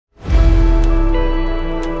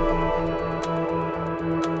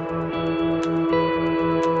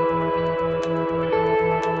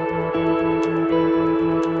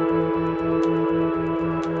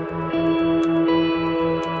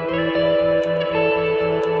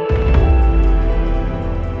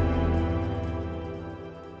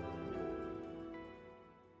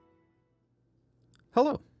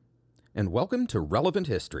and welcome to Relevant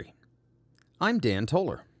History. I'm Dan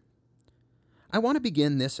Toller. I want to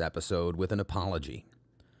begin this episode with an apology.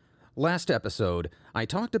 Last episode, I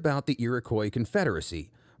talked about the Iroquois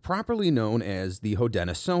Confederacy, properly known as the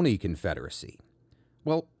Haudenosaunee Confederacy.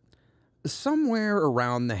 Well, somewhere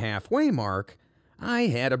around the halfway mark, I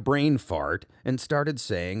had a brain fart and started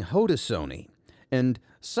saying Haudenosaunee, and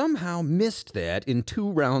somehow missed that in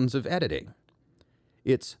 2 rounds of editing.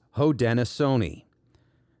 It's Haudenosaunee.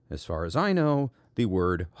 As far as I know, the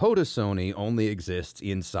word Haudenosaunee only exists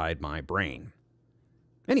inside my brain.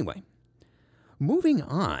 Anyway, moving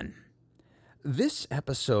on. This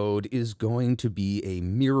episode is going to be a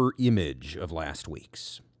mirror image of last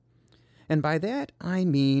week's. And by that, I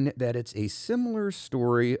mean that it's a similar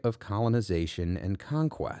story of colonization and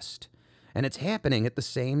conquest. And it's happening at the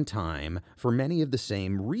same time for many of the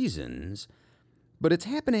same reasons, but it's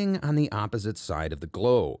happening on the opposite side of the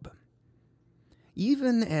globe.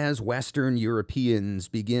 Even as Western Europeans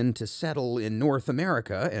begin to settle in North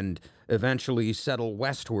America and eventually settle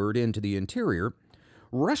westward into the interior,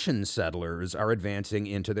 Russian settlers are advancing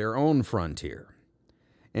into their own frontier.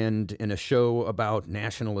 And in a show about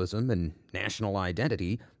nationalism and national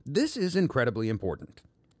identity, this is incredibly important.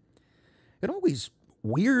 It always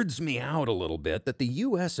weirds me out a little bit that the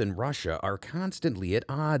US and Russia are constantly at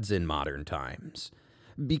odds in modern times,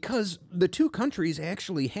 because the two countries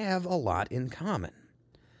actually have a lot in common.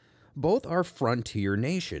 Both are frontier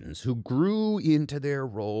nations who grew into their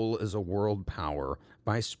role as a world power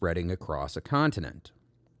by spreading across a continent.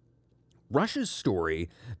 Russia's story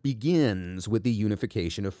begins with the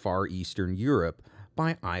unification of Far Eastern Europe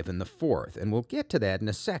by Ivan IV, and we'll get to that in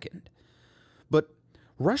a second. But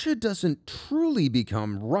Russia doesn't truly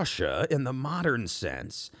become Russia in the modern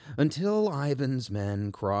sense until Ivan's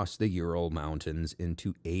men cross the Ural Mountains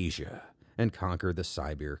into Asia and conquer the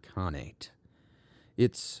Siberia Khanate.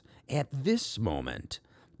 It's at this moment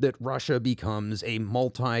that Russia becomes a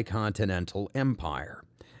multi-continental empire,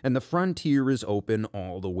 and the frontier is open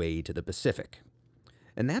all the way to the Pacific.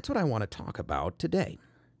 And that's what I want to talk about today.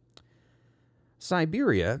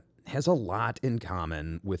 Siberia has a lot in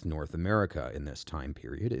common with North America in this time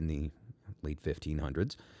period, in the late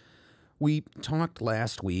 1500s. We talked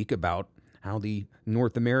last week about how the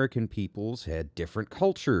North American peoples had different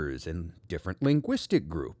cultures and different linguistic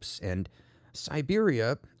groups, and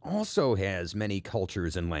Siberia also has many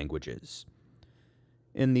cultures and languages.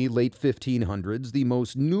 In the late 1500s, the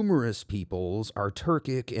most numerous peoples are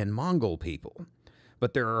Turkic and Mongol people,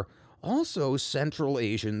 but there are also Central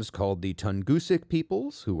Asians called the Tungusic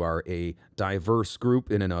peoples, who are a diverse group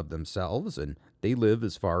in and of themselves, and they live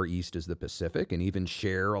as far east as the Pacific and even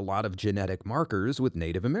share a lot of genetic markers with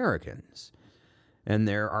Native Americans. And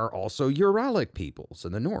there are also Uralic peoples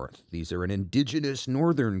in the north. These are an indigenous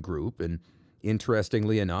northern group, and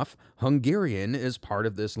interestingly enough, Hungarian is part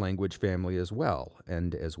of this language family as well.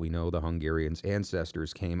 And as we know, the Hungarians'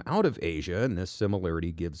 ancestors came out of Asia, and this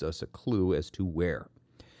similarity gives us a clue as to where.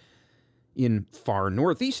 In far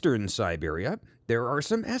northeastern Siberia, there are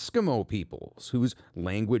some Eskimo peoples whose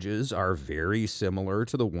languages are very similar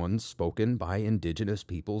to the ones spoken by indigenous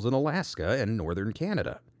peoples in Alaska and northern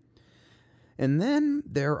Canada. And then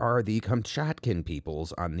there are the Kamchatkan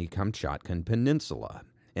peoples on the Kamchatkan Peninsula,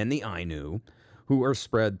 and the Ainu, who are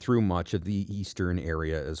spread through much of the eastern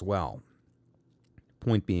area as well.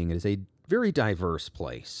 Point being, it is a very diverse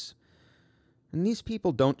place. And these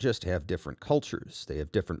people don't just have different cultures, they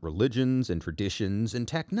have different religions and traditions and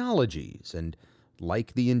technologies, and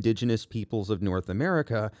like the indigenous peoples of North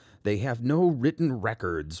America, they have no written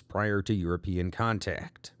records prior to European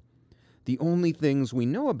contact. The only things we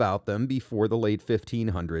know about them before the late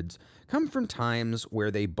 1500s come from times where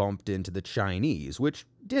they bumped into the Chinese, which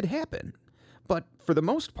did happen. But for the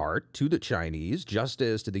most part, to the Chinese, just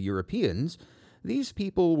as to the Europeans, these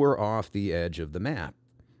people were off the edge of the map.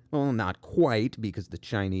 Well, not quite, because the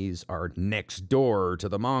Chinese are next door to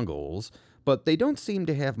the Mongols, but they don't seem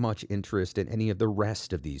to have much interest in any of the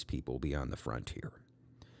rest of these people beyond the frontier.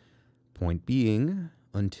 Point being,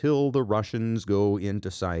 until the Russians go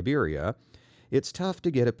into Siberia, it's tough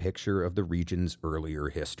to get a picture of the region's earlier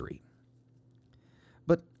history.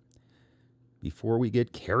 But before we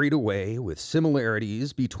get carried away with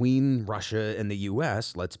similarities between Russia and the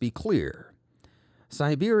US, let's be clear.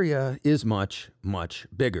 Siberia is much, much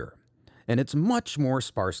bigger, and it's much more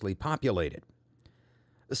sparsely populated.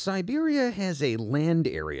 Siberia has a land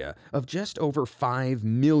area of just over 5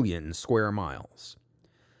 million square miles.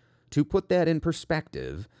 To put that in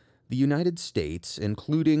perspective, the United States,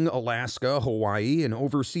 including Alaska, Hawaii, and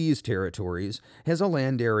overseas territories, has a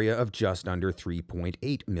land area of just under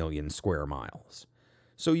 3.8 million square miles.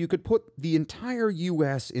 So you could put the entire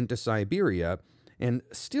U.S. into Siberia and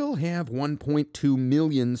still have 1.2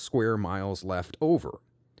 million square miles left over.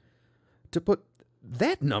 To put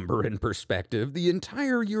that number in perspective, the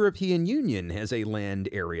entire European Union has a land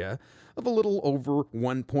area of a little over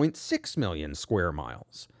 1.6 million square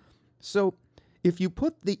miles. So if you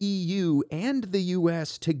put the EU and the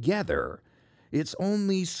US together, it's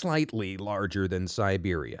only slightly larger than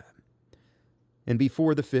Siberia. And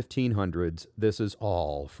before the 1500s, this is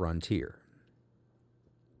all frontier.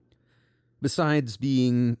 Besides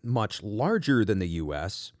being much larger than the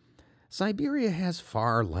US, Siberia has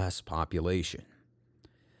far less population.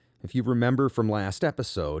 If you remember from last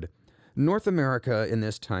episode, North America in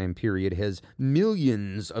this time period has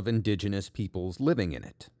millions of indigenous peoples living in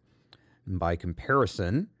it. By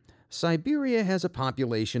comparison, Siberia has a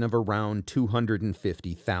population of around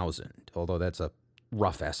 250,000, although that's a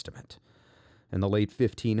rough estimate. In the late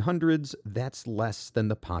 1500s, that's less than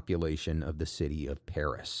the population of the city of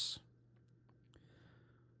Paris.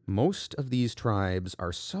 Most of these tribes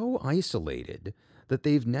are so isolated that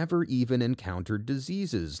they've never even encountered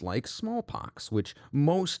diseases like smallpox, which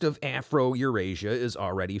most of Afro-Eurasia is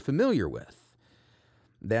already familiar with.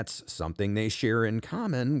 That's something they share in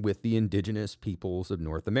common with the indigenous peoples of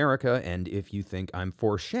North America, and if you think I'm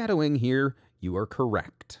foreshadowing here, you are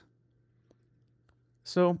correct.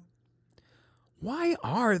 So, why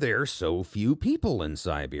are there so few people in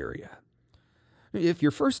Siberia? If your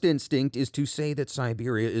first instinct is to say that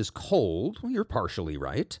Siberia is cold, well, you're partially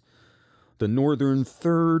right. The northern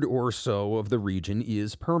third or so of the region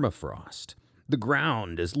is permafrost. The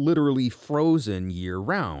ground is literally frozen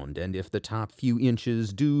year-round, and if the top few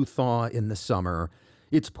inches do thaw in the summer,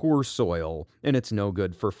 it's poor soil, and it's no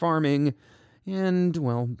good for farming, and,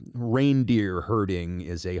 well, reindeer herding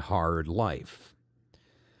is a hard life.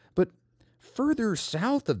 But further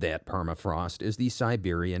south of that permafrost is the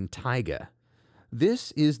Siberian taiga.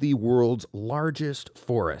 This is the world's largest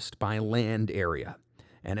forest by land area,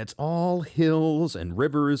 and it's all hills and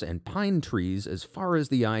rivers and pine trees as far as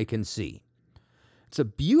the eye can see. It's a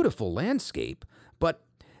beautiful landscape, but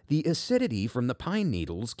the acidity from the pine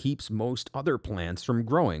needles keeps most other plants from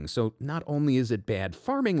growing, so not only is it bad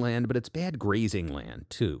farming land, but it's bad grazing land,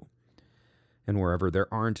 too. And wherever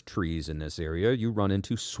there aren't trees in this area, you run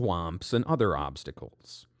into swamps and other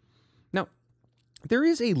obstacles. Now, there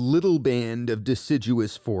is a little band of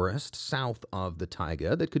deciduous forest south of the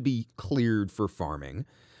taiga that could be cleared for farming,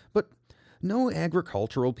 but no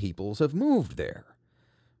agricultural peoples have moved there.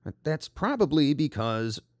 That's probably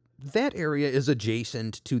because that area is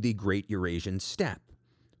adjacent to the Great Eurasian Steppe,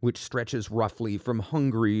 which stretches roughly from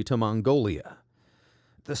Hungary to Mongolia.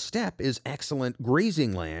 The steppe is excellent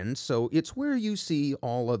grazing land, so it's where you see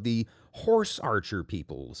all of the horse archer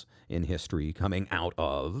peoples in history coming out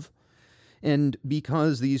of. And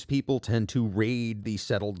because these people tend to raid the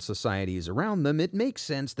settled societies around them, it makes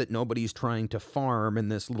sense that nobody's trying to farm in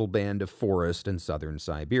this little band of forest in southern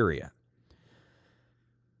Siberia.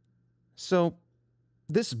 So,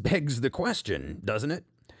 this begs the question, doesn't it?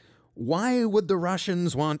 Why would the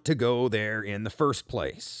Russians want to go there in the first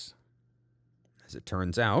place? As it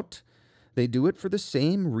turns out, they do it for the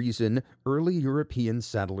same reason early European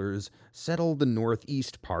settlers settled the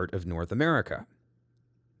northeast part of North America.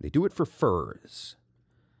 They do it for furs.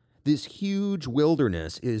 This huge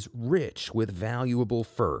wilderness is rich with valuable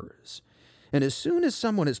furs, and as soon as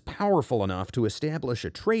someone is powerful enough to establish a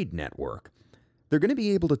trade network, they're going to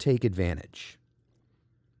be able to take advantage.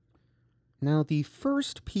 Now, the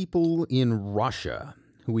first people in Russia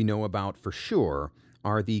who we know about for sure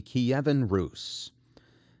are the Kievan Rus.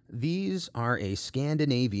 These are a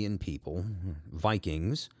Scandinavian people,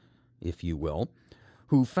 Vikings, if you will,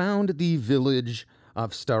 who found the village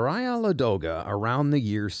of Staraya Ladoga around the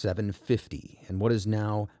year 750 in what is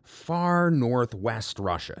now far northwest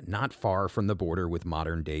Russia, not far from the border with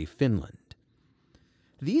modern-day Finland.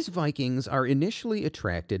 These Vikings are initially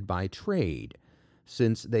attracted by trade,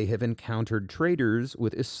 since they have encountered traders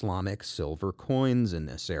with Islamic silver coins in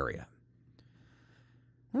this area.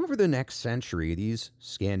 Over the next century, these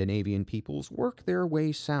Scandinavian peoples work their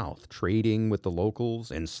way south, trading with the locals,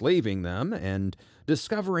 enslaving them, and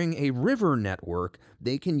discovering a river network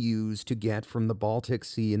they can use to get from the Baltic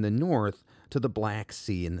Sea in the north to the Black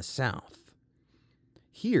Sea in the south.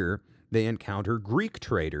 Here, they encounter Greek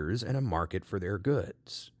traders and a market for their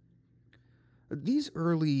goods. These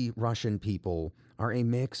early Russian people are a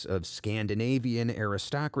mix of Scandinavian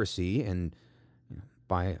aristocracy and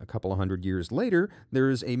by a couple of hundred years later,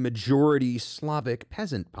 there's a majority Slavic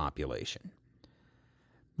peasant population.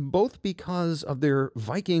 Both because of their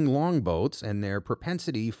Viking longboats and their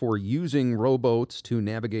propensity for using rowboats to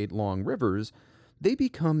navigate long rivers, they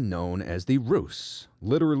become known as the Rus,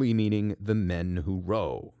 literally meaning the men who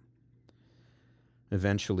row.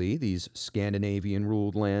 Eventually, these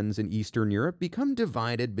Scandinavian-ruled lands in Eastern Europe become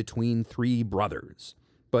divided between three brothers,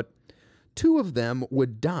 but two of them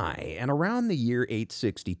would die, and around the year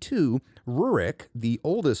 862, Rurik, the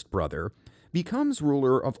oldest brother, becomes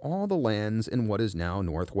ruler of all the lands in what is now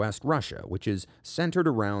northwest Russia, which is centered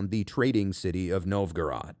around the trading city of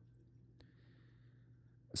Novgorod.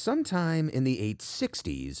 Sometime in the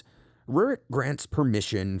 860s, Rurik grants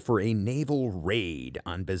permission for a naval raid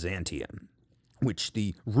on Byzantium, which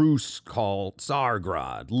the Rus call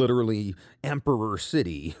Tsargrad, literally Emperor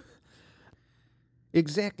City.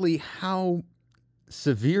 Exactly how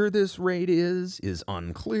severe this raid is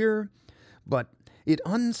unclear, but it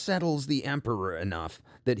unsettles the emperor enough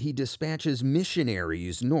that he dispatches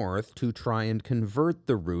missionaries north to try and convert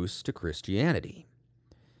the Rus to Christianity.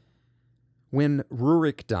 When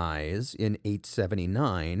Rurik dies in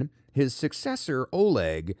 879, his successor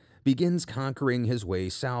Oleg begins conquering his way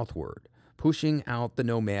southward, pushing out the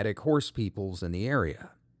nomadic horse peoples in the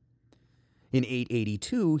area. In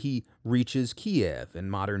 882, he reaches Kiev in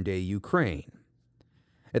modern-day Ukraine.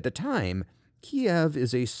 At the time, Kiev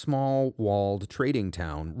is a small, walled trading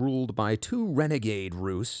town ruled by two renegade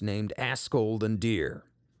Rus named Askold and Dir.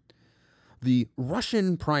 The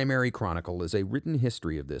Russian Primary Chronicle is a written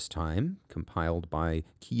history of this time, compiled by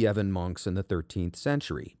Kievan monks in the 13th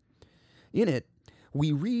century. In it,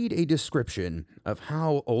 we read a description of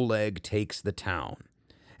how Oleg takes the town,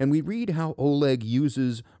 and we read how Oleg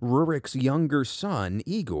uses Rurik's younger son,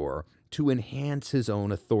 Igor, to enhance his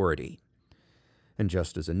own authority. And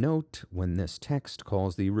just as a note, when this text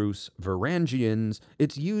calls the Rus Varangians,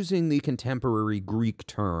 it's using the contemporary Greek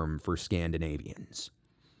term for Scandinavians.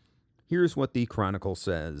 Here's what the Chronicle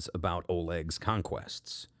says about Oleg's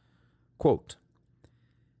conquests. Quote,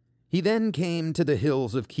 "He then came to the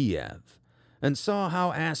hills of Kiev, and saw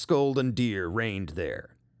how Askold and Dir reigned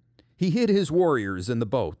there. He hid his warriors in the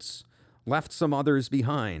boats, left some others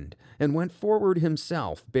behind, and went forward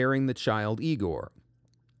himself, bearing the child Igor.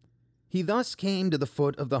 He thus came to the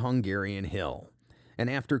foot of the Hungarian hill, and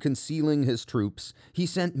after concealing his troops, he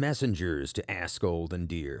sent messengers to Askold and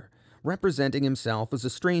Dir, representing himself as a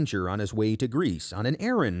stranger on his way to Greece on an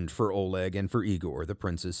errand for Oleg and for Igor, the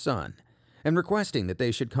prince's son, and requesting that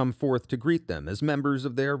they should come forth to greet them as members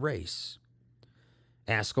of their race.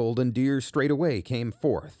 Askold and Dir straightway came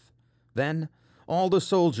forth. Then all the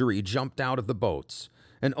soldiery jumped out of the boats,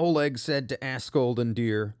 and Oleg said to Askold and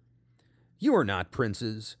Dir, 'You are not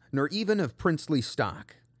princes, nor even of princely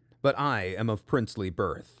stock, but I am of princely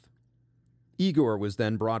birth.' Igor was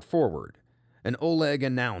then brought forward, and Oleg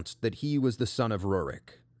announced that he was the son of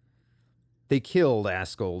Rurik. They killed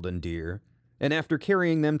Askold and Dir, and after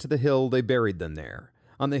carrying them to the hill, they buried them there,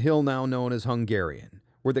 on the hill now known as Hungarian,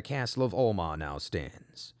 where the castle of Olma now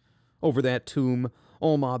stands. Over that tomb,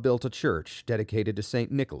 Olma built a church dedicated to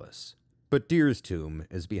St. Nicholas, but Dir's tomb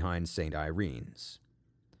is behind St. Irene's.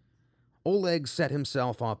 Oleg set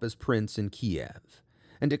himself up as prince in Kiev,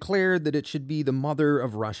 and declared that it should be the mother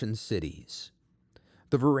of Russian cities.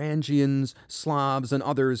 The Varangians, Slavs, and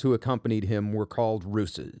others who accompanied him were called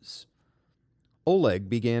Ruses. Oleg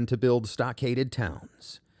began to build stockaded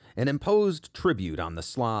towns, and imposed tribute on the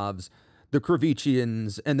Slavs, the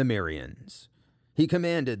Kravicians, and the Marians. He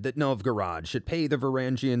commanded that Novgorod should pay the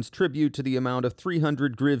Varangians tribute to the amount of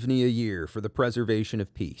 300 grivni a year for the preservation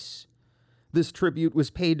of peace. This tribute was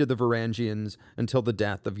paid to the Varangians until the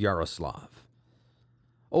death of Yaroslav.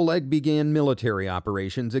 Oleg began military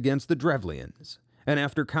operations against the Drevlians, and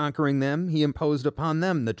after conquering them, he imposed upon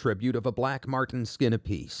them the tribute of a black marten skin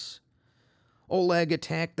apiece. Oleg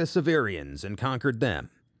attacked the Siberians and conquered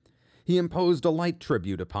them. He imposed a light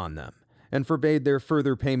tribute upon them, and forbade their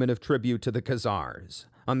further payment of tribute to the Khazars,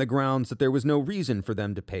 on the grounds that there was no reason for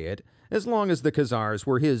them to pay it, as long as the Khazars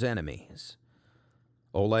were his enemies.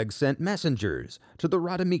 Oleg sent messengers to the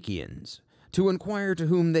Radomikians to inquire to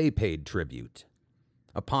whom they paid tribute.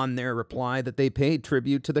 Upon their reply that they paid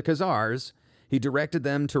tribute to the Khazars, he directed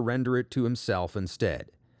them to render it to himself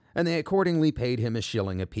instead, and they accordingly paid him a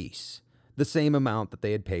shilling apiece, the same amount that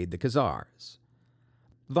they had paid the Khazars.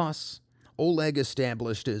 Thus, Oleg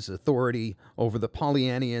established his authority over the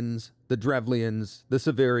Polyanians, the Drevlians, the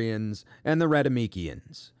Severians, and the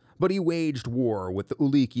Radomikians, but he waged war with the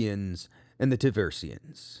Ulikians and the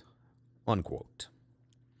Tiversians." Unquote.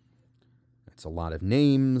 That's a lot of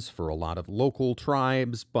names for a lot of local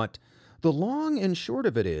tribes, but the long and short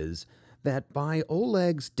of it is that by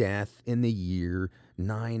Oleg's death in the year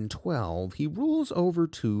 912, he rules over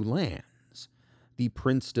two lands, the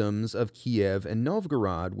princedoms of Kiev and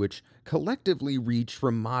Novgorod, which collectively reach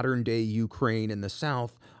from modern-day Ukraine in the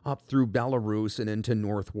south up through Belarus and into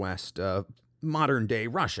northwest modern-day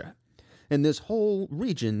Russia. And this whole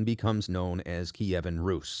region becomes known as Kievan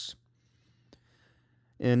Rus.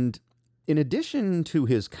 And in addition to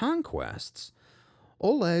his conquests,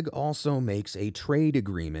 Oleg also makes a trade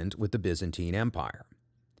agreement with the Byzantine Empire.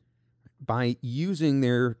 By using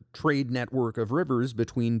their trade network of rivers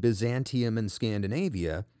between Byzantium and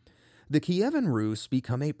Scandinavia, the Kievan Rus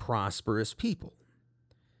become a prosperous people.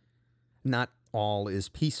 Not all is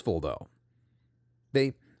peaceful, though.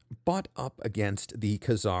 They butt up against the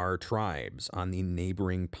Khazar tribes on the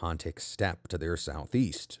neighboring Pontic steppe to their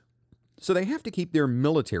southeast, so they have to keep their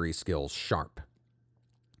military skills sharp.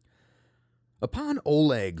 Upon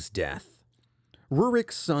Oleg's death,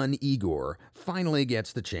 Rurik's son Igor finally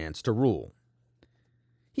gets the chance to rule.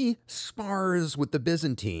 He spars with the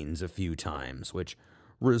Byzantines a few times, which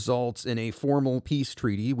results in a formal peace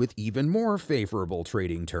treaty with even more favorable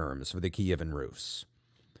trading terms for the Kievan Rus.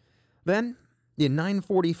 Then, in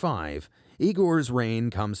 945, Igor's reign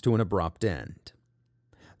comes to an abrupt end.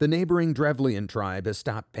 The neighboring Drevlian tribe has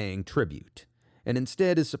stopped paying tribute, and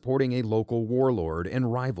instead is supporting a local warlord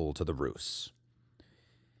and rival to the Rus.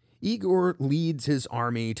 Igor leads his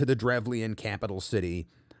army to the Drevlian capital city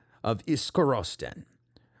of Iskorosten,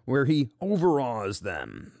 where he overawes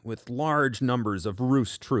them with large numbers of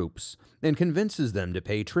Rus troops and convinces them to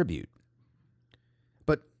pay tribute.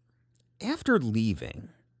 But after leaving,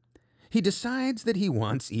 he decides that he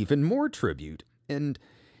wants even more tribute, and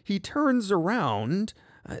he turns around,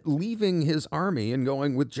 leaving his army and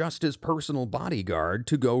going with just his personal bodyguard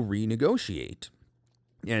to go renegotiate.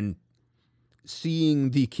 And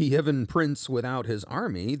seeing the Kievan prince without his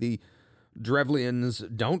army, the Drevlians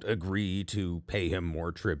don't agree to pay him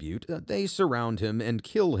more tribute. They surround him and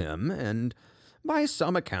kill him, and by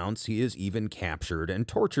some accounts he is even captured and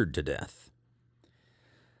tortured to death.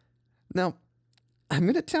 Now, I'm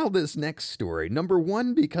going to tell this next story, number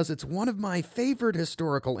one, because it's one of my favorite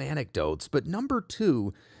historical anecdotes, but number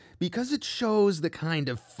two, because it shows the kind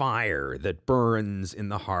of fire that burns in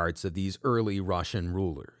the hearts of these early Russian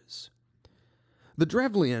rulers. The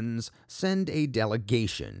Drevlians send a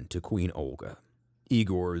delegation to Queen Olga,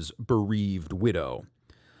 Igor's bereaved widow,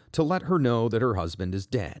 to let her know that her husband is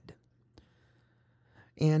dead.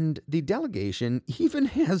 And the delegation even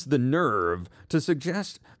has the nerve to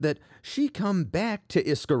suggest that she come back to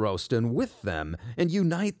Iskorosten with them and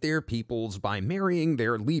unite their peoples by marrying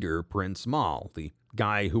their leader, Prince Mal, the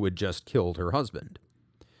guy who had just killed her husband.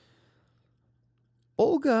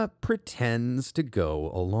 Olga pretends to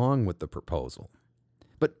go along with the proposal,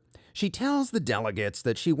 but she tells the delegates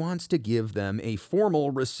that she wants to give them a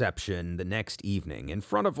formal reception the next evening in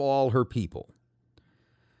front of all her people.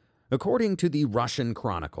 According to the Russian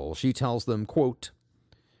Chronicle, she tells them, quote,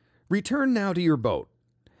 "Return now to your boat,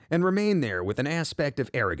 and remain there with an aspect of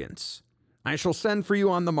arrogance. I shall send for you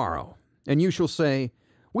on the morrow, and you shall say,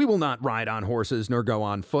 'We will not ride on horses nor go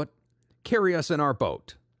on foot. Carry us in our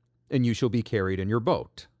boat, and you shall be carried in your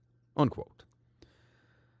boat.'" Unquote.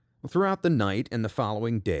 Throughout the night and the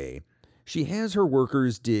following day, she has her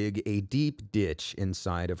workers dig a deep ditch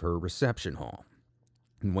inside of her reception hall.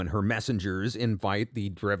 And when her messengers invite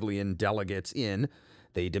the Drevlian delegates in,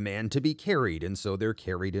 they demand to be carried, and so they're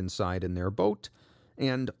carried inside in their boat,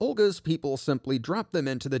 and Olga's people simply drop them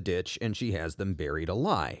into the ditch, and she has them buried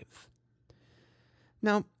alive.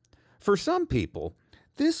 Now, for some people,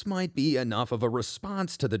 this might be enough of a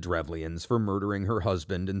response to the Drevlians for murdering her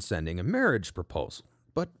husband and sending a marriage proposal,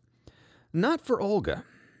 but not for Olga.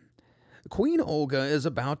 Queen Olga is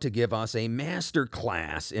about to give us a master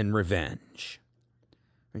class in revenge.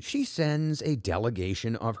 She sends a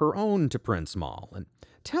delegation of her own to Prince Mal and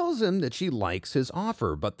tells him that she likes his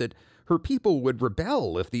offer, but that her people would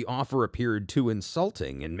rebel if the offer appeared too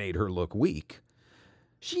insulting and made her look weak.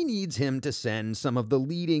 She needs him to send some of the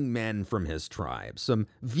leading men from his tribe, some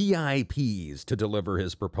VIPs, to deliver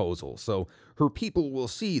his proposal, so her people will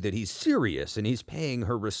see that he's serious and he's paying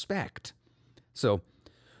her respect. So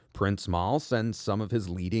Prince Mal sends some of his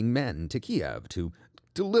leading men to Kiev to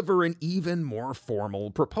deliver an even more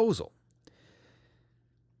formal proposal.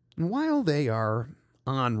 And while they are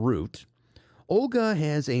en route, Olga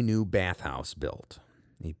has a new bathhouse built,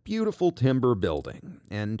 a beautiful timber building,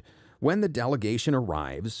 and when the delegation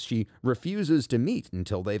arrives, she refuses to meet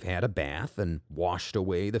until they've had a bath and washed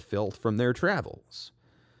away the filth from their travels.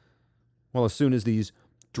 Well, as soon as these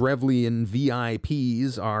Drevlian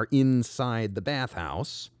VIPs are inside the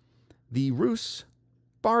bathhouse, the Rus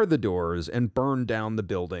bar the doors and burn down the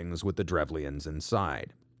buildings with the Drevlians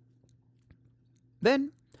inside.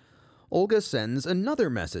 Then, Olga sends another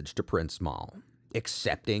message to Prince Mal,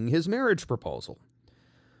 accepting his marriage proposal.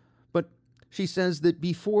 But she says that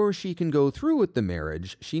before she can go through with the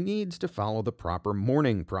marriage, she needs to follow the proper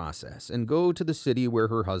mourning process and go to the city where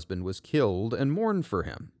her husband was killed and mourn for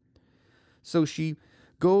him. So she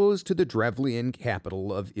goes to the Drevlian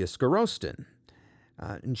capital of Iskorostan,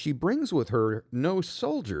 and she brings with her no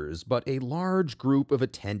soldiers, but a large group of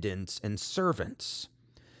attendants and servants.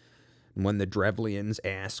 When the Drevlians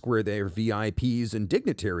ask where their VIPs and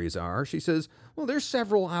dignitaries are, she says, well, they're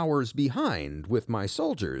several hours behind with my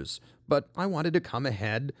soldiers, but I wanted to come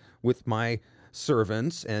ahead with my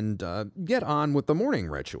servants and get on with the mourning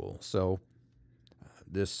ritual. So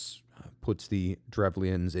this puts the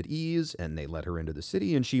Drevlians at ease, and they let her into the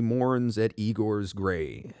city, and she mourns at Igor's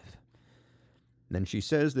grave. Then she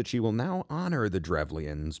says that she will now honor the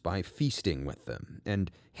Drevlians by feasting with them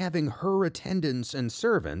and having her attendants and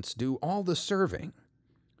servants do all the serving.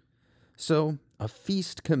 So a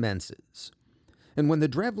feast commences, and when the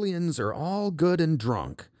Drevlians are all good and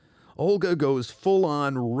drunk, Olga goes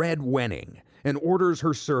full-on red wedding and orders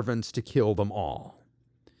her servants to kill them all.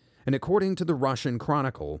 And according to the Russian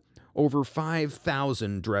Chronicle, over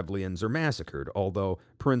 5,000 Drevlians are massacred, although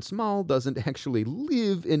Prince Mal doesn't actually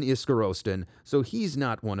live in Iskorostan, so he's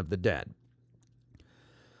not one of the dead.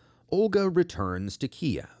 Olga returns to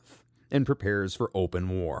Kiev and prepares for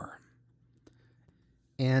open war.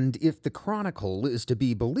 And if the Chronicle is to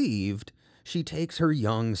be believed, she takes her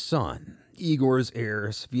young son, Igor's heir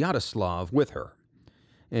Sviatoslav, with her,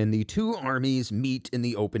 and the two armies meet in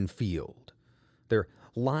the open field. They're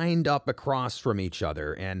lined up across from each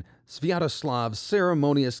other, and Sviatoslav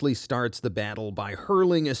ceremoniously starts the battle by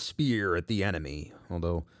hurling a spear at the enemy,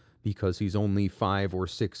 although because he's only 5 or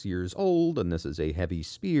 6 years old and this is a heavy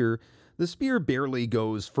spear, the spear barely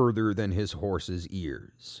goes further than his horse's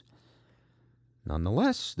ears.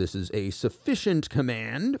 Nonetheless, this is a sufficient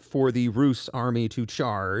command for the Rus army to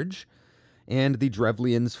charge, and the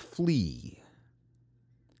Drevlians flee,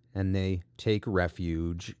 and they take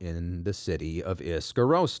refuge in the city of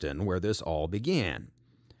Iskorostan, where this all began.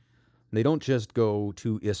 They don't just go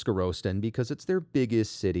to Iskorostan because it's their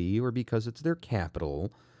biggest city or because it's their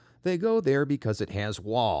capital. They go there because it has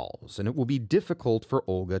walls, and it will be difficult for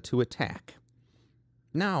Olga to attack.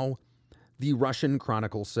 Now, the Russian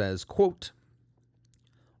Chronicle says, quote,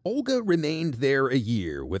 Olga remained there a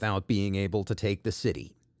year without being able to take the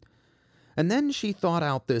city. And then she thought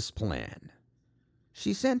out this plan.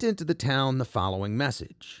 She sent into the town the following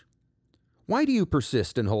message. Why do you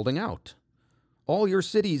persist in holding out? All your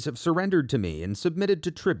cities have surrendered to me and submitted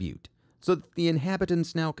to tribute, so that the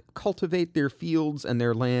inhabitants now cultivate their fields and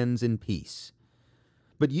their lands in peace.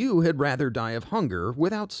 But you had rather die of hunger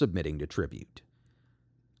without submitting to tribute.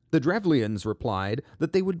 The Drevlians replied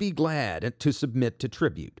that they would be glad to submit to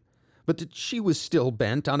tribute, but that she was still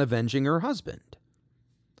bent on avenging her husband.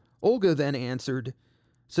 Olga then answered,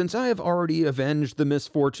 Since I have already avenged the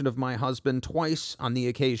misfortune of my husband twice on the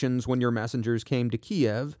occasions when your messengers came to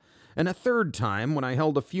Kiev, and a third time when I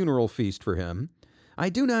held a funeral feast for him, I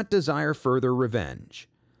do not desire further revenge,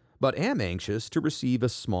 but am anxious to receive a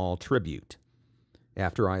small tribute.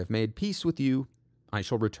 After I have made peace with you, I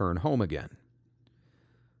shall return home again.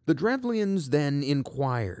 The Drevlians then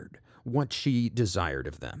inquired what she desired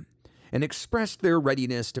of them, and expressed their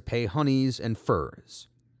readiness to pay honeys and furs.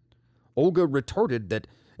 Olga retorted that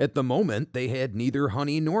at the moment they had neither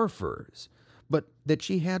honey nor furs, but that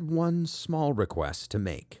she had one small request to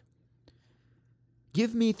make.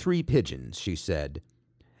 Give me 3 pigeons, she said,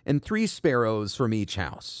 and 3 sparrows from each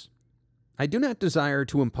house. I do not desire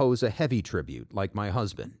to impose a heavy tribute like my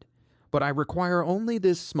husband, but I require only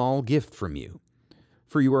this small gift from you,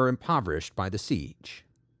 for you are impoverished by the siege.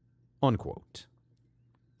 Unquote.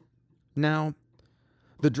 Now,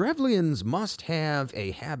 the Drevlians must have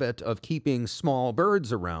a habit of keeping small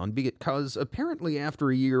birds around because apparently after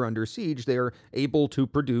a year under siege they are able to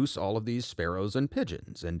produce all of these sparrows and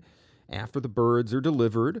pigeons, and after the birds are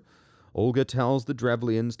delivered, Olga tells the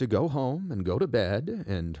Drevlians to go home and go to bed,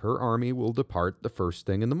 and her army will depart the first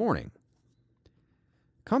thing in the morning.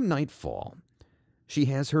 Come nightfall, she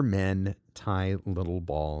has her men tie little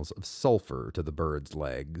balls of sulfur to the birds'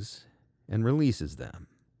 legs and releases them.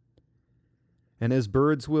 And as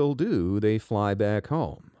birds will do, they fly back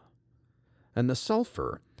home. And the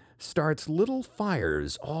sulfur starts little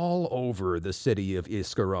fires all over the city of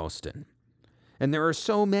Iskorostan. And there are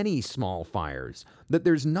so many small fires that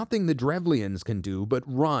there's nothing the Drevlians can do but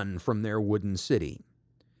run from their wooden city.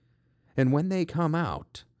 And when they come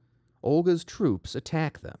out, Olga's troops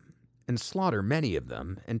attack them and slaughter many of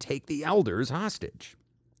them and take the elders hostage.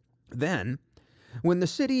 Then, when the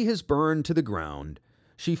city has burned to the ground,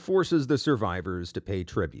 she forces the survivors to pay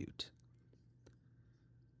tribute.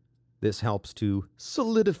 This helps to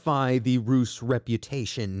solidify the Rus'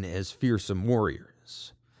 reputation as fearsome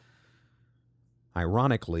warriors.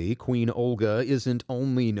 Ironically, Queen Olga isn't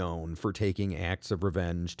only known for taking acts of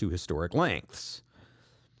revenge to historic lengths.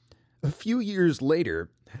 A few years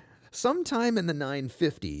later, sometime in the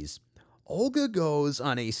 950s, Olga goes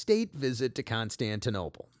on a state visit to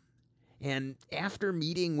Constantinople, and after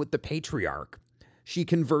meeting with the Patriarch, she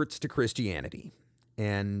converts to Christianity,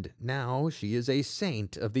 and now she is a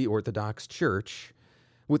saint of the Orthodox Church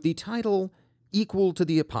with the title equal to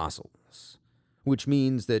the Apostles, which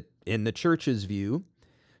means that, in the Church's view,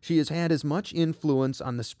 she has had as much influence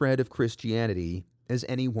on the spread of Christianity as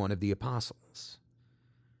any one of the Apostles.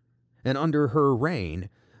 And under her reign,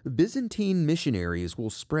 Byzantine missionaries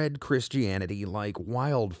will spread Christianity like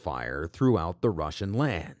wildfire throughout the Russian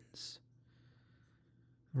lands.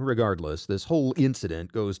 Regardless, this whole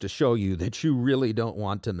incident goes to show you that you really don't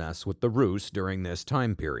want to mess with the Rus during this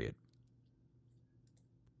time period.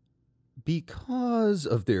 Because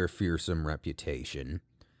of their fearsome reputation,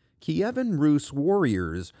 Kievan Rus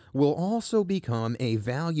warriors will also become a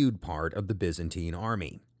valued part of the Byzantine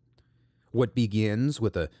army. What begins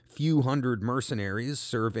with a few hundred mercenaries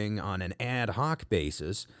serving on an ad hoc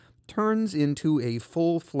basis turns into a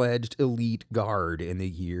full-fledged elite guard in the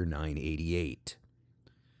year 988.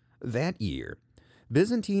 That year,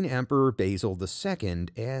 Byzantine Emperor Basil II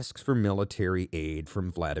asks for military aid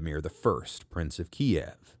from Vladimir I, Prince of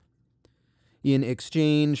Kiev. In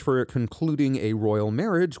exchange for concluding a royal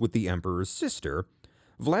marriage with the emperor's sister,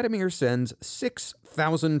 Vladimir sends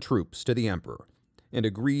 6,000 troops to the emperor and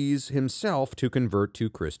agrees himself to convert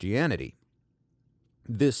to Christianity.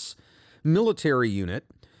 This military unit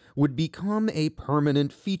would become a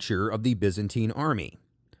permanent feature of the Byzantine army.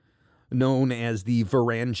 Known as the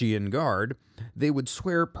Varangian Guard, they would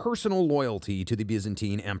swear personal loyalty to the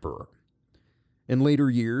Byzantine emperor. In later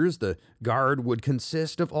years, the Guard would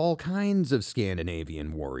consist of all kinds of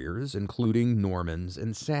Scandinavian warriors, including Normans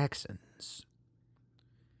and Saxons.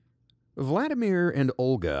 Vladimir and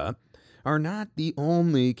Olga are not the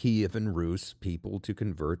only Kievan Rus people to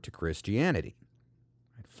convert to Christianity.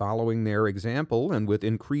 Following their example, and with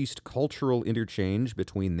increased cultural interchange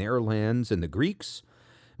between their lands and the Greeks,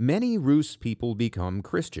 many Rus people become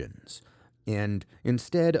Christians, and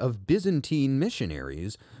instead of Byzantine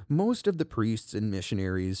missionaries, most of the priests and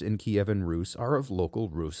missionaries in Kievan Rus are of local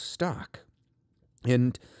Rus stock.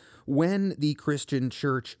 And when the Christian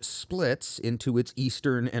church splits into its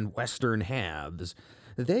eastern and western halves,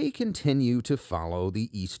 they continue to follow the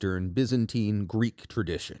Eastern Byzantine Greek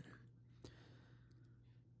tradition.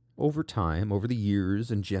 Over time, over the years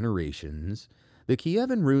and generations, the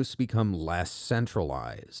Kievan Rus become less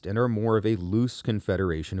centralized and are more of a loose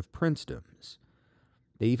confederation of princedoms.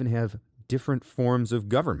 They even have different forms of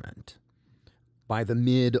government. By the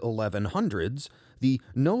mid-1100s, the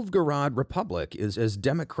Novgorod Republic is as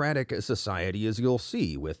democratic a society as you'll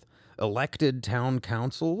see, with elected town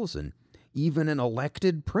councils and even an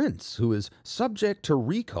elected prince who is subject to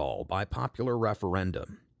recall by popular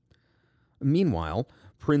referendum. Meanwhile,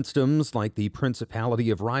 princedoms like the Principality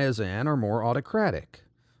of Ryazan are more autocratic.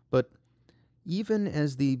 But even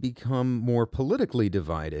as they become more politically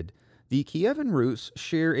divided, the Kievan Rus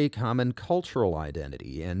share a common cultural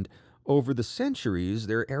identity, and over the centuries,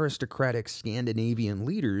 their aristocratic Scandinavian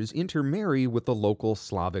leaders intermarry with the local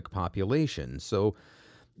Slavic population, so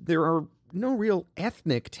there are no real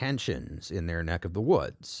ethnic tensions in their neck of the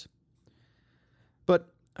woods. But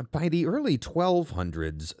by the early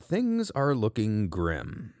 1200s, things are looking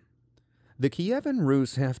grim. The Kievan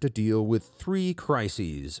Rus have to deal with three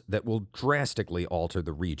crises that will drastically alter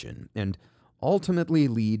the region and ultimately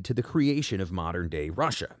lead to the creation of modern-day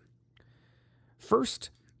Russia. First,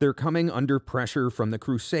 they're coming under pressure from the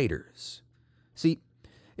Crusaders. See,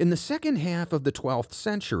 in the second half of the 12th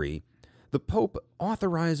century, the Pope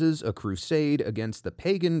authorizes a crusade against the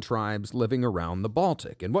pagan tribes living around the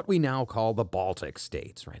Baltic, and what we now call the Baltic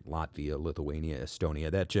states, right? Latvia, Lithuania, Estonia,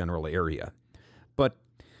 that general area. But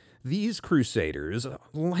these crusaders,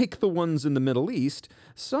 like the ones in the Middle East,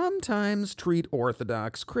 sometimes treat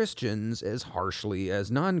Orthodox Christians as harshly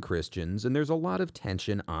as non-Christians, and there's a lot of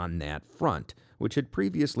tension on that front, which had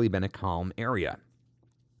previously been a calm area.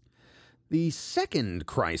 The second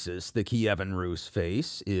crisis the Kievan Rus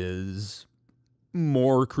face is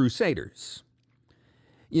more crusaders.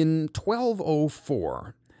 In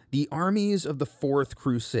 1204, the armies of the Fourth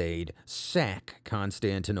Crusade sack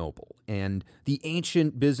Constantinople, and the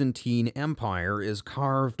ancient Byzantine Empire is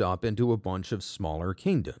carved up into a bunch of smaller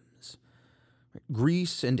kingdoms.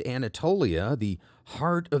 Greece and Anatolia, the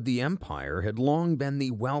heart of the empire had long been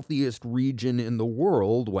the wealthiest region in the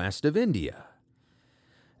world west of India.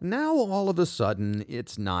 Now, all of a sudden,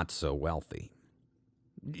 it's not so wealthy.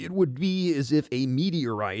 It would be as if a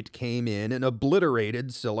meteorite came in and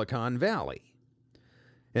obliterated Silicon Valley.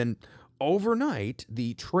 And overnight,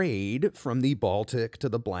 the trade from the Baltic to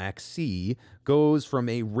the Black Sea goes from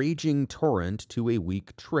a raging torrent to a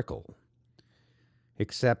weak trickle.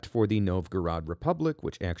 Except for the Novgorod Republic,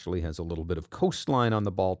 which actually has a little bit of coastline on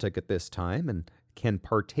the Baltic at this time and can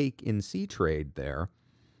partake in sea trade there,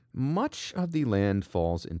 much of the land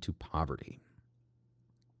falls into poverty.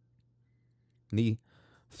 The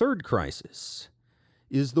third crisis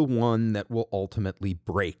is the one that will ultimately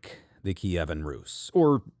break the Kievan Rus,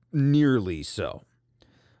 or nearly so.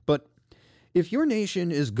 But if your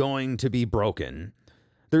nation is going to be broken,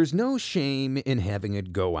 there's no shame in having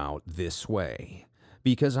it go out this way,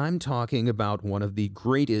 because I'm talking about one of the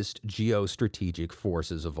greatest geostrategic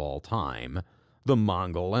forces of all time, the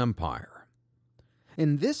Mongol Empire.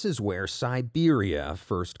 And this is where Siberia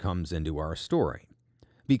first comes into our story,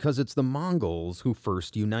 because it's the Mongols who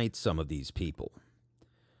first unite some of these people.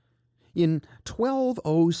 In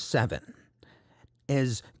 1207,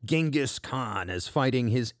 as Genghis Khan is fighting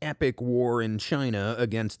his epic war in China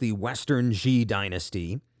against the Western Xi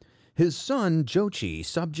dynasty, his son Jochi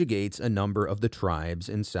subjugates a number of the tribes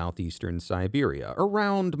in southeastern Siberia,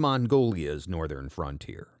 around Mongolia's northern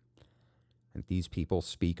frontier. And these people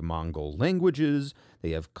speak Mongol languages,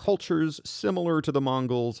 they have cultures similar to the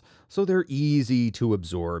Mongols, so they're easy to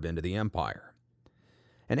absorb into the empire.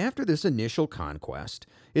 And after this initial conquest,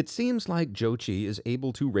 it seems like Jochi is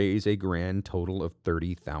able to raise a grand total of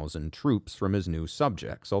 30,000 troops from his new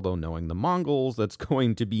subjects, although knowing the Mongols, that's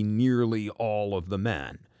going to be nearly all of the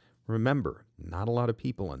men. Remember, not a lot of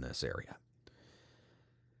people in this area.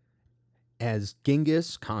 As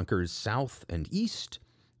Genghis conquers south and east,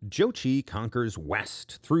 Jochi conquers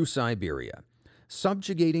west through Siberia,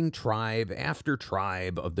 subjugating tribe after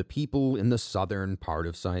tribe of the people in the southern part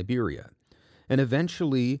of Siberia, and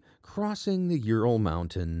eventually crossing the Ural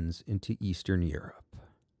Mountains into Eastern Europe.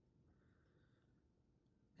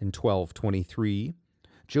 In 1223,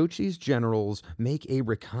 Jochi's generals make a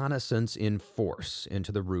reconnaissance in force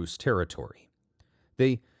into the Rus territory.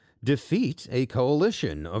 They defeat a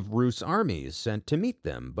coalition of Rus armies sent to meet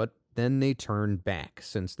them, but then they turn back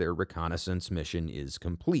since their reconnaissance mission is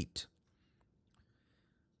complete.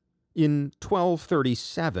 In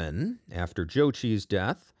 1237, after Jochi's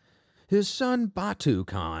death, his son Batu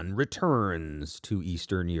Khan returns to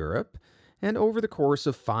Eastern Europe, and over the course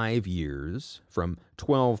of 5 years, from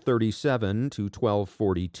 1237 to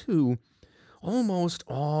 1242, almost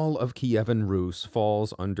all of Kievan Rus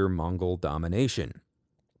falls under Mongol domination.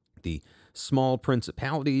 The small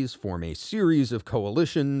principalities form a series of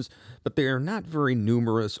coalitions, but they are not very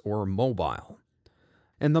numerous or mobile.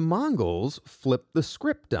 And the Mongols flip the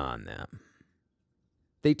script on them.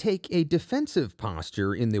 They take a defensive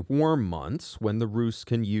posture in the warm months when the Rus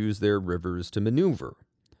can use their rivers to maneuver.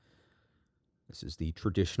 This is the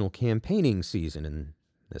traditional campaigning season in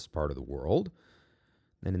this part of the world.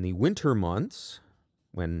 And in the winter months,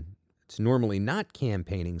 when it's normally not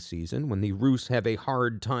campaigning season, when the Rus have a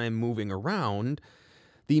hard time moving around,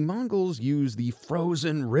 the Mongols use the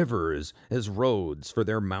frozen rivers as roads for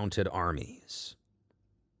their mounted armies.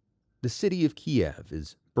 The city of Kiev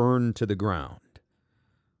is burned to the ground.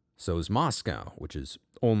 So is Moscow, which is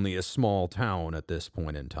only a small town at this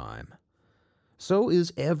point in time. So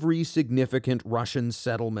is every significant Russian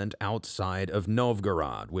settlement outside of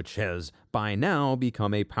Novgorod, which has by now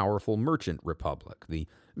become a powerful merchant republic, the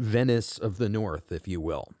Venice of the North, if you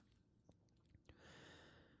will.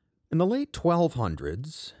 In the late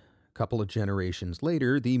 1200s, a couple of generations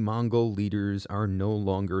later, the Mongol leaders are no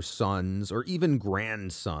longer sons or even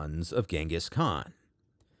grandsons of Genghis Khan.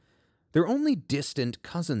 They're only distant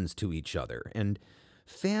cousins to each other, and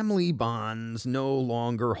family bonds no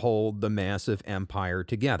longer hold the massive empire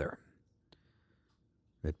together.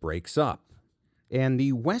 It breaks up, and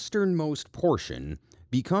the westernmost portion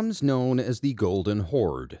becomes known as the Golden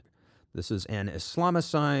Horde. This is an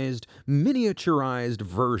Islamicized, miniaturized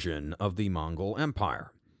version of the Mongol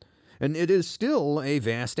Empire. And it is still a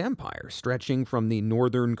vast empire, stretching from the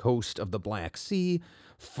northern coast of the Black Sea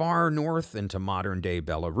far north into modern-day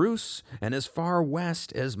Belarus, and as far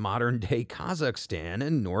west as modern-day Kazakhstan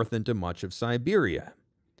and north into much of Siberia.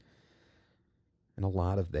 And a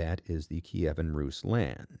lot of that is the Kievan Rus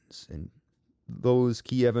lands. And those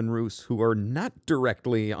Kievan Rus who are not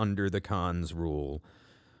directly under the Khan's rule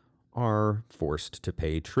are forced to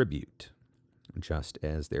pay tribute, just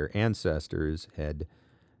as their ancestors had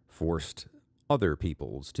forced other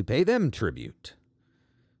peoples to pay them tribute.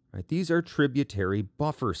 Right? These are tributary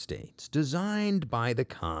buffer states designed by the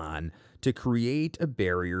Khan to create a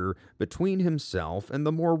barrier between himself and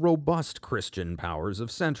the more robust Christian powers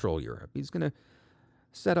of Central Europe. He's going to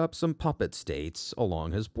set up some puppet states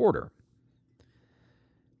along his border.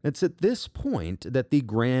 It's at this point that the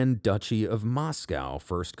Grand Duchy of Moscow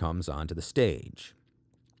first comes onto the stage.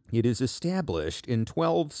 It is established in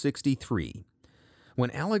 1263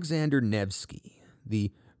 when Alexander Nevsky,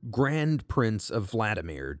 the Grand Prince of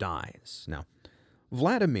Vladimir, dies. Now,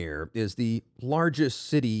 Vladimir is the largest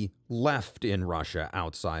city left in Russia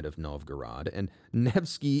outside of Novgorod, and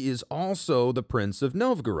Nevsky is also the Prince of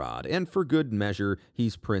Novgorod, and for good measure,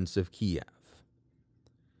 he's Prince of Kiev.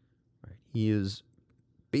 Right. He is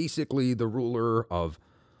basically the ruler of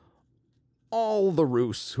all the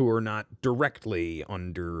Rus who are not directly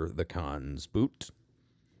under the Khan's boot.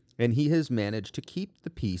 And he has managed to keep the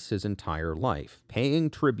peace his entire life, paying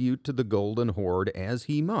tribute to the Golden Horde as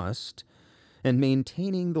he must, and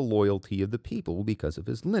maintaining the loyalty of the people because of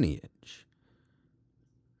his lineage.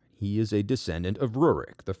 He is a descendant of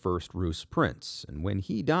Rurik, the first Rus prince, and when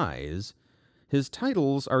he dies, his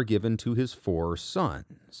titles are given to his 4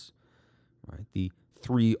 sons. Right? The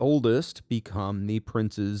 3 oldest become the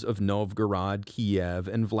princes of Novgorod, Kiev,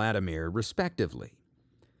 and Vladimir, respectively.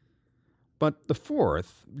 But the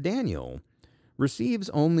 4th, Daniel, receives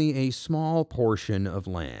only a small portion of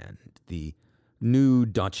land, the new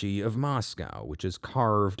Duchy of Moscow, which is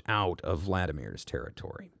carved out of Vladimir's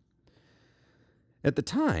territory. At the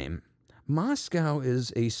time, Moscow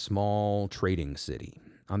is a small trading city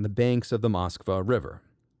on the banks of the Moskva River.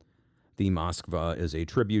 The Moskva is a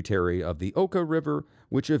tributary of the Oka River,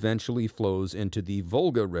 which eventually flows into the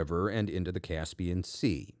Volga River and into the Caspian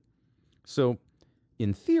Sea. So,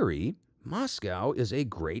 in theory, Moscow is a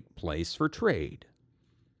great place for trade.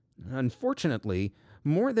 Unfortunately,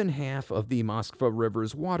 more than half of the Moskva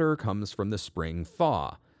River's water comes from the spring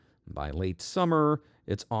thaw. By late summer,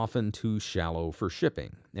 it's often too shallow for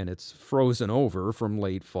shipping, and it's frozen over from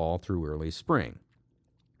late fall through early spring.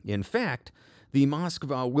 In fact, the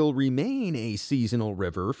Moskva will remain a seasonal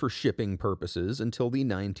river for shipping purposes until the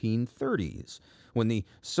 1930s, when the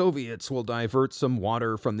Soviets will divert some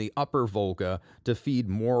water from the upper Volga to feed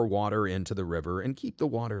more water into the river and keep the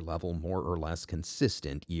water level more or less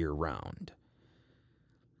consistent year-round.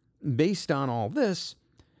 Based on all this,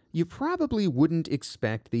 you probably wouldn't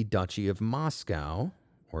expect the Duchy of Moscow,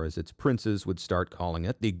 or as its princes would start calling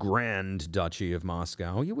it, the Grand Duchy of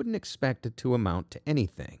Moscow, you wouldn't expect it to amount to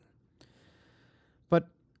anything. But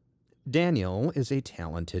Daniel is a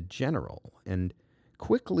talented general, and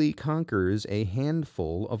quickly conquers a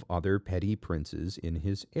handful of other petty princes in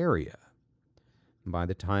his area. By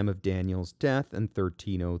the time of Daniel's death in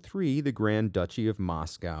 1303, the Grand Duchy of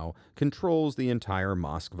Moscow controls the entire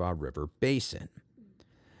Moskva River basin.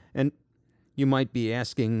 And you might be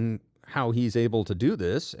asking how he's able to do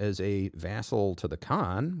this as a vassal to the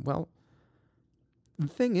Khan. Well, the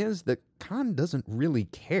thing is, the Khan doesn't really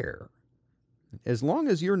care. As long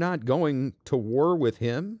as you're not going to war with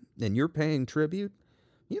him and you're paying tribute,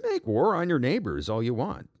 you make war on your neighbors all you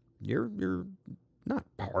want. You're not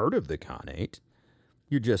part of the Khanate.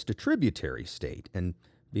 You're just a tributary state, and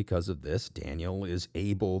because of this, Daniel is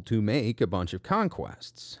able to make a bunch of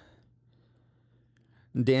conquests.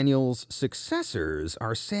 Daniel's successors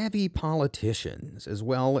are savvy politicians as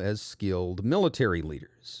well as skilled military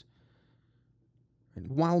leaders. And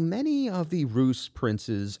while many of the Rus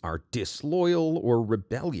princes are disloyal or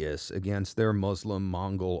rebellious against their Muslim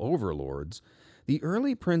Mongol overlords, the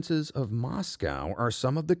early princes of Moscow are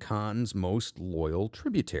some of the Khan's most loyal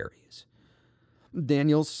tributaries.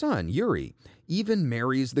 Daniel's son, Yuri, even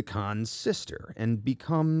marries the Khan's sister and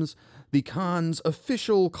becomes the Khan's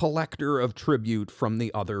official collector of tribute from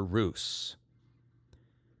the other Rus.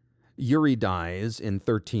 Yuri dies in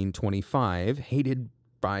 1325, hated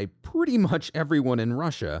by pretty much everyone in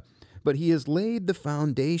Russia, but he has laid the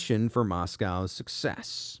foundation for Moscow's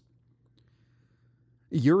success.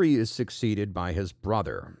 Yuri is succeeded by his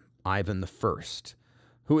brother, Ivan I,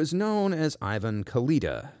 who is known as Ivan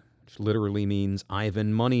Kalita, which literally means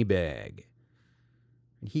Ivan Moneybag.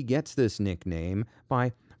 He gets this nickname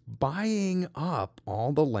by buying up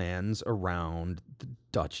all the lands around the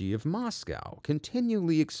Duchy of Moscow,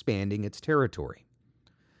 continually expanding its territory.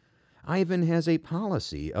 Ivan has a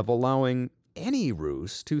policy of allowing any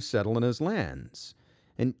Rus to settle in his lands,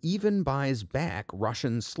 and even buys back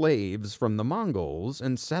Russian slaves from the Mongols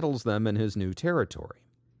and settles them in his new territory.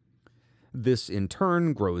 This, in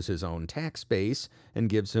turn, grows his own tax base and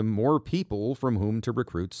gives him more people from whom to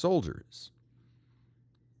recruit soldiers.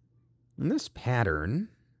 And this pattern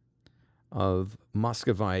of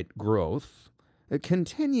Muscovite growth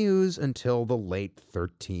continues until the late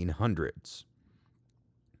 1300s.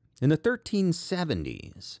 In the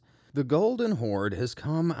 1370s, the Golden Horde has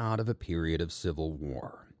come out of a period of civil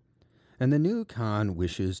war, and the new Khan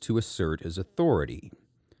wishes to assert his authority.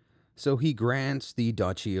 So he grants the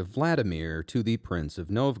Duchy of Vladimir to the Prince of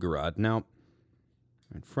Novgorod. Now,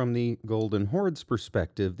 from the Golden Horde's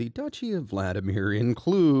perspective, the Duchy of Vladimir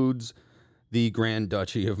includes the Grand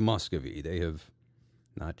Duchy of Muscovy. They have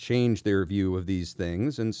not changed their view of these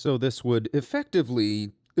things, and so this would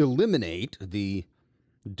effectively eliminate the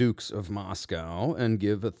Dukes of Moscow and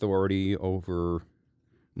give authority over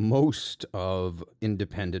most of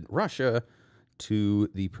independent Russia to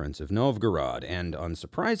the Prince of Novgorod. And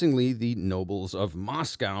unsurprisingly, the nobles of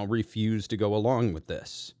Moscow refuse to go along with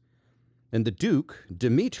this. And the Duke,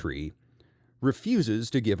 Dmitri, refuses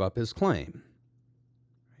to give up his claim.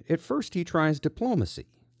 At first, he tries diplomacy.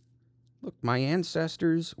 Look, my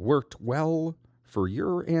ancestors worked well for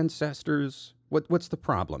your ancestors. What's the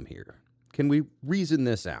problem here? Can we reason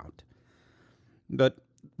this out? But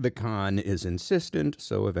the Khan is insistent,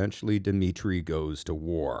 so eventually Dmitri goes to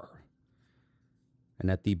war. And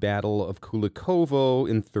at the Battle of Kulikovo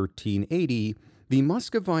in 1380, the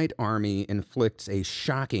Muscovite army inflicts a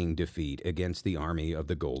shocking defeat against the army of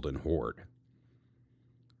the Golden Horde.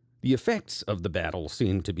 The effects of the battle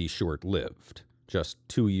seem to be short-lived. Just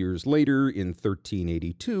 2 years later, in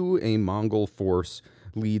 1382, a Mongol force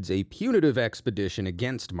leads a punitive expedition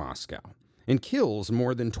against Moscow and kills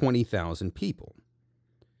more than 20,000 people.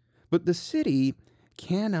 But the city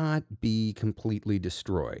cannot be completely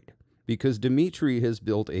destroyed because Dmitri has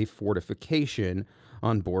built a fortification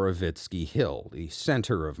on Borovitsky Hill, the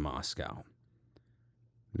center of Moscow.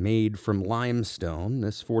 Made from limestone,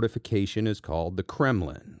 this fortification is called the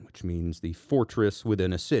Kremlin, which means the fortress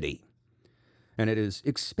within a city. And it has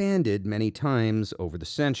expanded many times over the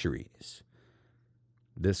centuries.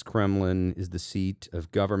 This Kremlin is the seat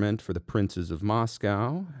of government for the princes of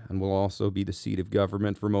Moscow, and will also be the seat of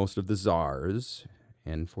government for most of the czars,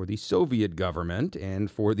 and for the Soviet government, and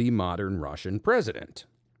for the modern Russian president.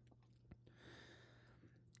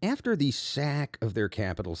 After the sack of their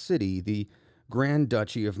capital city, the Grand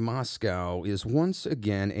Duchy of Moscow is once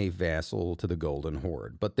again a vassal to the Golden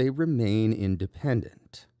Horde, but they remain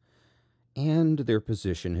independent. And their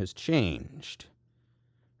position has changed.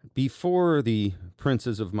 Before, the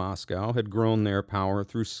princes of Moscow had grown their power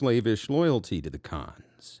through slavish loyalty to the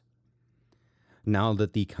Khans. Now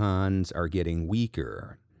that the Khans are getting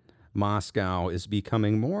weaker, Moscow is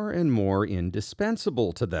becoming more and more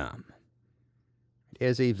indispensable to them.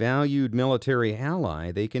 As a valued military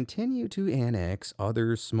ally, they continue to annex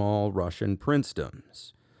other small Russian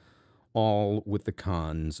princedoms, all with the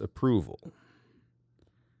Khan's approval.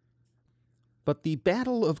 But the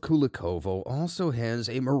Battle of Kulikovo also has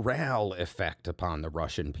a morale effect upon the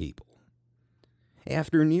Russian people.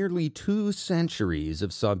 After nearly 2 centuries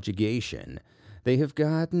of subjugation, they have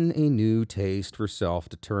gotten a new taste for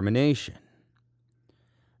self-determination.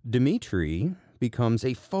 Dmitri becomes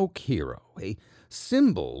a folk hero, a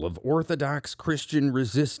symbol of Orthodox Christian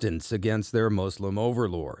resistance against their Muslim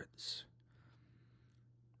overlords.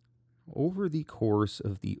 Over the course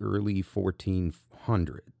of the early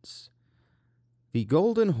 1400s, the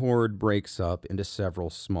Golden Horde breaks up into several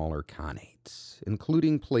smaller khanates,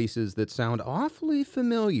 including places that sound awfully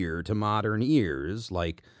familiar to modern ears,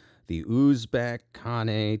 like the Uzbek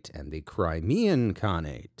Khanate and the Crimean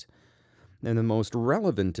Khanate. And the most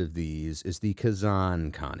relevant of these is the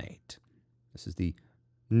Kazan Khanate. This is the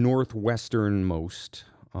northwesternmost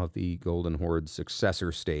of the Golden Horde's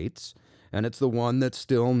successor states, and it's the one that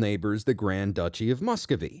still neighbors the Grand Duchy of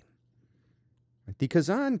Muscovy. The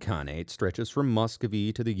Kazan Khanate stretches from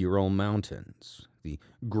Muscovy to the Ural Mountains, the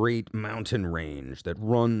great mountain range that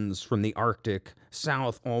runs from the Arctic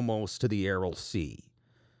south almost to the Aral Sea.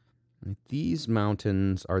 These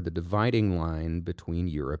mountains are the dividing line between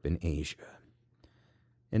Europe and Asia,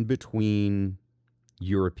 and between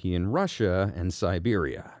European Russia and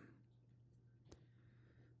Siberia.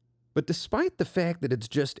 But despite the fact that it's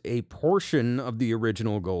just a portion of the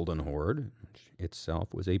original Golden Horde, which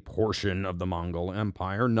itself was a portion of the Mongol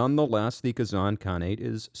Empire, nonetheless, the Kazan Khanate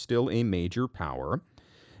is still a major power,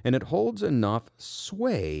 and it holds enough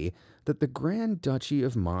sway that the Grand Duchy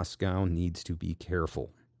of Moscow needs to be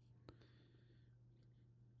careful.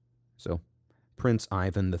 So, Prince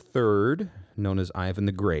Ivan III, known as Ivan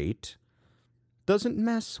the Great, doesn't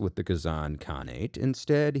mess with the Kazan Khanate.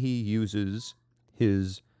 Instead, he uses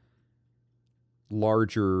his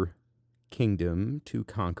larger kingdom to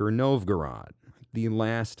conquer Novgorod, the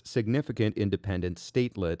last significant independent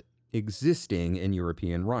statelet existing in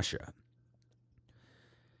European Russia.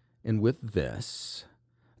 And with this,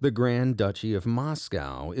 the Grand Duchy of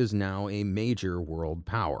Moscow is now a major world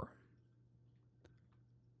power.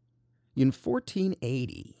 In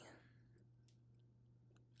 1480,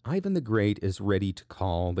 Ivan the Great is ready to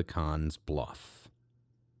call the Khan's bluff.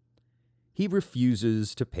 He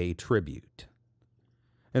refuses to pay tribute.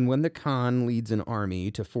 And when the Khan leads an army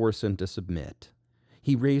to force him to submit,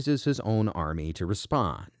 he raises his own army to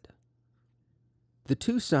respond. The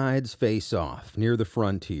two sides face off near the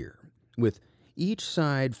frontier, with each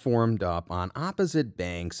side formed up on opposite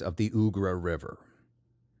banks of the Ugra River.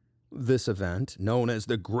 This event, known as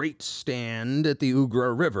the Great Stand at the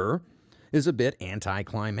Ugra River, is a bit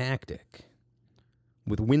anticlimactic.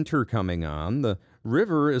 With winter coming on, the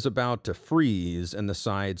river is about to freeze and the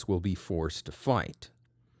sides will be forced to fight.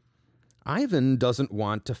 Ivan doesn't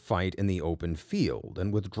want to fight in the open field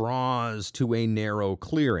and withdraws to a narrow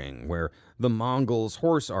clearing where the Mongols'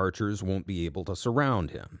 horse archers won't be able to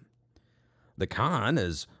surround him. The Khan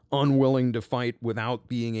is unwilling to fight without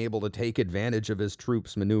being able to take advantage of his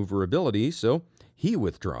troops' maneuverability, so he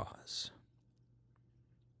withdraws.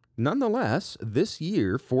 Nonetheless, this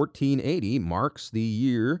year, 1480, marks the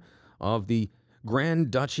year of the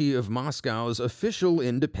Grand Duchy of Moscow's official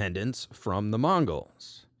independence from the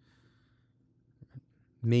Mongols.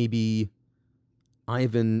 Maybe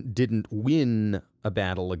Ivan didn't win a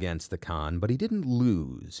battle against the Khan, but he didn't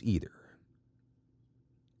lose either.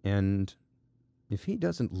 And if he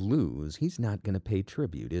doesn't lose, he's not going to pay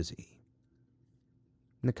tribute, is he?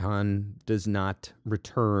 The Khan does not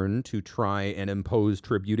return to try and impose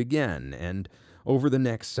tribute again, and over the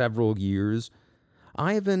next several years,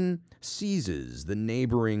 Ivan seizes the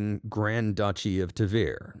neighboring Grand Duchy of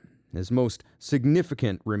Tver, his most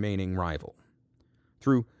significant remaining rival.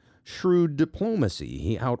 Through shrewd diplomacy,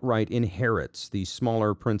 he outright inherits the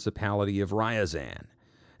smaller principality of Ryazan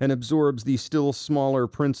and absorbs the still smaller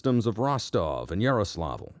princedoms of Rostov and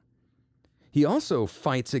Yaroslavl. He also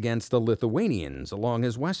fights against the Lithuanians along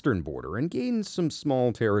his western border and gains some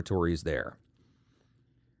small territories there.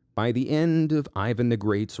 By the end of Ivan the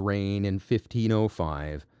Great's reign in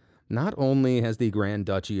 1505, not only has the Grand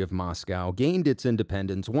Duchy of Moscow gained its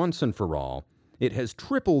independence once and for all, it has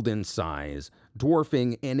tripled in size,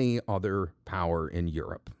 dwarfing any other power in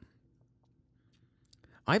Europe.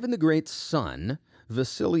 Ivan the Great's son,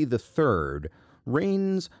 Vasily III,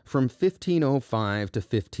 reigns from 1505 to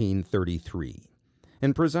 1533,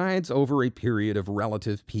 and presides over a period of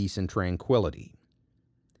relative peace and tranquility.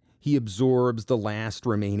 He absorbs the last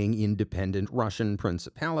remaining independent Russian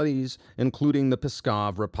principalities, including the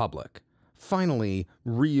Pskov Republic, finally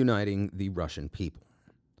reuniting the Russian people.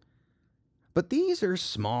 But these are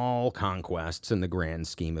small conquests in the grand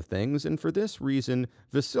scheme of things, and for this reason,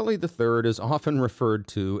 Vasily III is often referred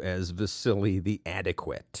to as Vasily the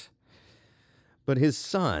Adequate. But his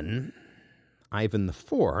son, Ivan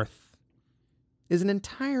IV, is an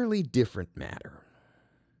entirely different matter.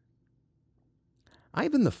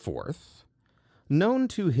 Ivan IV, known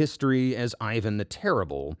to history as Ivan the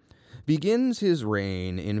Terrible, begins his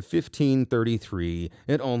reign in 1533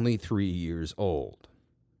 at only 3 years old.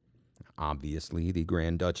 Obviously, the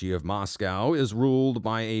Grand Duchy of Moscow is ruled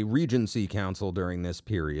by a regency council during this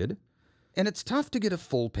period, and it's tough to get a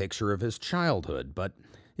full picture of his childhood, but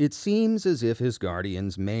it seems as if his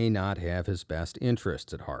guardians may not have his best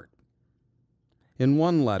interests at heart. In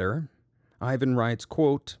one letter, Ivan writes,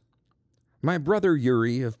 quote, "My brother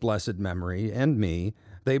Yuri of blessed memory and me,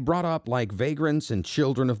 they brought up like vagrants and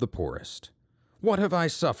children of the poorest. What have I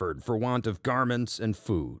suffered for want of garments and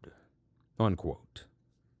food?" Unquote.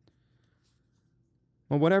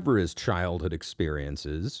 Well, whatever his childhood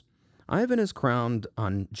experiences, Ivan is crowned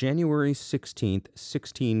on January 16th,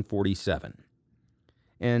 1647.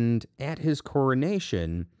 And at his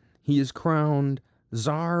coronation, he is crowned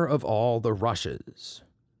Tsar of all the Russias.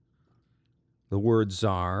 The word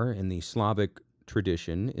Tsar in the Slavic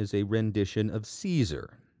tradition is a rendition of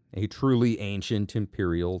Caesar, a truly ancient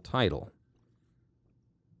imperial title.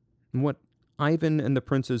 And what Ivan and the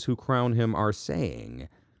princes who crown him are saying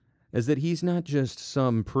is that he's not just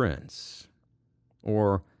some prince,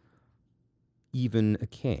 or even a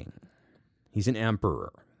king. He's an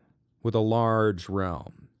emperor with a large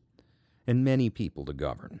realm and many people to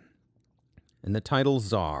govern. And the title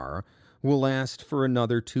Tsar will last for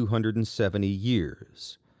another 270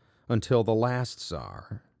 years, until the last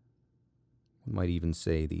Tsar, one might even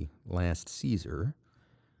say the last Caesar,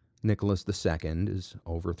 Nicholas II, is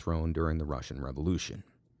overthrown during the Russian Revolution.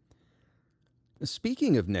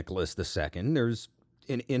 Speaking of Nicholas II, there's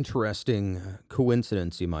an interesting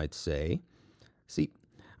coincidence, you might say. See,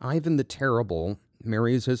 Ivan the Terrible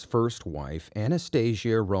marries his first wife,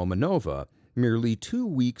 Anastasia Romanova, merely 2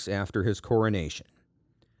 weeks after his coronation.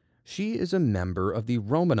 She is a member of the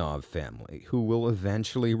Romanov family, who will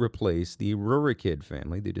eventually replace the Rurikid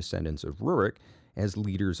family, the descendants of Rurik, as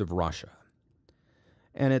leaders of Russia.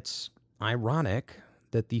 And it's ironic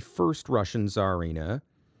that the first Russian Tsarina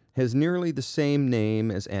has nearly the same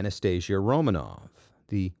name as Anastasia Romanov,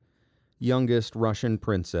 the youngest Russian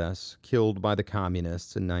princess killed by the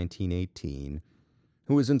communists in 1918,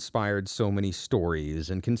 who has inspired so many stories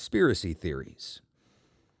and conspiracy theories.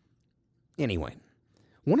 Anyway,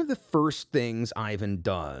 one of the first things Ivan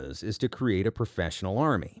does is to create a professional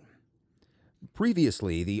army.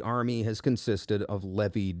 Previously, the army has consisted of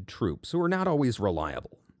levied troops who are not always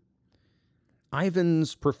reliable.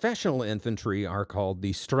 Ivan's professional infantry are called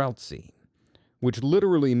the streltsy, which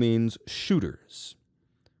literally means shooters.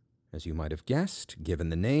 As you might have guessed, given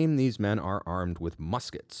the name, these men are armed with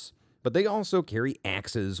muskets, but they also carry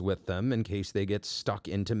axes with them in case they get stuck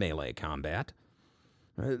into melee combat.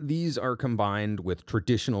 These are combined with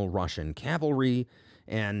traditional Russian cavalry,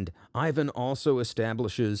 and Ivan also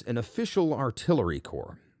establishes an official artillery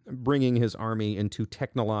corps, bringing his army into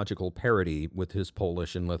technological parity with his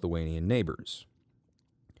Polish and Lithuanian neighbors.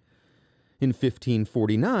 In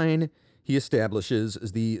 1549, he establishes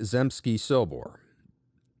the Zemsky Sobor.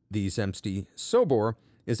 The Zemsky Sobor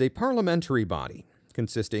is a parliamentary body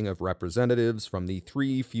consisting of representatives from the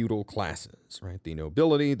 3 feudal classes, right? The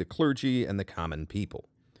nobility, the clergy, and the common people,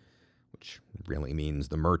 which really means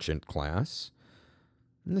the merchant class.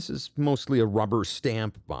 And this is mostly a rubber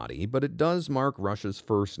stamp body, but it does mark Russia's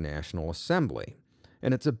first national assembly,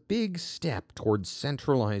 and it's a big step towards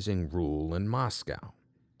centralizing rule in Moscow.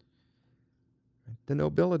 The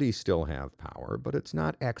nobility still have power, but it's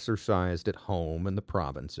not exercised at home in the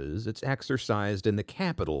provinces. It's exercised in the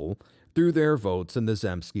capital through their votes in the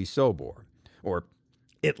Zemsky Sobor, or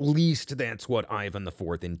at least that's what Ivan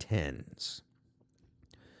IV intends.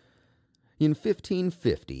 In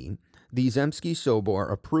 1550, the Zemsky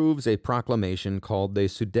Sobor approves a proclamation called the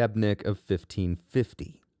Sudebnik of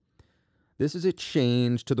 1550. This is a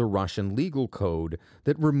change to the Russian legal code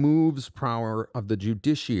that removes power of the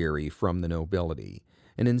judiciary from the nobility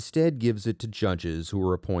and instead gives it to judges who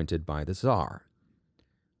are appointed by the Tsar.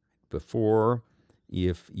 Before,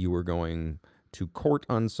 if you were going to court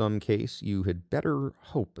on some case, you had better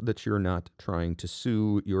hope that you're not trying to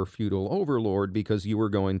sue your feudal overlord because you are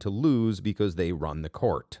going to lose because they run the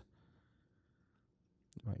court.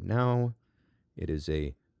 Right now, it is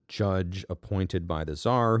a judge appointed by the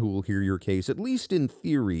Tsar who will hear your case. At least in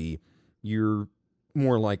theory, you're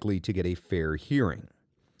more likely to get a fair hearing.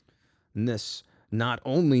 And this not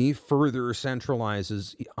only further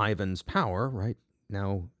centralizes Ivan's power, right?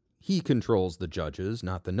 Now he controls the judges,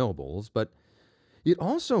 not the nobles, but it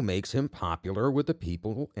also makes him popular with the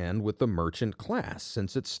people and with the merchant class,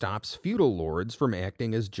 since it stops feudal lords from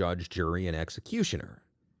acting as judge, jury, and executioner.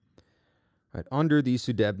 Right, under the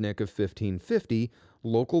Sudebnik of 1550,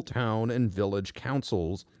 local town and village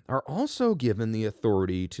councils are also given the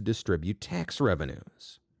authority to distribute tax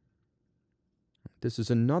revenues. This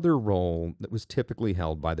is another role that was typically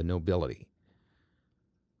held by the nobility.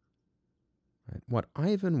 Right, what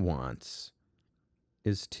Ivan wants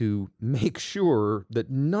is to make sure that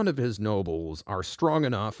none of his nobles are strong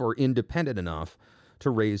enough or independent enough to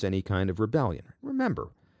raise any kind of rebellion. Remember,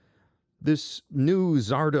 this new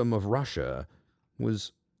Tsardom of Russia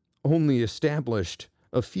was only established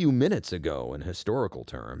a few minutes ago in historical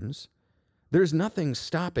terms. There's nothing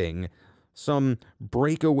stopping some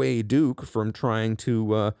breakaway duke from trying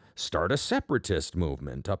to start a separatist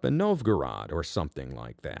movement up in Novgorod or something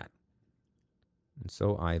like that. And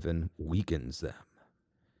so Ivan weakens them.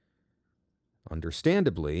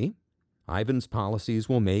 Understandably, Ivan's policies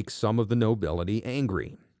will make some of the nobility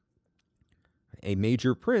angry. A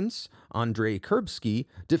major prince, Andrei Kurbsky,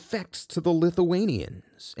 defects to the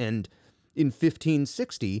Lithuanians, and in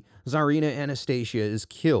 1560, Tsarina Anastasia is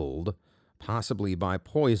killed, possibly by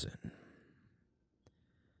poison.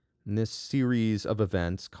 And this series of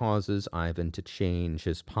events causes Ivan to change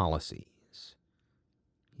his policies.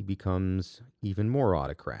 He becomes even more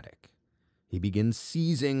autocratic. He begins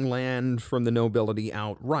seizing land from the nobility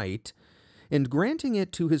outright and granting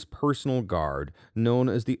it to his personal guard, known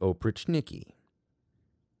as the Oprichniki.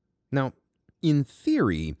 Now, in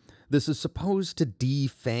theory, this is supposed to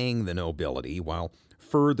defang the nobility while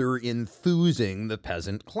further enthusing the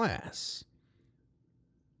peasant class.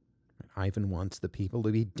 Ivan wants the people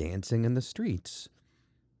to be dancing in the streets.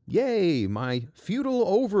 Yay, my feudal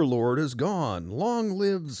overlord is gone. Long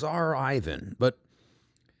live Tsar Ivan. But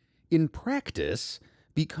in practice,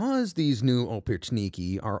 Because these new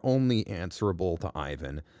opichniki are only answerable to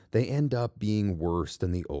Ivan, they end up being worse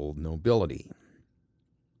than the old nobility.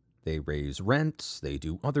 They raise rents, they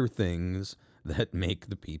do other things that make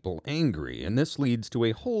the people angry, and this leads to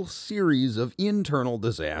a whole series of internal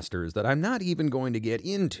disasters that I'm not even going to get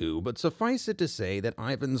into, but suffice it to say that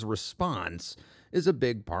Ivan's response is a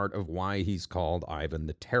big part of why he's called Ivan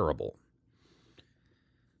the Terrible.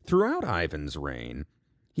 Throughout Ivan's reign,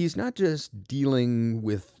 he's not just dealing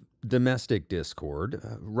with domestic discord.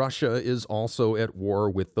 Russia is also at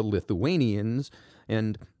war with the Lithuanians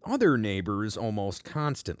and other neighbors almost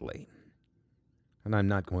constantly. And I'm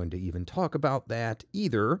not going to even talk about that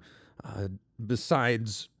either,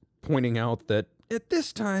 besides pointing out that at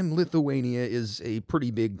this time Lithuania is a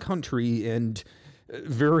pretty big country and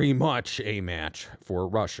very much a match for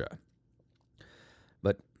Russia.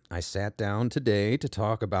 But I sat down today to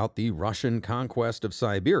talk about the Russian conquest of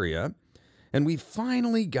Siberia, and we've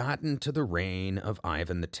finally gotten to the reign of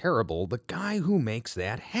Ivan the Terrible, the guy who makes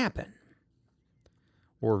that happen.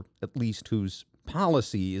 Or at least whose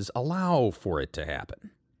policies allow for it to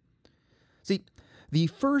happen. See, the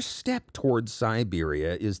first step towards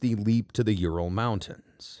Siberia is the leap to the Ural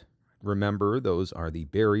Mountains. Remember, those are the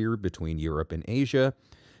barrier between Europe and Asia,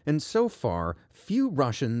 and so far, few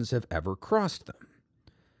Russians have ever crossed them.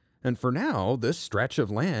 And for now, this stretch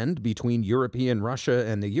of land between European Russia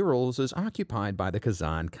and the Urals is occupied by the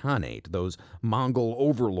Kazan Khanate, those Mongol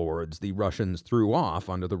overlords the Russians threw off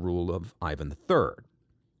under the rule of Ivan III.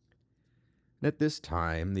 At this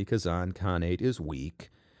time, the Kazan Khanate is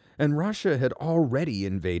weak, and Russia had already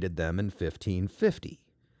invaded them in 1550.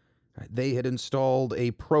 They had installed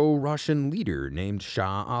a pro-Russian leader named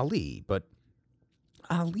Shah Ali, but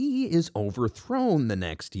Ali is overthrown the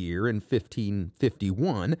next year in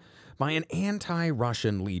 1551 by an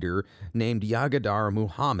anti-Russian leader named Yagadar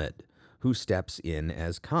Muhammad, who steps in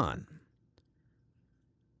as Khan.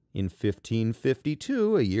 In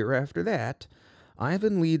 1552, a year after that,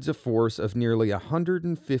 Ivan leads a force of nearly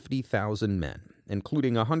 150,000 men,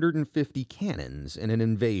 including 150 cannons, in an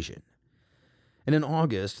invasion. And in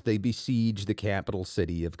August, they besiege the capital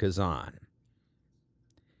city of Kazan.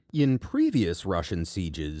 In previous Russian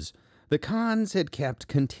sieges, the Khans had kept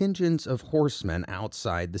contingents of horsemen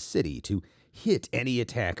outside the city to hit any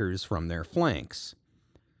attackers from their flanks.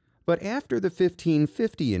 But after the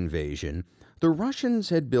 1550 invasion, the Russians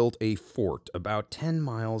had built a fort about 10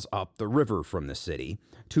 miles up the river from the city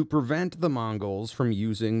to prevent the Mongols from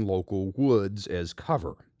using local woods as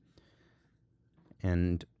cover.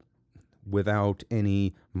 And without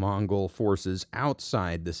any Mongol forces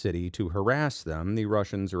outside the city to harass them, the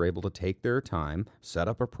Russians are able to take their time, set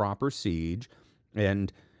up a proper siege,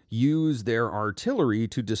 and use their artillery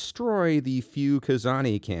to destroy the few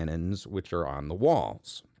Kazani cannons which are on the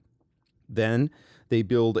walls. Then they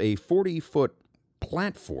build a 40-foot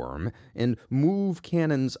platform and move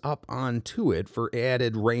cannons up onto it for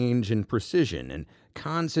added range and precision, and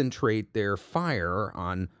concentrate their fire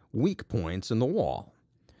on weak points in the wall.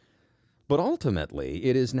 But ultimately,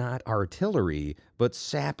 it is not artillery, but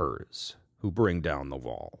sappers who bring down the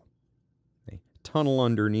wall. They tunnel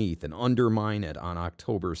underneath and undermine it on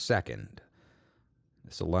October 2nd.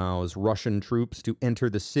 This allows Russian troops to enter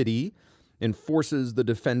the city and forces the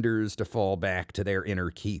defenders to fall back to their inner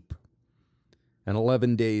keep. And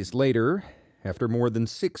 11 days later, after more than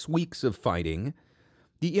 6 weeks of fighting,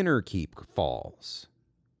 the inner keep falls.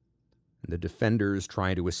 The defenders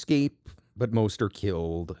try to escape, but most are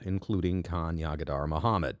killed, including Khan Yagadar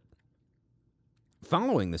Muhammad.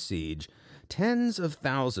 Following the siege, tens of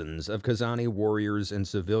thousands of Kazani warriors and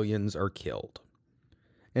civilians are killed,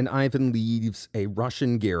 and Ivan leaves a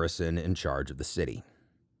Russian garrison in charge of the city.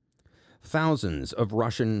 Thousands of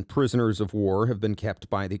Russian prisoners of war have been kept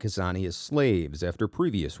by the Kazani as slaves after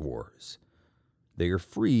previous wars. They are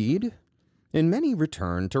freed, and many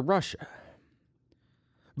return to Russia.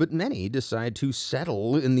 But many decide to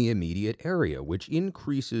settle in the immediate area, which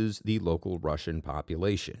increases the local Russian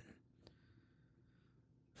population.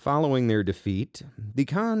 Following their defeat, the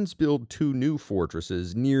Khans build 2 new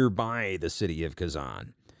fortresses nearby the city of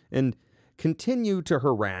Kazan, and continue to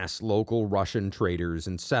harass local Russian traders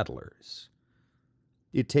and settlers.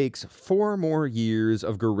 It takes 4 more years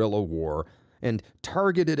of guerrilla war and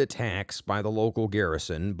targeted attacks by the local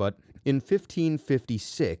garrison, but in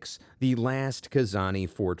 1556, the last Kazani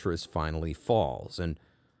fortress finally falls, and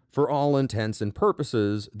for all intents and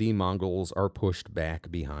purposes, the Mongols are pushed back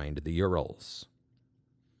behind the Urals.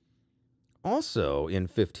 Also in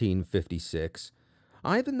 1556,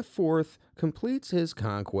 Ivan IV completes his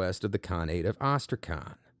conquest of the Khanate of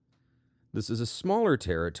Astrakhan. This is a smaller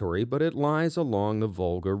territory, but it lies along the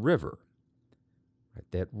Volga River. right?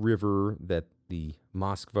 That river that the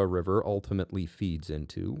Moskva River ultimately feeds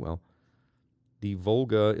into. Well, the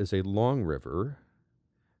Volga is a long river,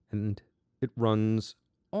 and it runs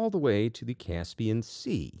all the way to the Caspian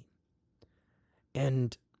Sea.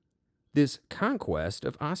 And this conquest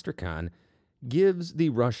of Astrakhan gives the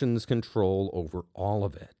Russians control over all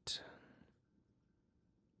of it.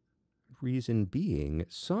 Reason being,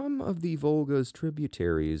 some of the Volga's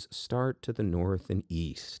tributaries start to the north and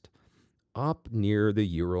east, up near the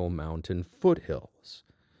Ural Mountain foothills.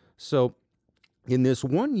 So, in this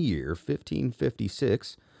one year,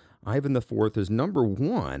 1556, Ivan IV, as number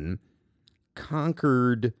one,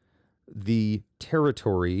 conquered the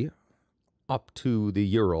territory up to the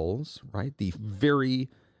Urals, right? The very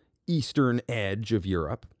eastern edge of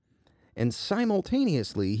Europe. And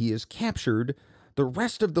simultaneously, he has captured the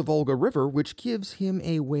rest of the Volga River, which gives him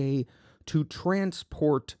a way to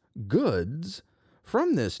transport goods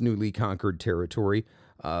from this newly conquered territory,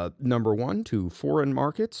 number one, to foreign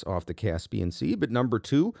markets off the Caspian Sea, but number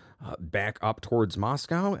two, back up towards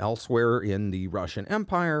Moscow, elsewhere in the Russian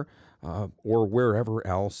Empire, or wherever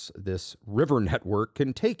else this river network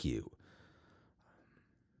can take you.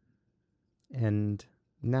 And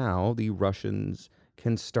now the Russians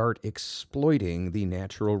can start exploiting the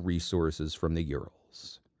natural resources from the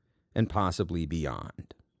Urals, and possibly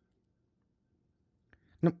beyond.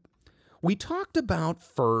 Now, we talked about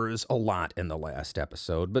furs a lot in the last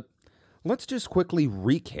episode, but let's just quickly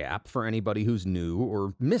recap for anybody who's new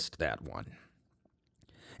or missed that one.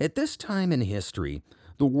 At this time in history,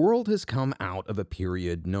 the world has come out of a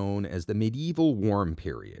period known as the medieval warm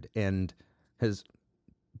period and has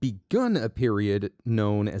begun a period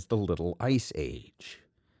known as the Little Ice Age.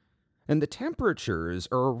 And the temperatures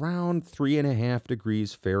are around 3.5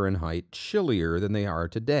 degrees Fahrenheit chillier than they are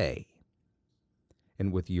today.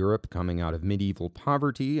 And with Europe coming out of medieval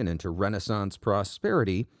poverty and into Renaissance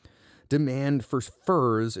prosperity, demand for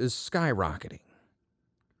furs is skyrocketing.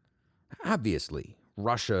 Obviously,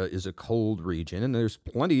 Russia is a cold region and there's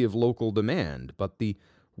plenty of local demand, but the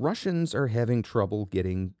Russians are having trouble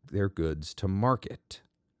getting their goods to market.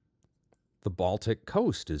 The Baltic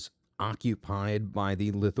coast is occupied by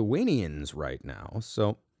the Lithuanians right now,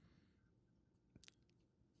 so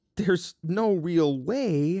there's no real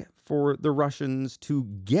way for the Russians to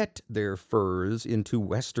get their furs into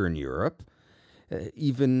Western Europe,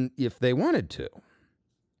 even if they wanted to.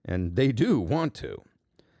 And they do want to.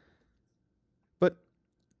 But,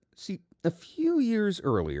 see, a few years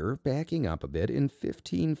earlier, backing up a bit, in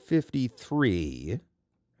 1553...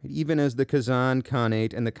 even as the Kazan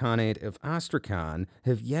Khanate and the Khanate of Astrakhan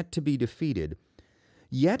have yet to be defeated,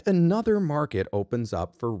 yet another market opens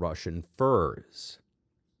up for Russian furs.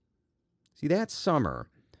 See, that summer,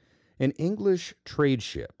 an English trade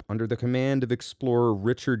ship under the command of explorer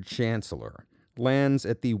Richard Chancellor lands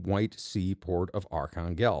at the White Sea port of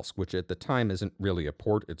Arkhangelsk, which at the time isn't really a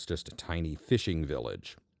port, it's just a tiny fishing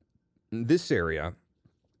village. This area,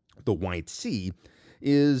 the White Sea,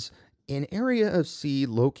 is an area of sea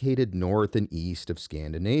located north and east of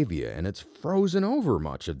Scandinavia, and it's frozen over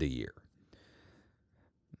much of the year.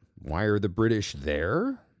 Why are the British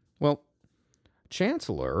there? Well,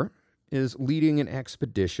 Chancellor is leading an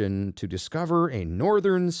expedition to discover a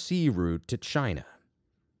northern sea route to China.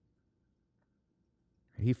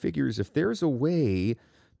 He figures if there's a way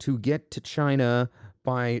to get to China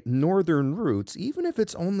by northern routes, even if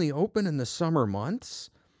it's only open in the summer months,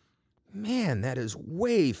 man, that is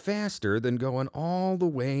way faster than going all the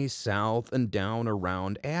way south and down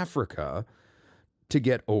around Africa to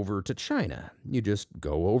get over to China. You just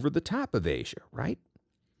go over the top of Asia, right?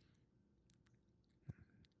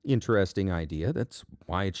 Interesting idea. That's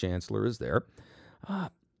why Chancellor is there.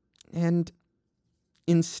 And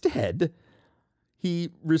instead, he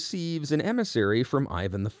receives an emissary from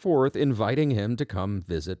Ivan IV inviting him to come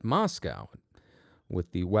visit Moscow.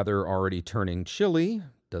 With the weather already turning chilly,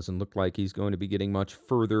 doesn't look like he's going to be getting much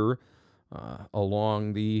further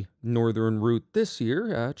along the northern route this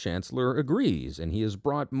year. Chancellor agrees, and he has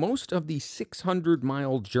brought most of the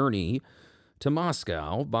 600-mile journey to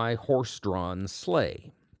Moscow by horse-drawn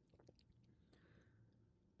sleigh.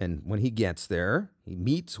 And when he gets there, he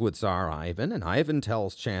meets with Tsar Ivan, and Ivan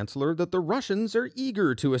tells Chancellor that the Russians are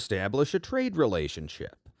eager to establish a trade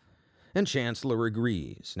relationship. And Chancellor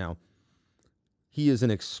agrees. Now, he is an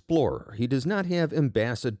explorer. He does not have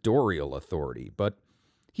ambassadorial authority, but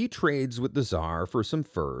he trades with the Tsar for some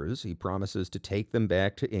furs. He promises to take them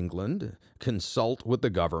back to England, consult with the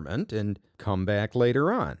government, and come back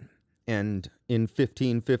later on. And in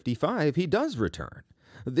 1555, he does return,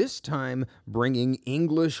 this time bringing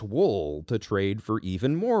English wool to trade for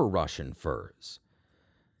even more Russian furs.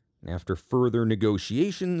 After further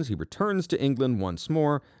negotiations, he returns to England once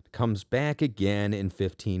more, comes back again in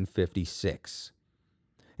 1556.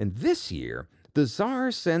 And this year, the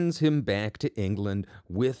Tsar sends him back to England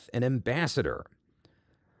with an ambassador.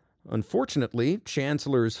 Unfortunately,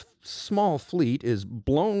 Chancellor's small fleet is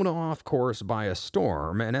blown off course by a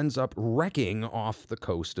storm and ends up wrecking off the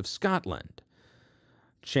coast of Scotland.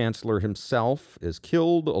 Chancellor himself is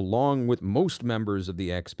killed along with most members of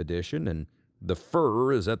the expedition, and the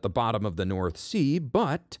fur is at the bottom of the North Sea,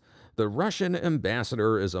 but the Russian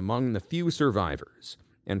ambassador is among the few survivors,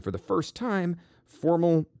 and for the first time,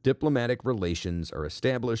 formal diplomatic relations are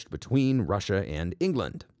established between Russia and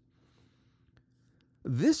England.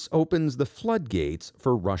 This opens the floodgates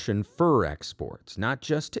for Russian fur exports, not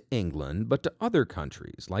just to England, but to other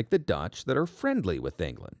countries like the Dutch that are friendly with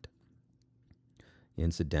England.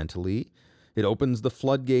 Incidentally, it opens the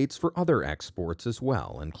floodgates for other exports as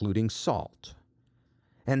well, including salt.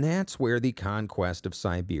 And that's where the conquest of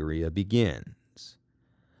Siberia begins,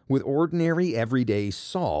 with ordinary everyday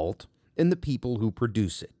salt and the people who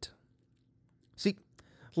produce it. See,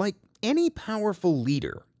 like any powerful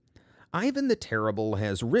leader, Ivan the Terrible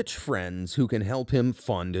has rich friends who can help him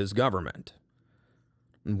fund his government.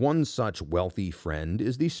 And one such wealthy friend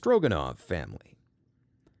is the Stroganov family.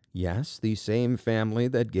 Yes, the same family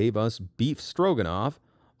that gave us beef stroganoff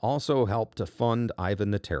also helped to fund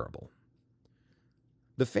Ivan the Terrible.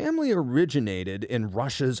 The family originated in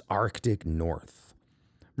Russia's Arctic north,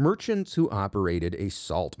 merchants who operated a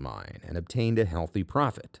salt mine and obtained a healthy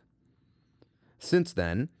profit. Since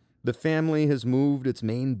then, the family has moved its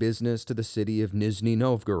main business to the city of Nizhny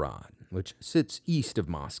Novgorod, which sits east of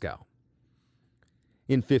Moscow.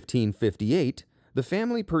 In 1558, the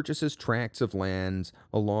family purchases tracts of lands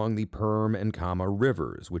along the Perm and Kama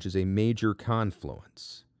rivers, which is a major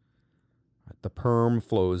confluence. The Perm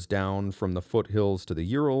flows down from the foothills to the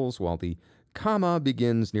Urals, while the Kama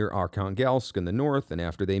begins near Arkhangelsk in the north, and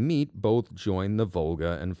after they meet, both join the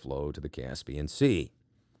Volga and flow to the Caspian Sea.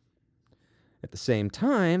 At the same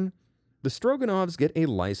time, the Stroganovs get a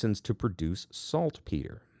license to produce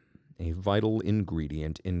saltpeter, a vital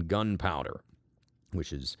ingredient in gunpowder,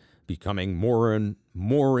 which is becoming more and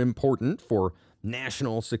more important for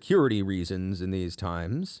national security reasons in these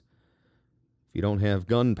times. If you don't have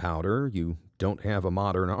gunpowder, you don't have a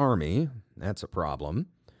modern army. That's a problem.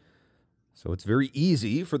 So it's very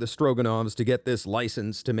easy for the Stroganovs to get this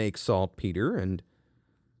license to make saltpeter, and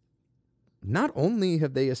not only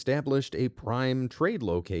have they established a prime trade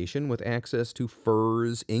location with access to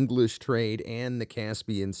furs, English trade, and the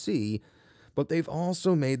Caspian Sea, but they've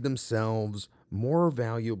also made themselves more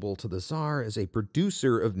valuable to the Tsar as a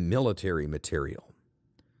producer of military material.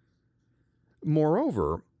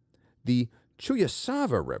 Moreover, the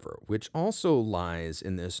Chuyasava River, which also lies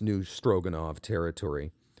in this new Stroganov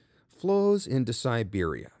territory, flows into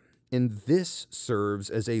Siberia, and this serves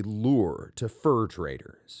as a lure to fur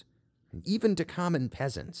traders, and even to common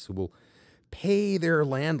peasants who will pay their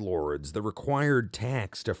landlords the required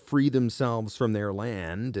tax to free themselves from their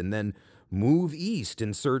land and then move east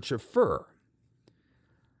in search of fur.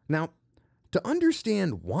 Now, to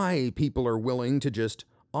understand why people are willing to just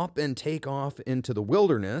up and take off into the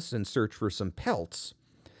wilderness and search for some pelts,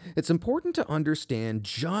 it's important to understand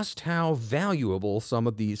just how valuable some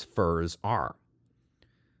of these furs are.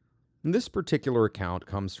 This particular account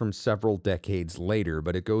comes from several decades later,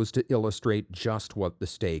 but it goes to illustrate just what the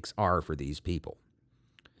stakes are for these people.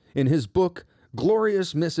 In his book,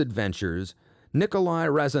 Glorious Misadventures, Nikolai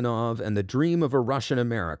Rezanov and the Dream of a Russian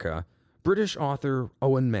America, British author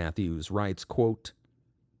Owen Matthews writes, quote,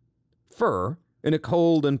 "Fur, in a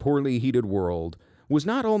cold and poorly heated world, was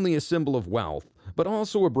not only a symbol of wealth, but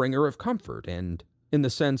also a bringer of comfort and, in the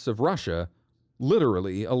sense of Russia,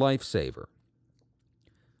 literally a lifesaver.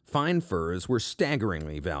 Fine furs were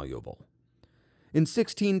staggeringly valuable. In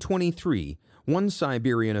 1623, one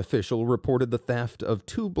Siberian official reported the theft of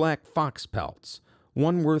 2 black fox pelts,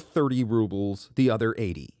 one worth 30 rubles, the other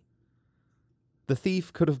 80. The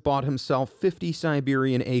thief could have bought himself 50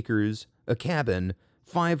 Siberian acres, a cabin,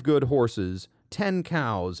 5 good horses, 10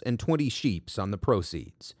 cows, and 20 sheep on the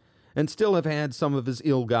proceeds, and still have had some of his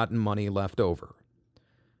ill-gotten money left over.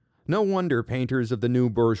 No wonder painters of the new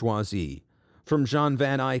bourgeoisie, from Jean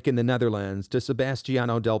van Eyck in the Netherlands to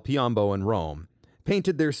Sebastiano del Piombo in Rome,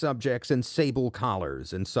 painted their subjects in sable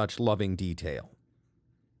collars in such loving detail.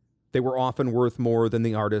 They were often worth more than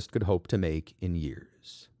the artist could hope to make in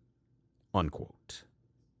years." Unquote.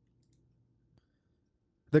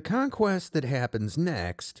 The conquest that happens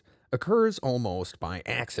next occurs almost by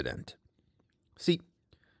accident. See,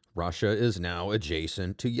 Russia is now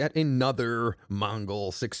adjacent to yet another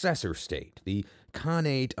Mongol successor state, the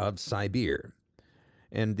Khanate of Siberia.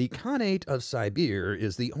 And the Khanate of Siberia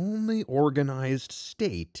is the only organized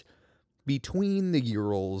state between the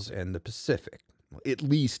Urals and the Pacific, at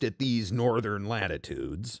least at these northern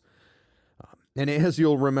latitudes. And as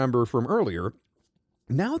you'll remember from earlier,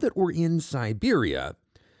 now that we're in Siberia,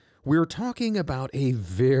 we're talking about a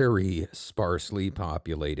very sparsely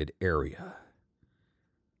populated area.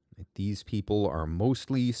 These people are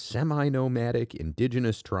mostly semi-nomadic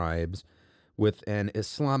indigenous tribes with an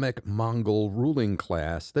Islamic Mongol ruling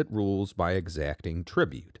class that rules by exacting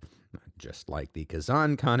tribute, just like the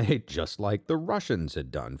Kazan Khanate, just like the Russians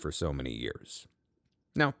had done for so many years.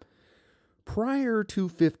 Now, prior to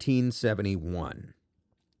 1571,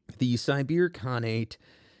 the Siberia Khanate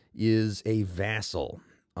is a vassal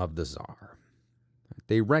of the Tsar.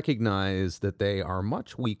 They recognize that they are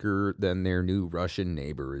much weaker than their new Russian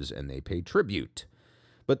neighbors and they pay tribute.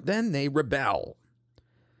 But then they rebel.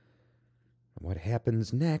 What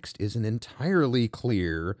happens next isn't entirely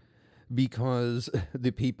clear because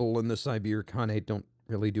the people in the Siberia Khanate don't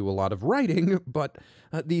really do a lot of writing, but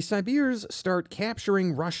the Siberians start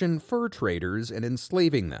capturing Russian fur traders and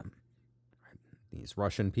enslaving them. These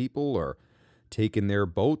Russian people are taking their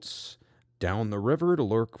boats down the river to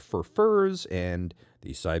look for furs, and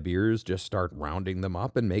the Siberians just start rounding them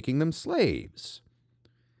up and making them slaves.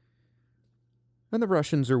 And the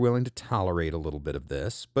Russians are willing to tolerate a little bit of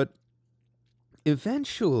this, but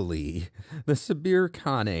eventually the Siberia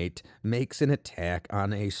Khanate makes an attack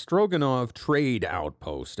on a Stroganov trade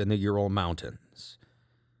outpost in the Ural Mountains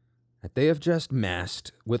that they have just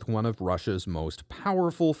messed with one of Russia's most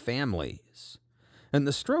powerful families. And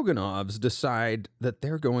the Stroganovs decide that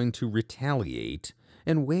they're going to retaliate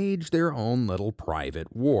and wage their own little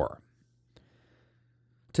private war.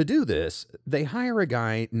 To do this, they hire a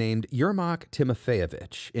guy named Yermak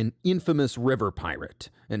Timofeyevich, an infamous river pirate,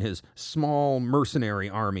 and his small mercenary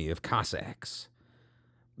army of Cossacks.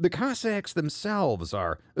 The Cossacks themselves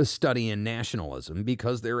are a study in nationalism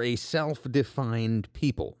because they're a self-defined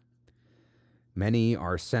people. Many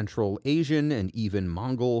are Central Asian and even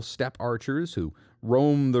Mongol steppe archers who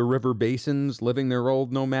roam the river basins living their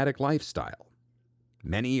old nomadic lifestyle.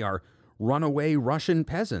 Many are runaway Russian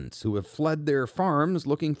peasants who have fled their farms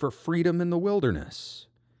looking for freedom in the wilderness.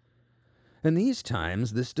 In these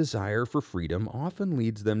times, this desire for freedom often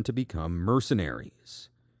leads them to become mercenaries.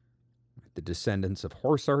 The descendants of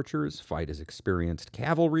horse archers fight as experienced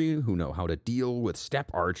cavalry who know how to deal with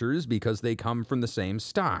steppe archers because they come from the same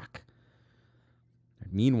stock.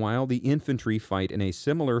 Meanwhile, the infantry fight in a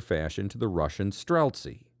similar fashion to the Russian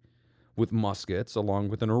streltsy, with muskets along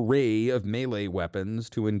with an array of melee weapons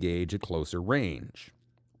to engage at closer range.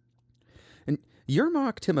 And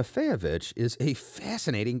Yermak Timofeyevich is a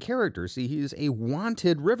fascinating character. See, he is a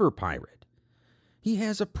wanted river pirate. He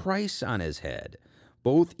has a price on his head,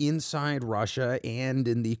 both inside Russia and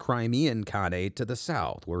in the Crimean Khanate to the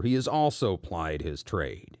south, where he has also plied his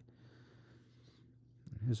trade.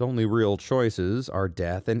 His only real choices are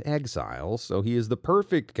death and exile, so he is the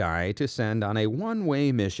perfect guy to send on a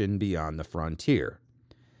one-way mission beyond the frontier.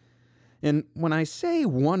 And when I say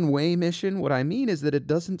one-way mission, what I mean is that it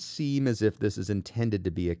doesn't seem as if this is intended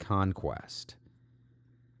to be a conquest.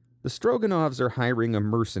 The Stroganovs are hiring a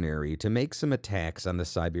mercenary to make some attacks on the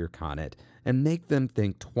Siberia Khanate and make them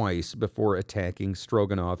think twice before attacking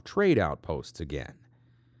Stroganov trade outposts again.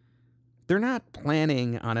 They're not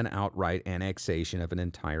planning on an outright annexation of an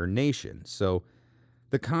entire nation, so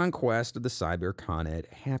the conquest of the Siberia Khanate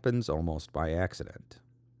happens almost by accident.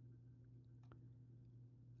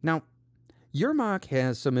 Now, Yermak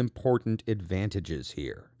has some important advantages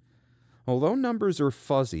here. Although numbers are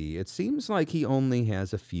fuzzy, it seems like he only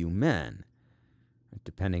has a few men.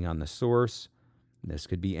 Depending on the source, this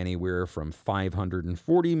could be anywhere from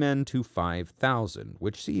 540 men to 5,000,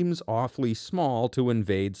 which seems awfully small to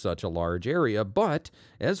invade such a large area, but,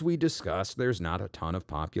 as we discussed, there's not a ton of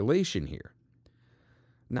population here.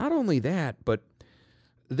 Not only that, but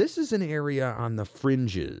this is an area on the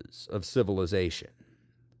fringes of civilization,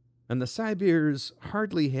 and the Siberians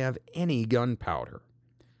hardly have any gunpowder.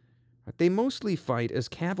 They mostly fight as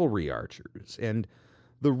cavalry archers, and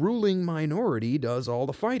the ruling minority does all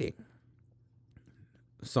the fighting.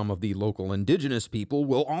 Some of the local indigenous people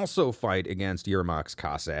will also fight against Yermak's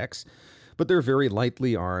Cossacks, but they're very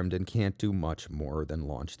lightly armed and can't do much more than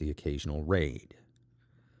launch the occasional raid.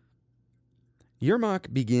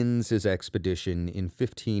 Yermak begins his expedition in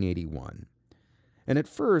 1581, and at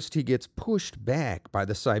first he gets pushed back by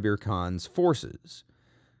the Siberia Khan's forces,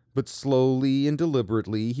 But slowly and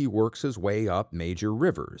deliberately he works his way up major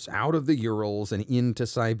rivers, out of the Urals and into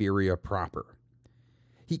Siberia proper.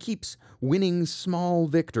 He keeps winning small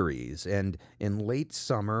victories, and in late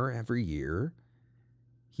summer every year,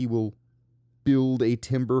 he will build a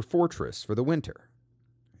timber fortress for the winter.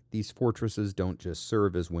 These fortresses don't just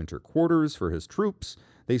serve as winter quarters for his troops,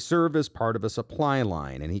 they serve as part of a supply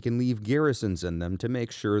line, and he can leave garrisons in them to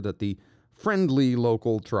make sure that the friendly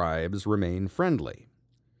local tribes remain friendly.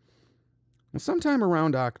 Sometime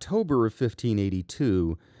around October of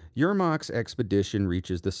 1582, Yermak's expedition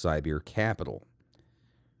reaches the Siberian capital.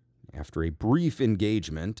 After a brief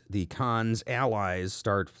engagement, the Khan's allies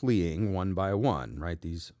start fleeing one by one, right?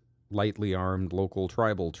 These lightly armed local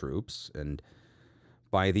tribal troops, and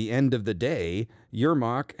by the end of the day,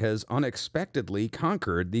 Yermak has unexpectedly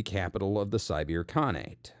conquered the capital of the Siberian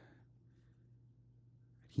Khanate.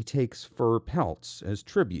 He takes fur pelts as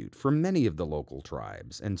tribute from many of the local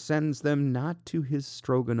tribes and sends them not to his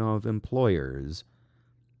Stroganov employers,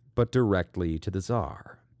 but directly to the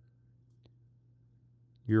Tsar.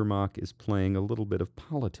 Yermak is playing a little bit of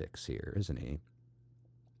politics here, isn't he?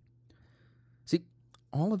 See,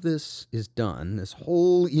 all of this is done, this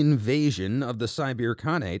whole invasion of the Siberian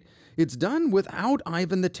Khanate, it's done without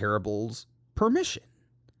Ivan the Terrible's permission.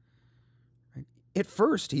 At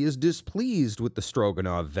first, he is displeased with the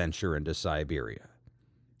Stroganov venture into Siberia.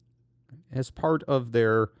 As part of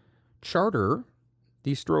their charter,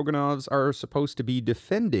 the Stroganovs are supposed to be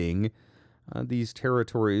defending these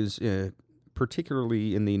territories,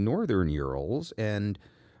 particularly in the northern Urals, and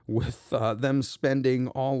with them spending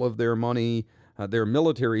all of their money, their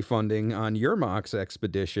military funding on Yermak's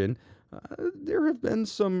expedition, there have been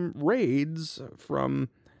some raids from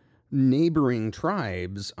neighboring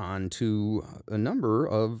tribes onto a number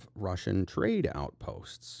of Russian trade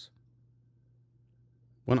outposts.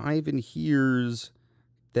 When Ivan hears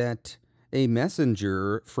that a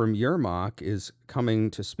messenger from Yermak is coming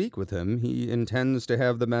to speak with him, he intends to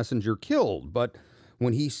have the messenger killed. But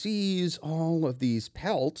when he sees all of these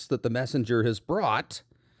pelts that the messenger has brought,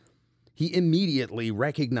 he immediately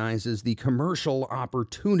recognizes the commercial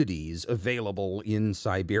opportunities available in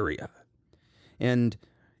Siberia. And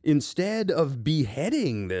instead of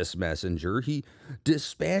beheading this messenger, he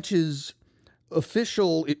dispatches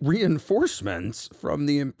official reinforcements from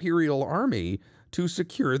the Imperial Army to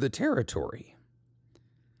secure the territory.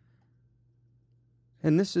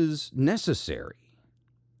 And this is necessary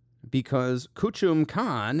because Kuchum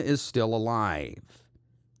Khan is still alive.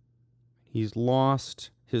 He's lost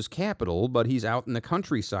his capital, but he's out in the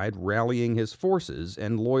countryside rallying his forces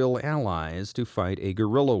and loyal allies to fight a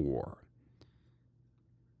guerrilla war.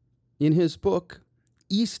 In his book,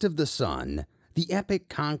 East of the Sun, The Epic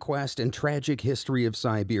Conquest and Tragic History of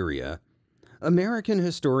Siberia, American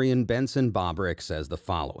historian Benson Bobrick says the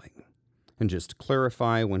following. And just to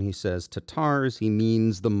clarify, when he says Tatars, he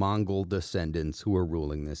means the Mongol descendants who are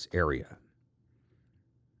ruling this area.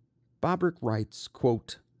 Bobrick writes,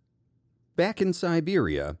 quote, "Back in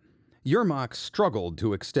Siberia, Yermak struggled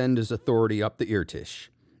to extend his authority up the Irtysh,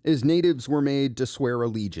 as natives were made to swear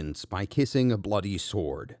allegiance by kissing a bloody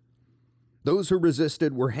sword. Those who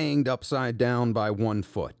resisted were hanged upside down by one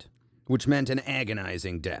foot, which meant an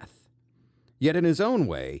agonizing death. Yet in his own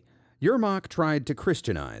way, Yermak tried to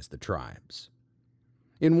Christianize the tribes.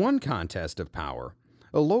 In one contest of power,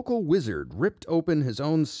 a local wizard ripped open his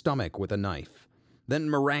own stomach with a knife, then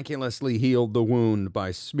miraculously healed the wound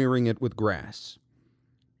by smearing it with grass.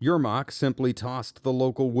 Yermak simply tossed the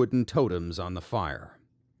local wooden totems on the fire.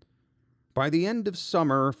 By the end of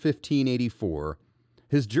summer 1584,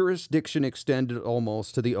 his jurisdiction extended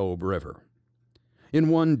almost to the Ob River. In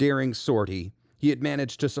one daring sortie, he had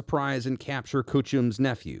managed to surprise and capture Kuchum's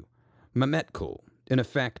nephew, Mametkul, in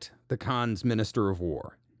effect, the Khan's Minister of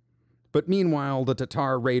War. But meanwhile, the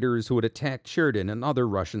Tatar raiders who had attacked Cherden and other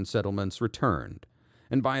Russian settlements returned,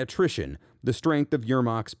 and by attrition, the strength of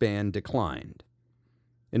Yermak's band declined.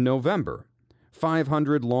 In November,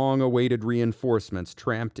 500 long-awaited reinforcements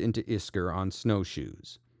tramped into Isker on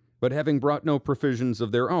snowshoes, but having brought no provisions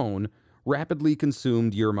of their own, rapidly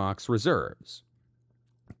consumed Yermak's reserves.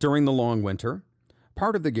 During the long winter,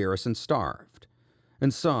 part of the garrison starved,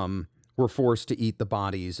 and some were forced to eat the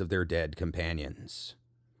bodies of their dead companions.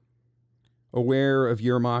 Aware of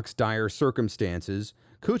Yermak's dire circumstances,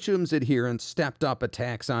 Kuchum's adherents stepped up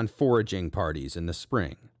attacks on foraging parties in the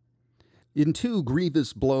spring. In two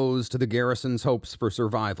grievous blows to the garrison's hopes for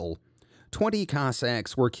survival, 20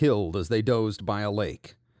 Cossacks were killed as they dozed by a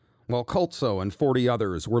lake, while Koltso and 40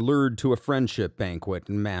 others were lured to a friendship banquet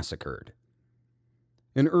and massacred.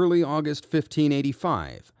 In early August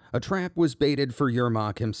 1585, a trap was baited for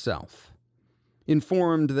Yermak himself.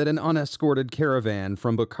 Informed that an unescorted caravan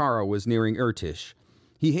from Bukhara was nearing Irtish,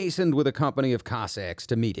 he hastened with a company of Cossacks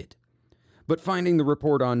to meet it. But finding the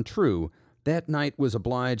report untrue, that night was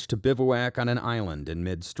obliged to bivouac on an island in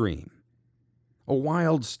midstream. A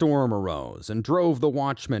wild storm arose and drove the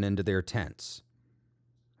watchmen into their tents.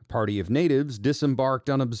 A party of natives disembarked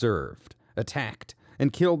unobserved, attacked,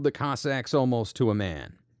 and killed the Cossacks almost to a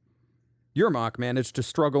man. Yermak managed to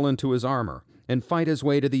struggle into his armor and fight his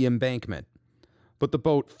way to the embankment, but the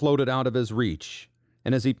boat floated out of his reach,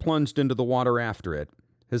 and as he plunged into the water after it,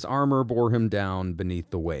 his armor bore him down beneath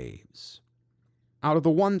the waves. Out of the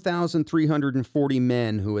 1,340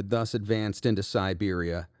 men who had thus advanced into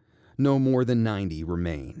Siberia, no more than 90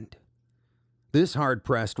 remained. This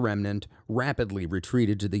hard-pressed remnant rapidly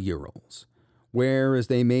retreated to the Urals, where, as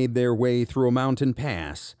they made their way through a mountain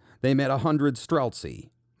pass, they met 100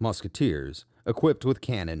 streltsy, musketeers, equipped with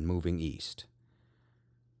cannon moving east.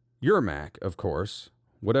 Yermak, of course,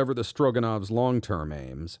 whatever the Stroganovs' long-term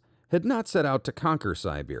aims, had not set out to conquer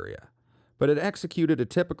Siberia, but had executed a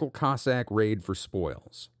typical Cossack raid for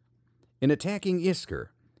spoils. In attacking Iskar,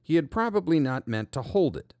 he had probably not meant to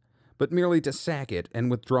hold it, but merely to sack it and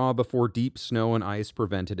withdraw before deep snow and ice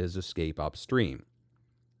prevented his escape upstream.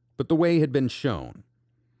 But the way had been shown.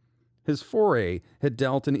 His foray had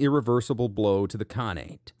dealt an irreversible blow to the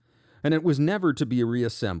Khanate, and it was never to be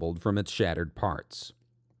reassembled from its shattered parts.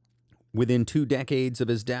 Within 2 decades of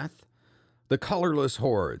his death, the colorless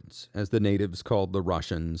hordes, as the natives called the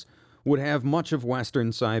Russians, would have much of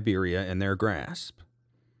western Siberia in their grasp.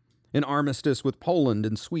 An armistice with Poland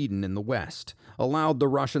and Sweden in the west allowed the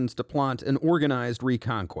Russians to plot an organized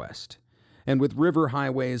reconquest, and with river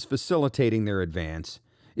highways facilitating their advance,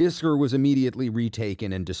 Iskar was immediately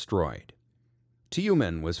retaken and destroyed.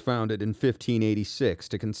 Tyumen was founded in 1586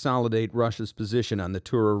 to consolidate Russia's position on the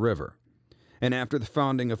Tura River, and after the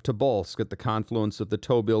founding of Tobolsk at the confluence of the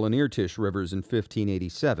Tobil and Irtish rivers in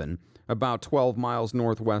 1587, about 12 miles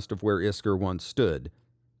northwest of where Iskar once stood,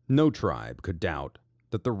 no tribe could doubt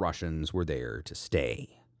that the Russians were there to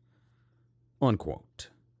stay. Unquote.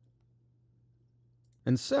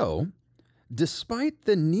 And so, despite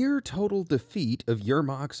the near-total defeat of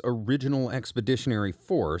Yermak's original expeditionary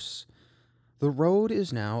force, the road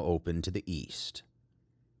is now open to the east.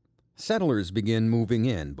 Settlers begin moving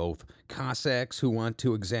in, both Cossacks who want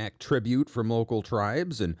to exact tribute from local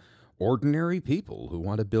tribes and ordinary people who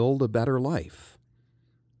want to build a better life.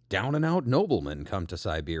 Down-and-out noblemen come to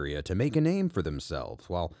Siberia to make a name for themselves,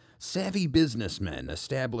 while savvy businessmen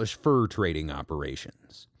establish fur trading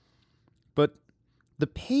operations. But the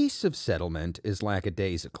pace of settlement is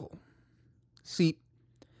lackadaisical. See,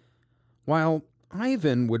 while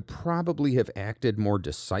Ivan would probably have acted more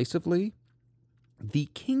decisively, the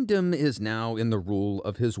kingdom is now in the rule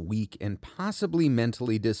of his weak and possibly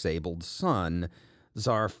mentally disabled son,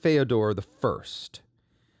 Tsar Fyodor I.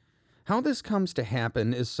 How this comes to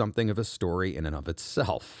happen is something of a story in and of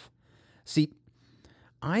itself. See,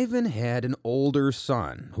 Ivan had an older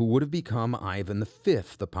son who would have become Ivan V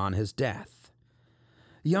upon his death.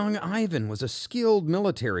 Young Ivan was a skilled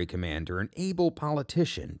military commander and able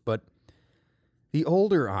politician, but the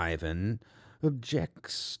older Ivan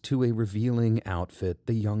objects to a revealing outfit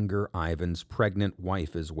the younger Ivan's pregnant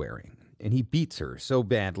wife is wearing, and he beats her so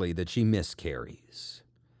badly that she miscarries.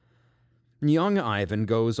 Young Ivan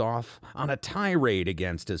goes off on a tirade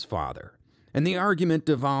against his father, and the argument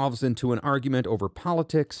devolves into an argument over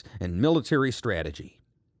politics and military strategy.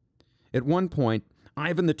 At one point,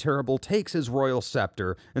 Ivan the Terrible takes his royal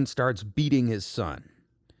scepter and starts beating his son,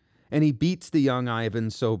 and he beats the young Ivan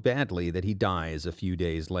so badly that he dies a few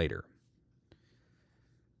days later.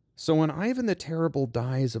 So when Ivan the Terrible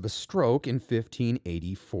dies of a stroke in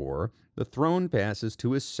 1584, the throne passes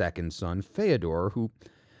to his second son, Fyodor, who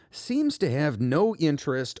seems to have no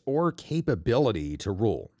interest or capability to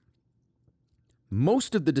rule.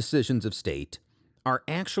 Most of the decisions of state are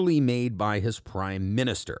actually made by his prime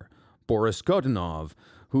minister, Boris Godunov,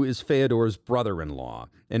 who is Fyodor's brother-in-law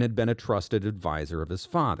and had been a trusted advisor of his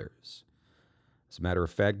father's. As a matter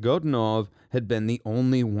of fact, Godunov had been the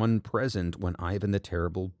only one present when Ivan the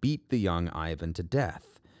Terrible beat the young Ivan to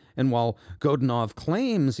death, and while Godunov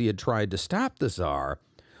claims he had tried to stop the Tsar,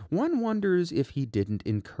 one wonders if he didn't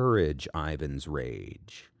encourage Ivan's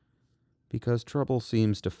rage, because trouble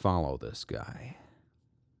seems to follow this guy.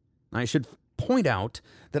 I should point out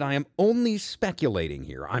that I am only speculating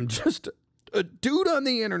here. I'm just a dude on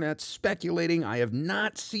the internet speculating. I have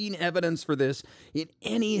not seen evidence for this in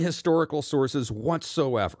any historical sources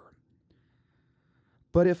whatsoever.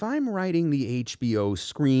 But if I'm writing the HBO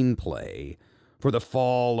screenplay for the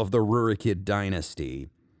fall of the Rurikid dynasty,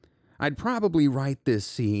 I'd probably write this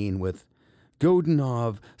scene with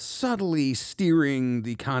Godunov subtly steering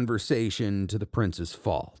the conversation to the prince's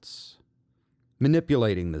faults,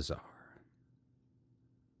 manipulating the Tsar,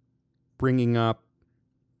 bringing up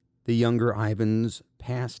the younger Ivan's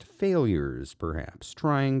past failures, perhaps,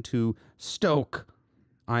 trying to stoke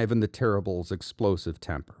Ivan the Terrible's explosive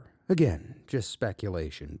temper. Again, just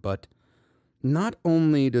speculation, but not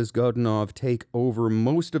only does Godunov take over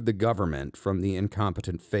most of the government from the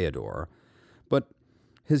incompetent Fyodor, but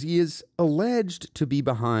he is alleged to be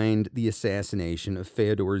behind the assassination of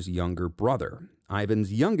Fyodor's younger brother,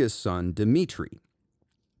 Ivan's youngest son, Dmitri.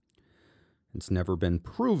 It's never been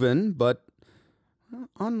proven, but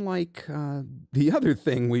unlike the other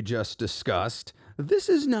thing we just discussed, this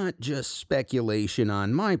is not just speculation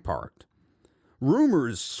on my part.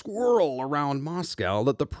 Rumors swirl around Moscow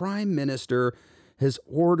that the prime minister has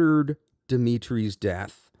ordered Dmitri's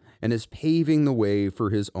death and is paving the way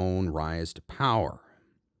for his own rise to power.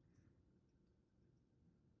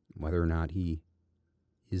 Whether or not he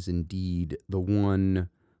is indeed the one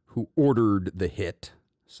who ordered the hit,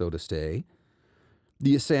 so to say,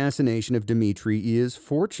 the assassination of Dmitri is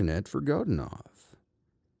fortunate for Godunov,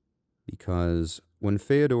 because when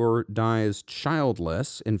Fyodor dies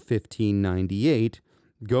childless in 1598,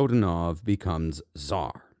 Godunov becomes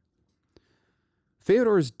Tsar.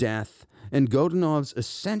 Fyodor's death and Godunov's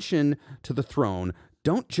ascension to the throne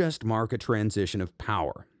don't just mark a transition of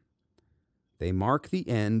power. They mark the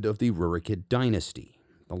end of the Rurikid dynasty,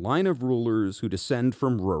 the line of rulers who descend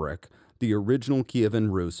from Rurik, the original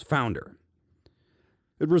Kievan Rus founder.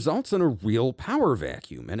 It results in a real power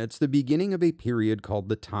vacuum, and it's the beginning of a period called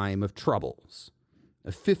the Time of Troubles,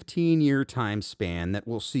 a 15-year time span that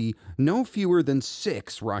will see no fewer than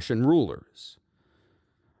 6 Russian rulers.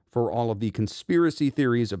 For all of the conspiracy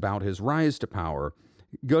theories about his rise to power,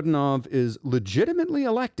 Godunov is legitimately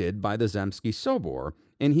elected by the Zemsky Sobor,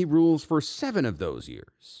 and he rules for 7 of those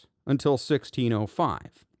years, until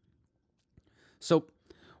 1605. So,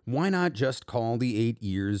 why not just call the 8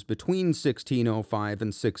 years between 1605 and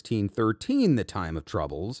 1613 the Time of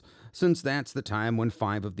Troubles, since that's the time when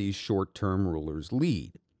 5 of these short-term rulers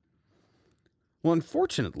lead? Well,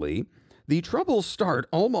 unfortunately, the troubles start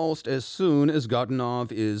almost as soon as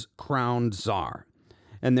Godunov is crowned Tsar,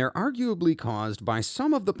 and they're arguably caused by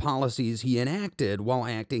some of the policies he enacted while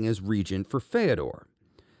acting as regent for Fyodor.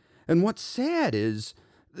 And what's sad is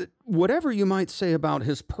that whatever you might say about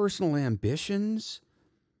his personal ambitions,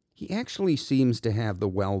 he actually seems to have the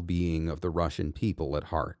well-being of the Russian people at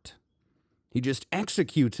heart. He just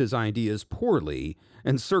executes his ideas poorly,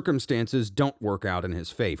 and circumstances don't work out in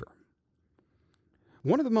his favor.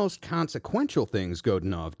 One of the most consequential things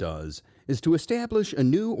Godunov does is to establish a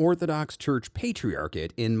new Orthodox Church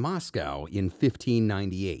Patriarchate in Moscow in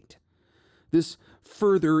 1598. This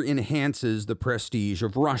further enhances the prestige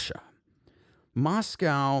of Russia.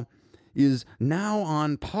 Moscow is now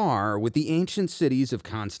on par with the ancient cities of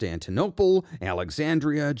Constantinople,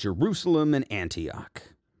 Alexandria, Jerusalem, and Antioch.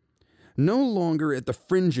 No longer at the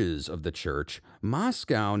fringes of the church,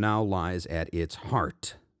 Moscow now lies at its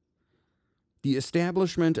heart. The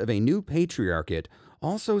establishment of a new patriarchate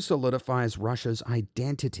also solidifies Russia's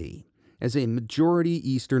identity as a majority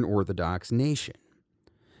Eastern Orthodox nation.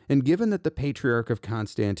 And given that the Patriarch of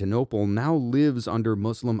Constantinople now lives under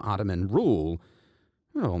Muslim Ottoman rule,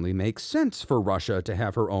 it only makes sense for Russia to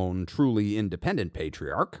have her own truly independent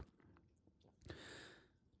patriarch.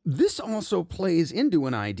 This also plays into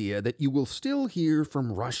an idea that you will still hear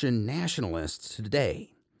from Russian nationalists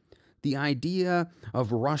today. The idea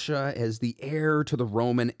of Russia as the heir to the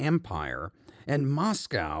Roman Empire and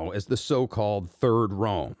Moscow as the so-called Third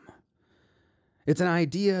Rome. It's an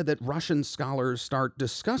idea that Russian scholars start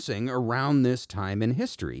discussing around this time in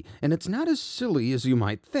history, and it's not as silly as you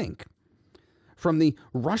might think. From the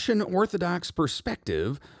Russian Orthodox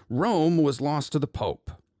perspective, Rome was lost to the Pope,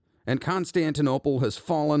 and Constantinople has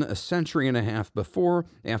fallen a century and a half before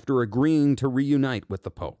after agreeing to reunite with the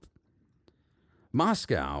Pope.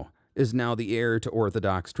 Moscow is now the heir to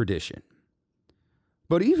Orthodox tradition.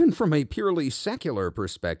 But even from a purely secular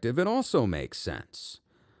perspective, it also makes sense.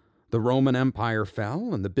 The Roman Empire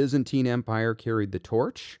fell, and the Byzantine Empire carried the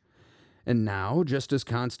torch, and now, just as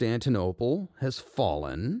Constantinople has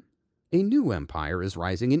fallen, a new empire is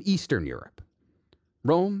rising in Eastern Europe.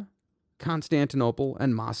 Rome, Constantinople,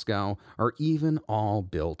 and Moscow are even all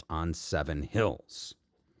built on 7 hills.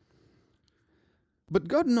 But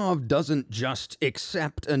Godunov doesn't just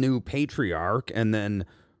accept a new patriarch and then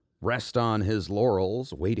rest on his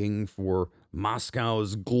laurels, waiting for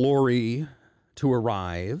Moscow's glory to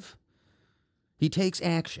arrive. He takes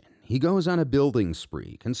action. He goes on a building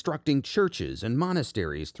spree, constructing churches and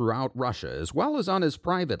monasteries throughout Russia, as well as on his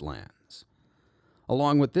private lands.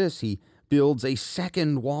 Along with this, he builds a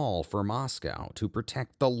second wall for Moscow to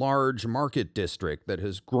protect the large market district that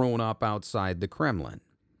has grown up outside the Kremlin.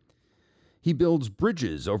 He builds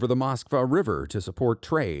bridges over the Moskva River to support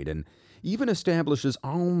trade and even establishes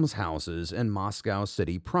almshouses in Moscow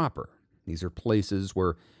city proper. These are places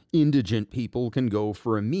where indigent people can go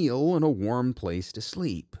for a meal and a warm place to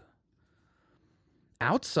sleep.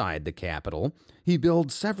 Outside the capital, he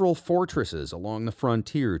builds several fortresses along the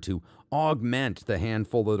frontier to augment the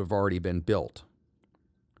handful that have already been built.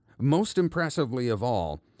 Most impressively of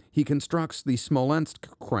all, he constructs the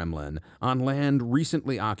Smolensk Kremlin on land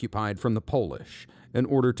recently occupied from the Polish in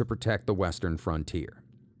order to protect the western frontier.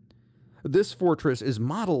 This fortress is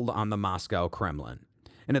modeled on the Moscow Kremlin,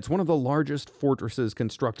 and it's one of the largest fortresses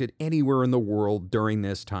constructed anywhere in the world during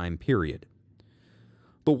this time period.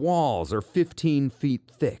 The walls are 15 feet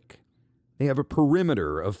thick. They have a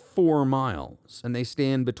perimeter of 4 miles, and they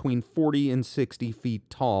stand between 40 and 60 feet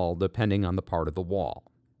tall, depending on the part of the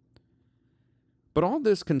wall. But all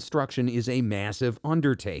this construction is a massive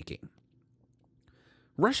undertaking.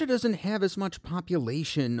 Russia doesn't have as much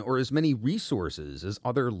population or as many resources as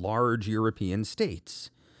other large European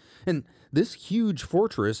states, and this huge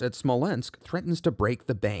fortress at Smolensk threatens to break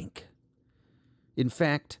the bank. In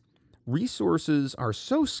fact, resources are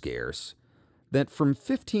so scarce that from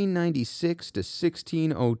 1596 to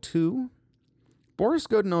 1602, Boris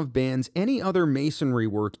Godunov bans any other masonry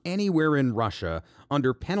work anywhere in Russia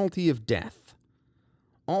under penalty of death.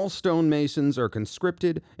 All stonemasons are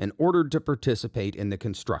conscripted and ordered to participate in the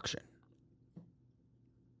construction.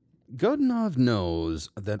 Godunov knows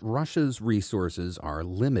that Russia's resources are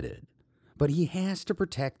limited, but he has to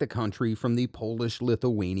protect the country from the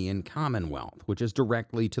Polish-Lithuanian Commonwealth, which is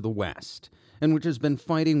directly to the west, and which has been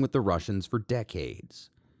fighting with the Russians for decades.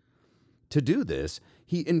 To do this,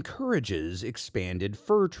 he encourages expanded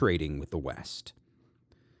fur trading with the West.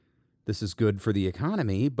 This is good for the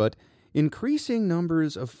economy, but increasing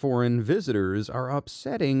numbers of foreign visitors are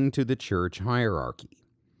upsetting to the church hierarchy.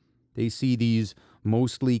 They see these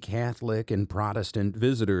mostly Catholic and Protestant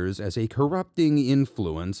visitors as a corrupting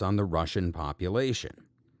influence on the Russian population.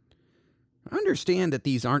 Understand that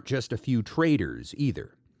these aren't just a few traders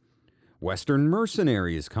either. Western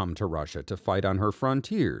mercenaries come to Russia to fight on her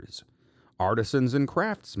frontiers. Artisans and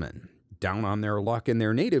craftsmen, down on their luck in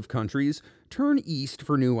their native countries, turn east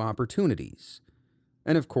for new opportunities.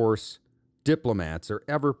 And of course, diplomats are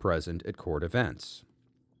ever present at court events.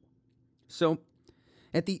 So,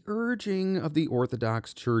 at the urging of the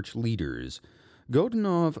Orthodox Church leaders,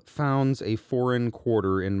 Godunov founds a foreign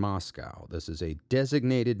quarter in Moscow. This is a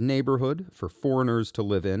designated neighborhood for foreigners to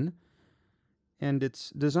live in, and it's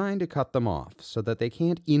designed to cut them off so that they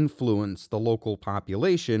can't influence the local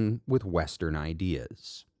population with Western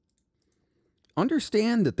ideas.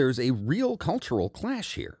 Understand that there's a real cultural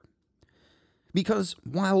clash here. Because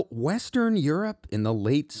while Western Europe in the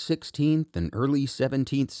late 16th and early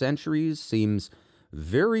 17th centuries seems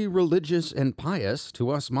very religious and pious to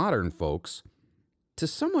us modern folks, to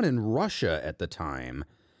someone in Russia at the time,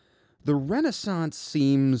 the Renaissance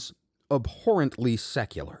seems abhorrently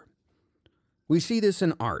secular. We see this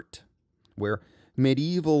in art, where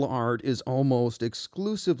medieval art is almost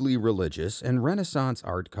exclusively religious and Renaissance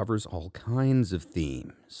art covers all kinds of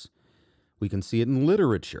themes. We can see it in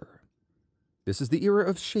literature. This is the era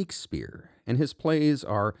of Shakespeare, and his plays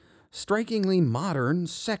are strikingly modern,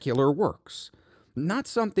 secular works, not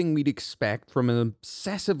something we'd expect from an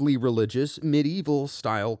obsessively religious,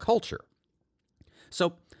 medieval-style culture.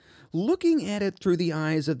 So, looking at it through the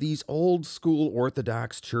eyes of these old-school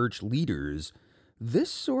Orthodox Church leaders,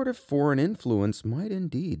 this sort of foreign influence might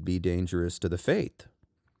indeed be dangerous to the faith.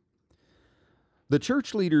 The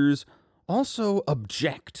church leaders also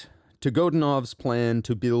object to Godunov's plan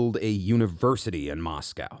to build a university in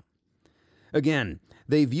Moscow. Again,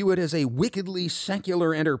 they view it as a wickedly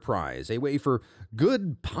secular enterprise, a way for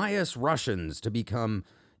good, pious Russians to become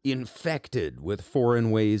infected with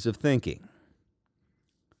foreign ways of thinking.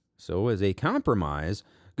 So, as a compromise,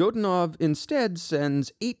 Godunov instead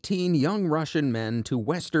sends 18 young Russian men to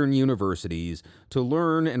Western universities to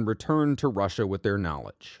learn and return to Russia with their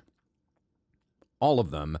knowledge. All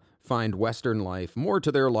of them find Western life more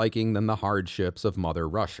to their liking than the hardships of Mother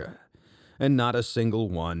Russia, and not a single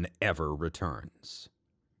one ever returns.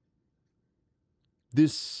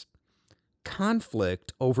 This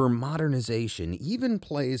conflict over modernization even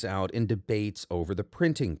plays out in debates over the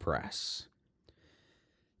printing press.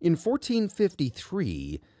 In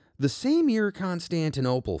 1453, the same year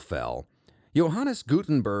Constantinople fell, Johannes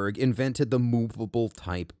Gutenberg invented the movable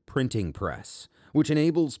type printing press, which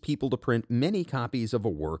enables people to print many copies of a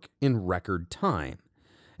work in record time.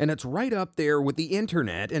 And it's right up there with the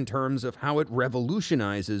internet in terms of how it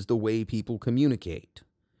revolutionizes the way people communicate.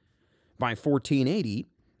 By 1480,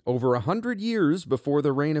 over 100 years before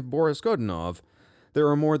the reign of Boris Godunov, there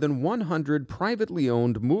are more than 100 privately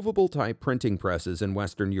owned movable-type printing presses in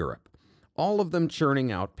Western Europe, all of them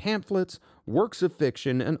churning out pamphlets, works of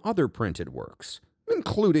fiction, and other printed works,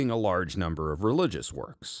 including a large number of religious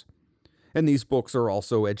works. And these books are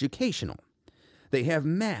also educational. They have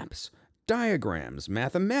maps, diagrams,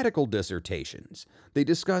 mathematical dissertations. They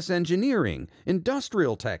discuss engineering,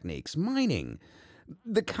 industrial techniques, mining,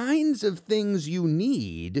 the kinds of things you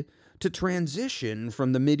need to transition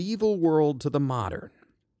from the medieval world to the modern.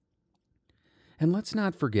 And let's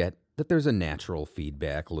not forget that there's a natural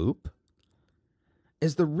feedback loop.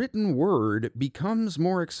 As the written word becomes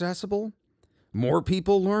more accessible, more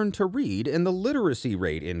people learn to read and the literacy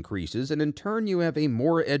rate increases, and in turn you have a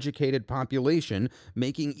more educated population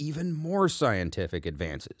making even more scientific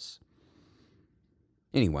advances.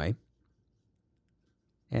 Anyway,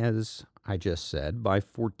 as I just said, by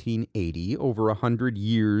 1480, over 100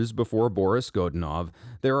 years before Boris Godunov,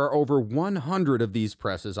 there are over 100 of these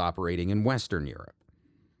presses operating in Western Europe.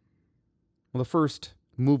 Well, the first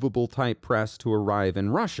movable-type press to arrive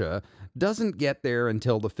in Russia doesn't get there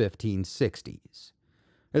until the 1560s.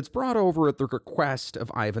 It's brought over at the request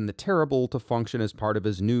of Ivan the Terrible to function as part of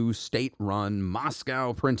his new state-run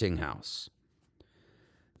Moscow printing house.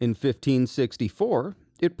 In 1564,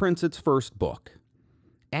 it prints its first book,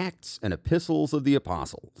 Acts and Epistles of the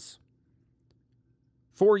Apostles.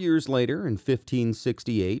 4 years later, in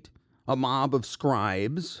 1568, a mob of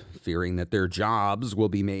scribes, fearing that their jobs will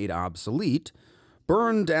be made obsolete,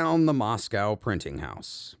 burned down the Moscow printing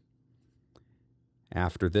house.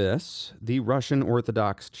 After this, the Russian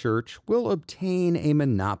Orthodox Church will obtain a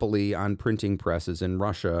monopoly on printing presses in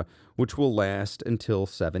Russia, which will last until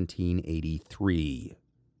 1783.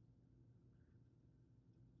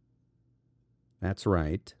 That's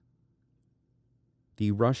right.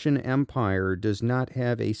 The Russian Empire does not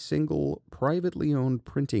have a single privately owned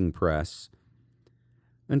printing press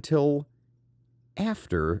until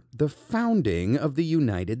after the founding of the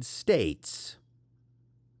United States.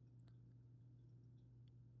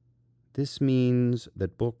 This means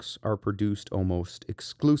that books are produced almost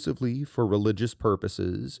exclusively for religious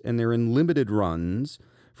purposes, and they're in limited runs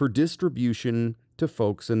for distribution to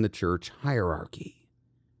folks in the church hierarchy.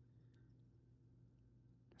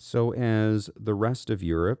 So as the rest of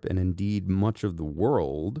Europe, and indeed much of the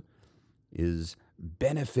world, is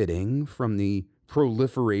benefiting from the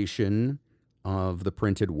proliferation of the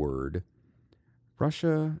printed word,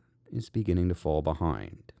 Russia is beginning to fall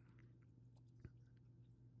behind.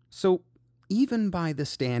 So, even by the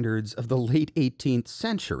standards of the late 18th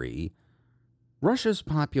century, Russia's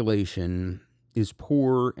population is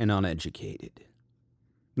poor and uneducated.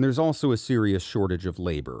 And there's also a serious shortage of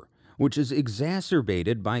labor, which is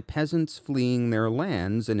exacerbated by peasants fleeing their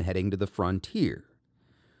lands and heading to the frontier.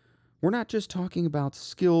 We're not just talking about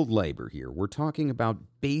skilled labor here, we're talking about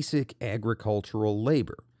basic agricultural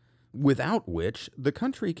labor, without which the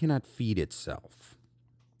country cannot feed itself.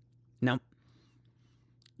 Now,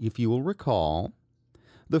 if you will recall,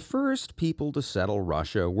 the first people to settle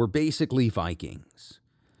Russia were basically Vikings.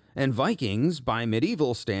 And Vikings, by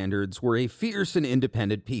medieval standards, were a fierce and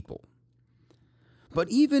independent people. But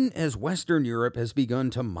even as Western Europe has begun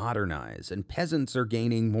to modernize and peasants are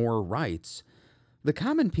gaining more rights, the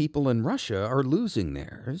common people in Russia are losing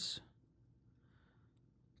theirs.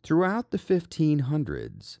 Throughout the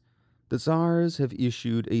 1500s, the Tsars have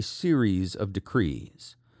issued a series of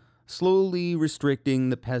decrees, slowly restricting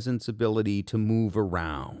the peasants' ability to move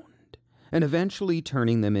around, and eventually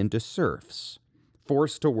turning them into serfs,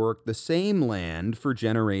 forced to work the same land for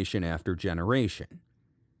generation after generation.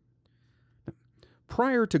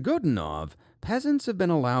 Prior to Godunov, peasants have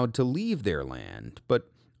been allowed to leave their land, but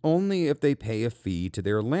only if they pay a fee to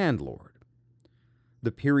their landlord.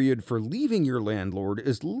 The period for leaving your landlord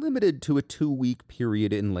is limited to a 2-week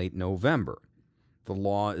period in late November. The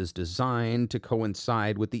law is designed to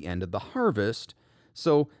coincide with the end of the harvest,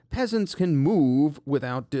 so peasants can move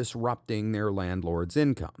without disrupting their landlord's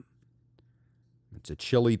income. It's a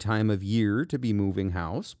chilly time of year to be moving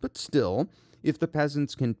house, but still, if the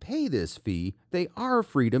peasants can pay this fee, they are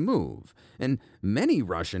free to move, and many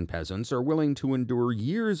Russian peasants are willing to endure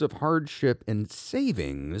years of hardship and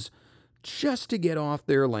savings just to get off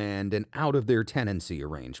their land and out of their tenancy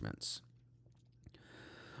arrangements.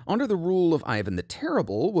 Under the rule of Ivan the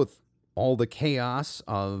Terrible, with all the chaos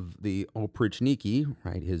of the oprichniki,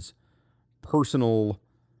 right, his personal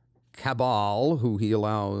cabal who he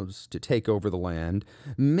allows to take over the land,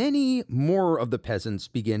 many more of the peasants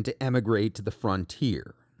begin to emigrate to the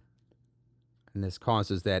frontier. And this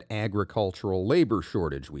causes that agricultural labor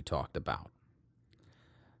shortage we talked about.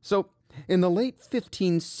 So, in the late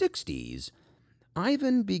 1560s,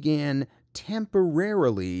 Ivan began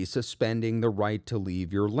temporarily suspending the right to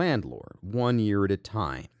leave your landlord, 1 year at a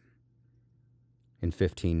time. In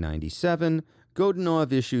 1597,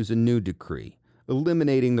 Godunov issues a new decree,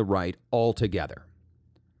 eliminating the right altogether.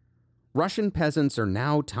 Russian peasants are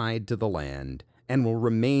now tied to the land and will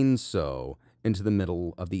remain so into the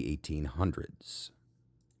middle of the 1800s.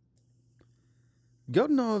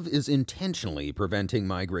 Godunov is intentionally preventing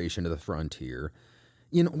migration to the frontier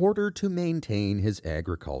in order to maintain his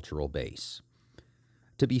agricultural base.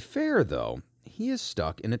 To be fair, though, he is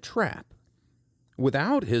stuck in a trap.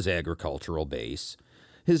 Without his agricultural base,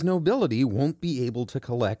 his nobility won't be able to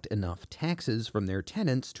collect enough taxes from their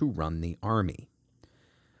tenants to run the army.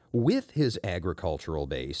 With his agricultural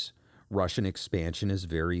base, Russian expansion is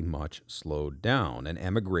very much slowed down, and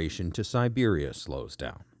emigration to Siberia slows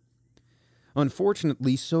down.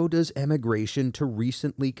 Unfortunately, so does emigration to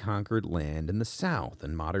recently conquered land in the south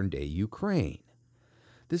and modern-day Ukraine.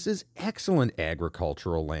 This is excellent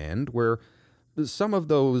agricultural land where some of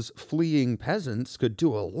those fleeing peasants could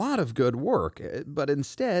do a lot of good work, but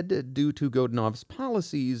instead, due to Godunov's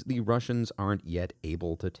policies, the Russians aren't yet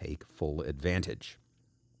able to take full advantage.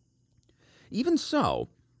 Even so,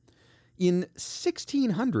 in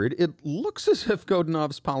 1600, it looks as if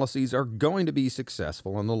Godunov's policies are going to be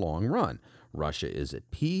successful in the long run. Russia is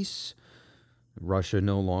at peace. Russia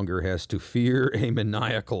no longer has to fear a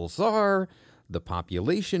maniacal Tsar. The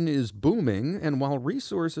population is booming, and while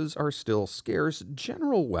resources are still scarce,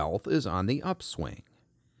 general wealth is on the upswing.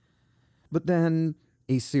 But then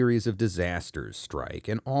a series of disasters strike,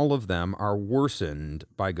 and all of them are worsened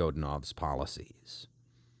by Godunov's policies.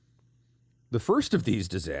 The first of these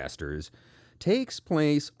disasters takes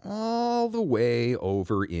place all the way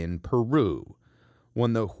over in Peru,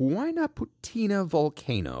 when the Huayna Putina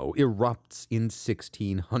volcano erupts in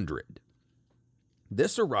 1600.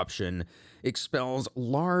 This eruption expels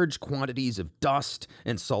large quantities of dust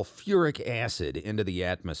and sulfuric acid into the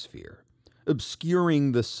atmosphere,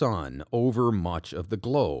 obscuring the sun over much of the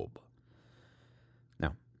globe.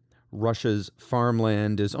 Now, Russia's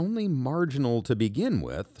farmland is only marginal to begin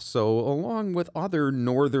with, so along with other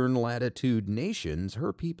northern latitude nations,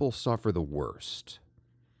 her people suffer the worst.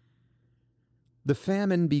 The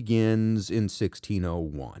famine begins in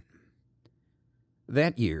 1601.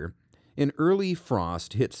 That year, an early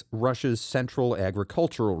frost hits Russia's central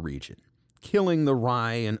agricultural region, killing the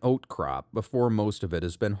rye and oat crop before most of it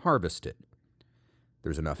has been harvested.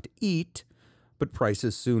 There's enough to eat, but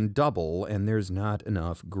prices soon double, and there's not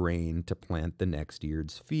enough grain to plant the next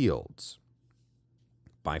year's fields.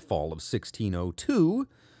 By fall of 1602,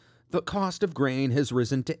 the cost of grain has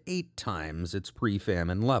risen to 8 times its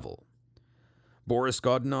pre-famine level. Boris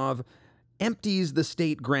Godunov empties the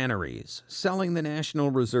state granaries, selling the national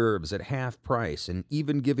reserves at half price and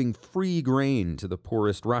even giving free grain to the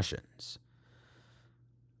poorest Russians.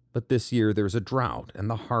 But this year there's a drought, and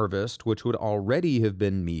the harvest, which would already have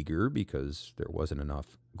been meager because there wasn't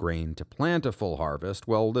enough grain to plant a full harvest,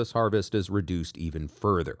 well, this harvest is reduced even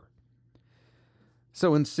further. So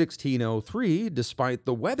in 1603, despite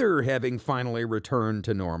the weather having finally returned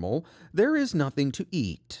to normal, there is nothing to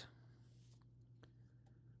eat.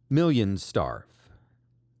 Millions starve.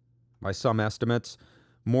 By some estimates,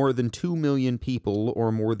 more than 2 million people,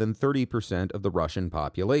 or more than 30% of the Russian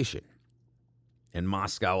population. In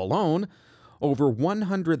Moscow alone, over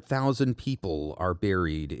 100,000 people are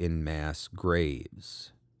buried in mass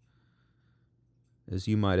graves. As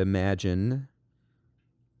you might imagine,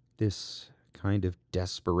 this kind of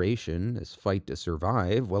desperation, this fight to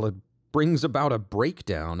survive, well, it brings about a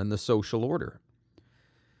breakdown in the social order.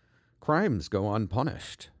 Crimes go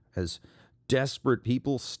unpunished, as desperate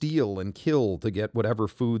people steal and kill to get whatever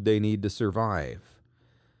food they need to survive.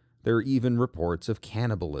 There are even reports of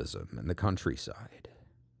cannibalism in the countryside.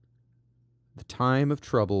 The time of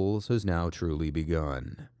troubles has now truly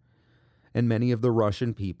begun, and many of the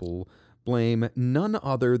Russian people blame none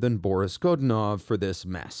other than Boris Godunov for this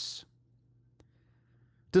mess.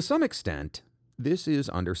 To some extent, this is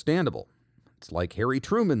understandable. It's like Harry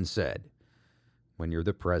Truman said, when you're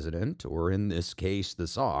the president, or in this case the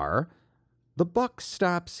Tsar, the buck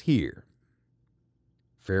stops here.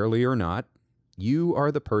 Fairly or not, you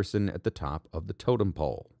are the person at the top of the totem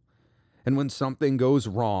pole. And when something goes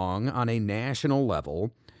wrong on a national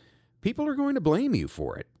level, people are going to blame you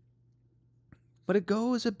for it. But it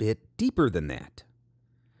goes a bit deeper than that.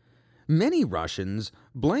 Many Russians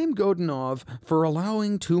blame Godunov for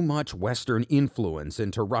allowing too much Western influence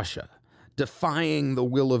into Russia, defying the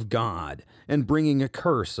will of God and bringing a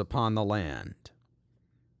curse upon the land.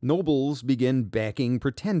 Nobles begin backing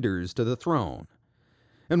pretenders to the throne,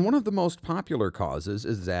 and one of the most popular causes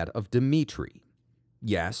is that of Dmitri.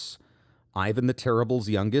 Yes, Ivan the Terrible's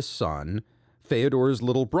youngest son, Fyodor's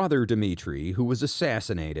little brother Dmitri, who was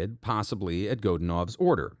assassinated, possibly at Godunov's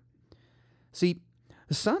order. See,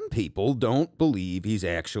 some people don't believe he's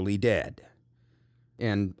actually dead,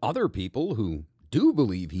 and other people who do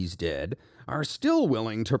believe he's dead are still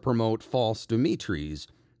willing to promote false Dmitris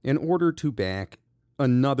in order to back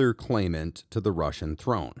another claimant to the Russian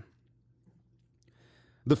throne.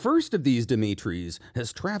 The first of these Dmitris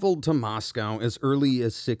has traveled to Moscow as early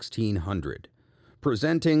as 1600,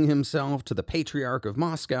 presenting himself to the Patriarch of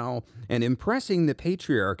Moscow and impressing the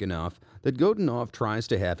Patriarch enough that Godunov tries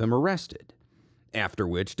to have him arrested, after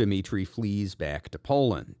which Dmitri flees back to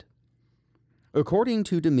Poland. According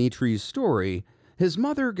to Dmitri's story, his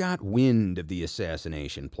mother got wind of the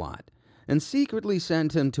assassination plot and secretly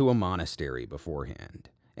sent him to a monastery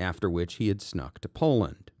beforehand, after which he had snuck to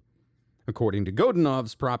Poland. According to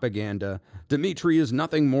Godunov's propaganda, Dmitri is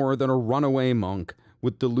nothing more than a runaway monk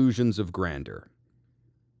with delusions of grandeur.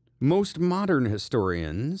 Most modern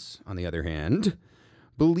historians, on the other hand,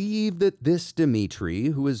 believe that this Dmitri,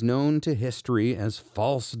 who is known to history as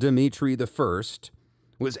False Dmitri I,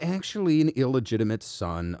 was actually an illegitimate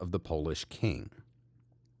son of the Polish king.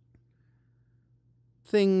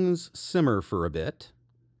 Things simmer for a bit,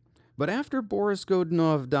 but after Boris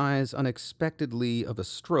Godunov dies unexpectedly of a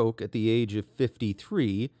stroke at the age of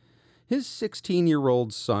 53, his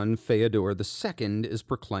 16-year-old son Fyodor II is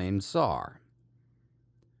proclaimed Tsar.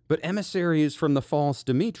 But emissaries from the false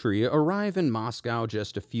Dmitri arrive in Moscow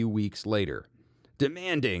just a few weeks later,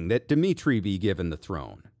 demanding that Dmitri be given the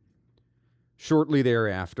throne. Shortly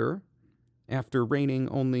thereafter, after reigning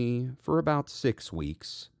only for about 6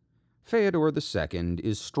 weeks, Fyodor II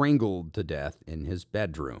is strangled to death in his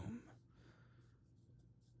bedroom.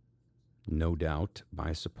 No doubt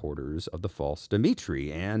by supporters of the false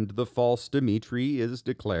Dmitri, and the false Dmitri is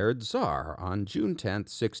declared Tsar on June 10,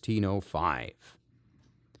 1605.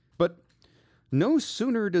 But no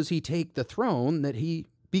sooner does he take the throne than he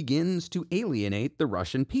begins to alienate the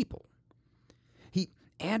Russian people. He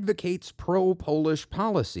advocates pro-Polish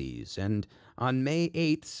policies, and on May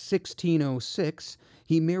 8, 1606,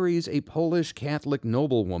 he marries a Polish Catholic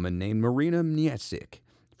noblewoman named Marina Mniesik.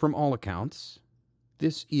 From all accounts,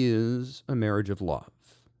 this is a marriage of love,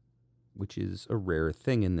 which is a rare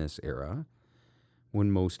thing in this era,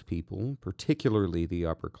 when most people, particularly the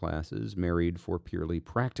upper classes, married for purely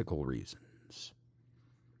practical reasons.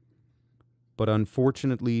 But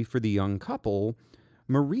unfortunately for the young couple,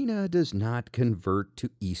 Marina does not convert to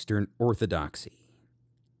Eastern Orthodoxy.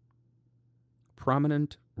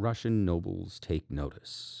 Prominent Russian nobles take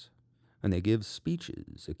notice, and they give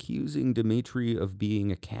speeches accusing Dmitri of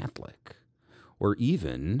being a Catholic, or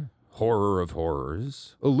even, horror of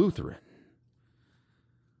horrors, a Lutheran.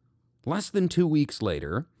 Less than 2 weeks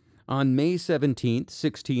later, on May 17,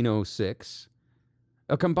 1606,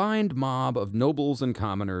 a combined mob of nobles and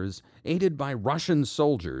commoners, aided by Russian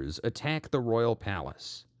soldiers, attack the royal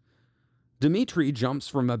palace. Dmitri jumps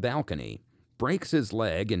from a balcony, breaks his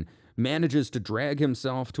leg, and manages to drag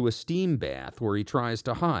himself to a steam bath where he tries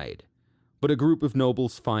to hide, but a group of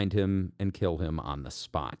nobles find him and kill him on the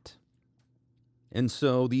spot. And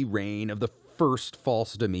so the reign of the first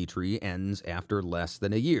false Dmitri ends after less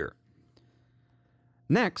than a year.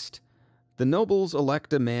 Next, the nobles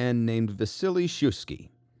elect a man named Vasily Shuisky,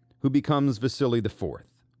 who becomes Vasily IV.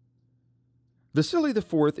 Vasily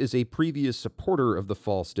IV is a previous supporter of the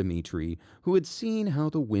false Dmitri who had seen how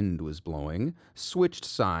the wind was blowing, switched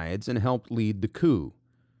sides, and helped lead the coup.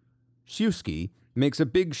 Shuisky makes a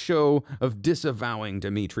big show of disavowing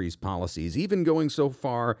Dmitri's policies, even going so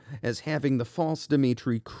far as having the false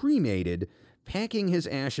Dmitri cremated, packing his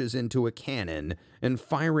ashes into a cannon, and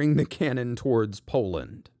firing the cannon towards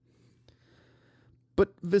Poland.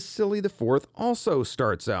 But Vasily IV also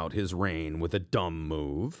starts out his reign with a dumb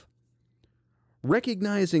move.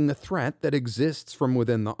 Recognizing the threat that exists from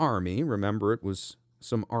within the army, remember it was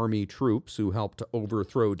some army troops who helped to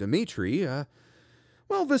overthrow Dmitri,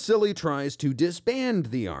 Vasily tries to disband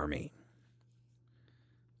the army.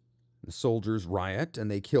 The soldiers riot, and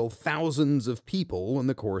they kill thousands of people in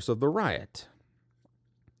the course of the riot.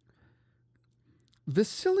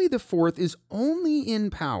 Vasily IV is only in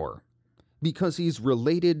power because he's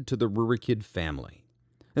related to the Rurikid family,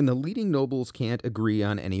 and the leading nobles can't agree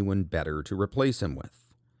on anyone better to replace him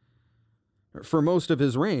with. For most of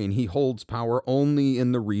his reign, he holds power only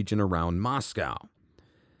in the region around Moscow.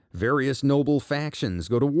 Various noble factions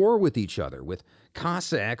go to war with each other, with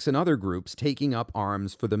Cossacks and other groups taking up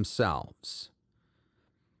arms for themselves.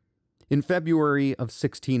 In February of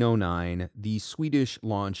 1609, the Swedish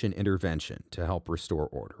launch an intervention to help restore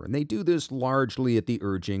order, and they do this largely at the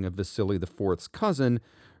urging of Vasily IV's cousin,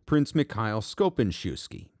 Prince Mikhail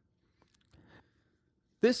Skopensky.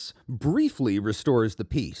 This briefly restores the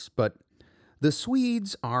peace, but the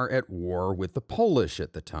Swedes are at war with the Polish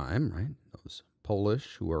at the time, right? Those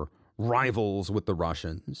Polish who are rivals with the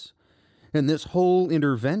Russians. And this whole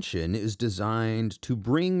intervention is designed to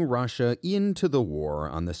bring Russia into the war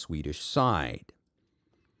on the Swedish side.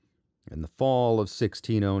 In the fall of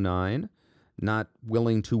 1609, not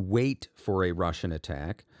willing to wait for a Russian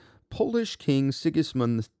attack, Polish King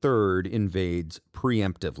Sigismund III invades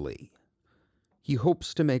preemptively. He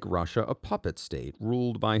hopes to make Russia a puppet state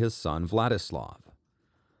ruled by his son Vladislav.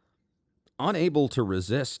 Unable to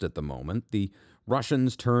resist at the moment, the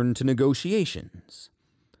Russians turn to negotiations.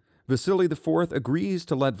 Vasily IV agrees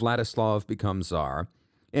to let Vladislav become Tsar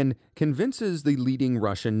and convinces the leading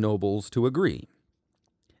Russian nobles to agree.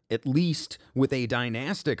 At least with a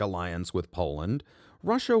dynastic alliance with Poland,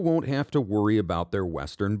 Russia won't have to worry about their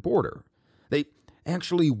western border. They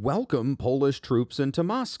actually welcome Polish troops into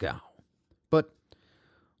Moscow. But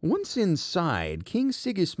once inside, King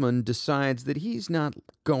Sigismund decides that he's not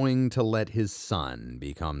going to let his son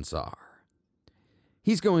become Tsar.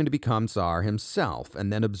 He's going to become Tsar himself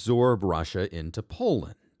and then absorb Russia into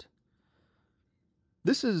Poland.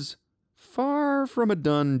 This is far from a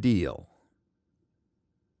done deal.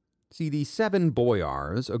 See, the seven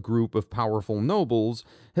boyars, a group of powerful nobles,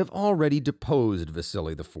 have already deposed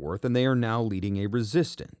Vasily IV, and they are now leading a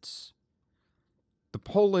resistance. The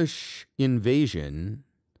Polish invasion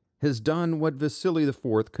has done what Vasily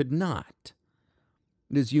IV could not.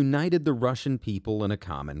 It has united the Russian people in a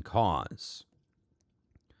common cause.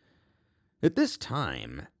 At this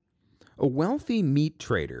time, a wealthy meat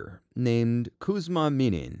trader named Kuzma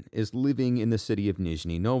Minin is living in the city of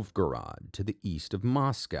Nizhny Novgorod to the east of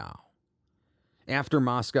Moscow. After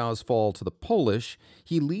Moscow's fall to the Polish,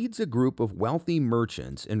 he leads a group of wealthy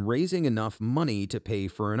merchants in raising enough money to pay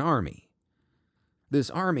for an army. This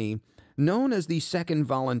army, known as the Second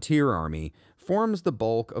Volunteer Army, forms the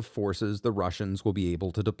bulk of forces the Russians will be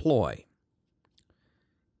able to deploy.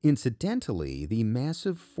 Incidentally, the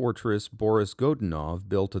massive fortress Boris Godunov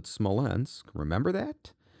built at Smolensk, remember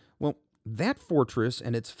that? Well, that fortress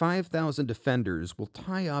and its 5,000 defenders will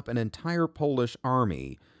tie up an entire Polish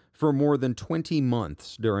army for more than 20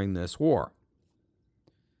 months during this war.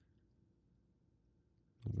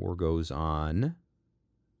 The war goes on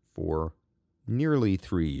for nearly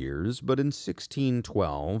 3 years, but in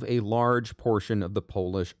 1612, a large portion of the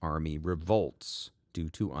Polish army revolts due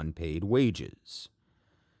to unpaid wages.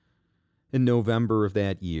 In November of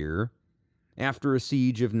that year, after a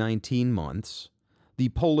siege of 19 months, the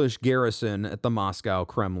Polish garrison at the Moscow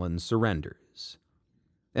Kremlin surrenders,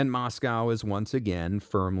 and Moscow is once again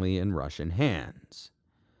firmly in Russian hands.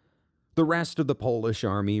 The rest of the Polish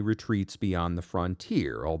army retreats beyond the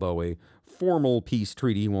frontier, although a formal peace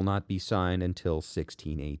treaty will not be signed until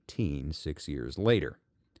 1618, 6 years later.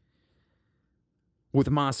 With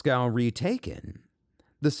Moscow retaken,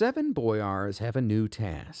 the seven boyars have a new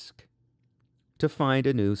task: to find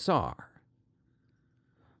a new Tsar.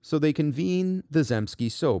 So they convene the Zemsky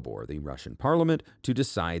Sobor, the Russian parliament, to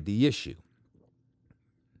decide the issue.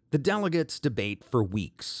 The delegates debate for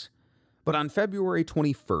weeks, but on February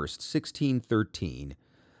 21st, 1613,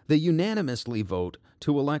 they unanimously vote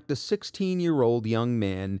to elect a 16-year-old young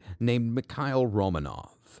man named Mikhail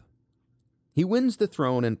Romanov. He wins the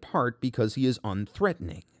throne in part because he is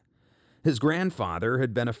unthreatening. His grandfather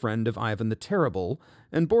had been a friend of Ivan the Terrible,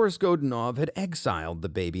 and Boris Godunov had exiled the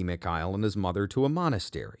baby Mikhail and his mother to a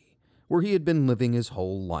monastery, where he had been living his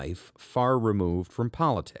whole life, far removed from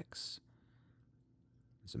politics.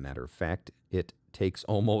 As a matter of fact, it takes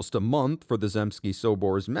almost a month for the Zemsky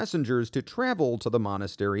Sobor's messengers to travel to the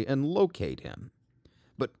monastery and locate him.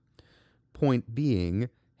 But point being,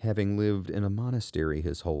 having lived in a monastery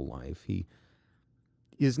his whole life, he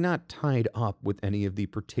is not tied up with any of the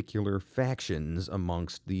particular factions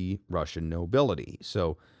amongst the Russian nobility.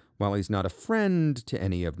 So while he's not a friend to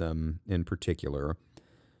any of them in particular,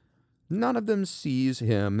 none of them sees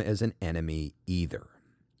him as an enemy either.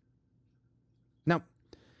 Now,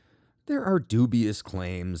 there are dubious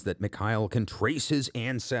claims that Mikhail can trace his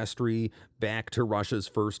ancestry back to Russia's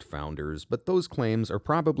first founders, but those claims are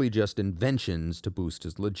probably just inventions to boost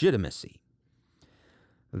his legitimacy.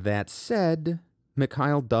 That said,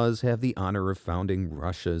 Mikhail does have the honor of founding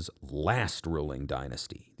Russia's last ruling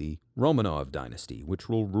dynasty, the Romanov dynasty, which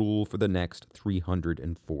will rule for the next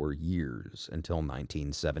 304 years until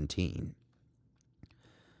 1917.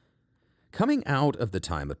 Coming out of the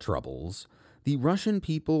time of troubles, the Russian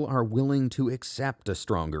people are willing to accept a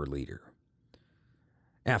stronger leader.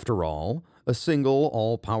 After all, a single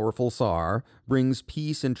all-powerful Tsar brings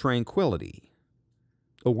peace and tranquility.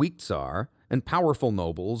 A weak Tsar and powerful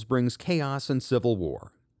nobles brings chaos and civil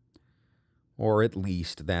war. Or at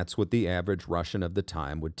least that's what the average Russian of the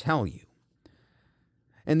time would tell you.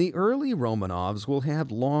 And the early Romanovs will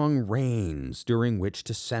have long reigns during which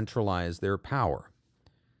to centralize their power.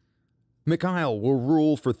 Mikhail will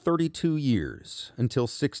rule for 32 years until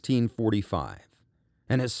 1645,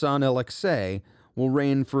 and his son Alexei will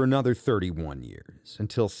reign for another 31 years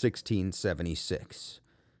until 1676.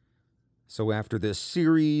 So after this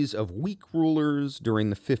series of weak rulers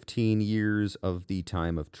during the 15 years of the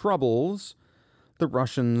time of troubles, the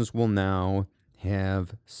Russians will now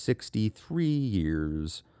have 63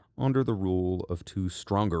 years under the rule of two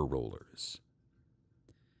stronger rulers.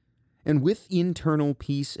 And with internal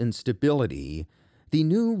peace and stability, the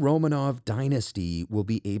new Romanov dynasty will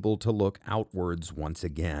be able to look outwards once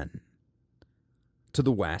again. To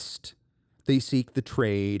the west, they seek the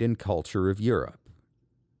trade and culture of Europe.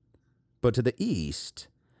 But to the east,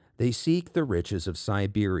 they seek the riches of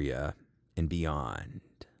Siberia and beyond.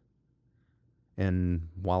 And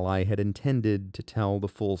while I had intended to tell the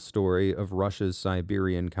full story of Russia's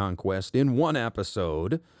Siberian conquest in one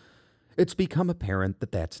episode, it's become apparent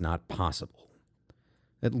that that's not possible.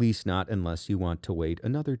 At least not unless you want to wait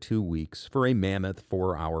another 2 weeks for a mammoth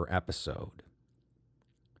 4-hour episode.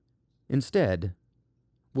 Instead,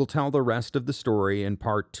 we'll tell the rest of the story in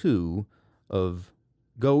part 2 of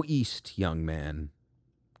Go East, Young Man,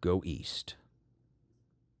 Go East.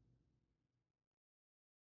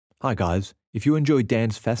 Hi guys, if you enjoyed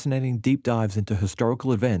Dan's fascinating deep dives into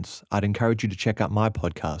historical events, I'd encourage you to check out my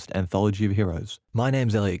podcast, Anthology of Heroes. My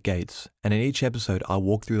name's Elliot Gates, and in each episode I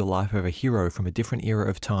walk through the life of a hero from a different era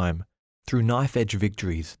of time. Through knife-edge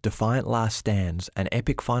victories, defiant last stands, and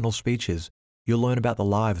epic final speeches, you'll learn about the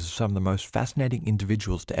lives of some of the most fascinating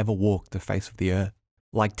individuals to ever walk the face of the earth.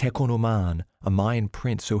 Like Teconoman, a Mayan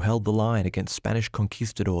prince who held the line against Spanish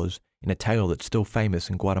conquistadors in a tale that's still famous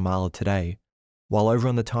in Guatemala today. While over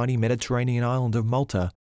on the tiny Mediterranean island of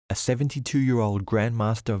Malta, a 72-year-old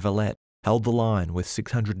Grandmaster Valet held the line with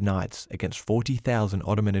 600 knights against 40,000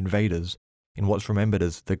 Ottoman invaders in what's remembered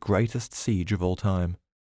as the greatest siege of all time.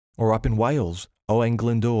 Or up in Wales, Owain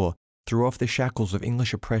Glyndwr threw off the shackles of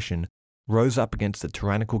English oppression, rose up against the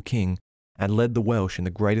tyrannical king, and led the Welsh in the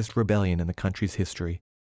greatest rebellion in the country's history.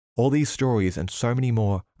 All these stories and so many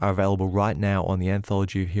more are available right now on the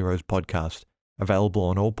Anthology of Heroes podcast, available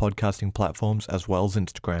on all podcasting platforms as well as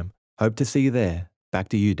Instagram. Hope to see you there. Back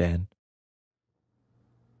to you, Dan.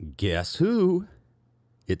 Guess who?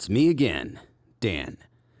 It's me again, Dan,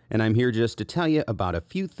 and I'm here just to tell you about a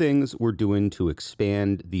few things we're doing to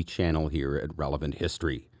expand the channel here at Relevant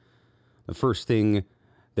History. The first thing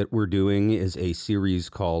that we're doing is a series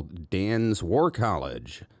called Dan's War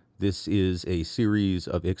College. This is a series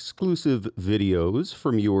of exclusive videos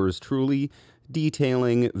from yours truly,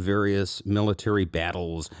 detailing various military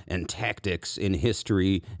battles and tactics in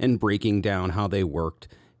history and breaking down how they worked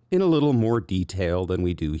in a little more detail than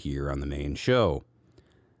we do here on the main show.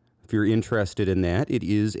 If you're interested in that, it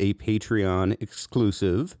is a Patreon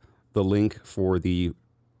exclusive. The link for the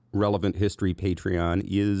Relevant History Patreon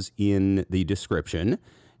is in the description,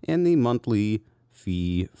 and the monthly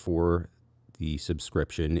fee for the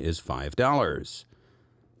subscription is $5.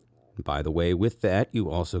 By the way, with that, you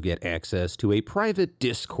also get access to a private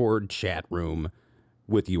Discord chat room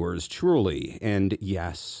with yours truly. And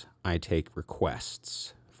yes, I take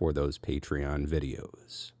requests for those Patreon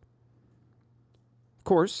videos. Of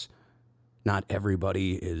course, not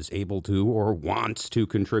everybody is able to or wants to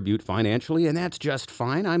contribute financially, and that's just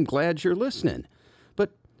fine. I'm glad you're listening.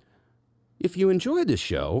 But if you enjoy the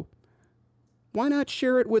show, why not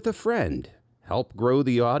share it with a friend? Help grow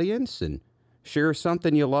the audience and share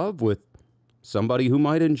something you love with somebody who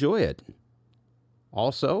might enjoy it.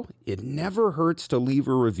 Also, it never hurts to leave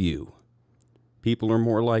a review. People are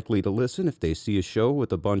more likely to listen if they see a show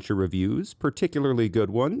with a bunch of reviews, particularly good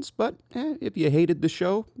ones, but if you hated the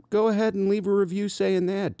show, go ahead and leave a review saying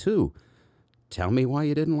that too. Tell me why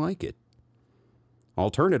you didn't like it.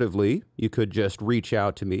 Alternatively, you could just reach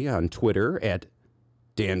out to me on Twitter at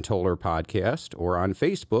Dan Toller Podcast or on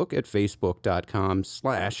Facebook at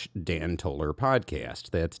facebook.com/Dan Toller Podcast.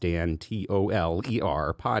 That's Dan,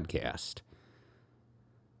 Toler Podcast.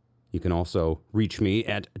 You can also reach me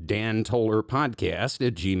at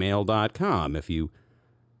dantollerpodcast@gmail.com if you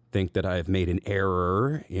think that I've made an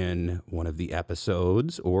error in one of the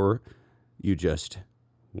episodes, or you just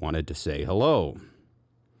wanted to say hello.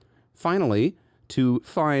 Finally, to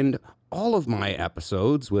find all of my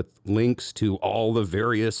episodes with links to all the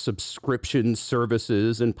various subscription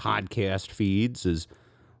services and podcast feeds, as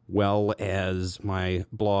well as my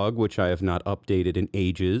blog, which I have not updated in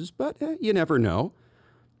ages, but you never know.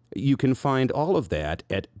 You can find all of that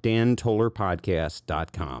at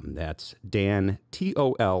dantollerpodcast.com. That's Dan,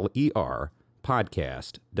 Toller,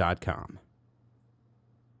 podcast.com.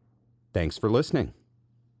 Thanks for listening.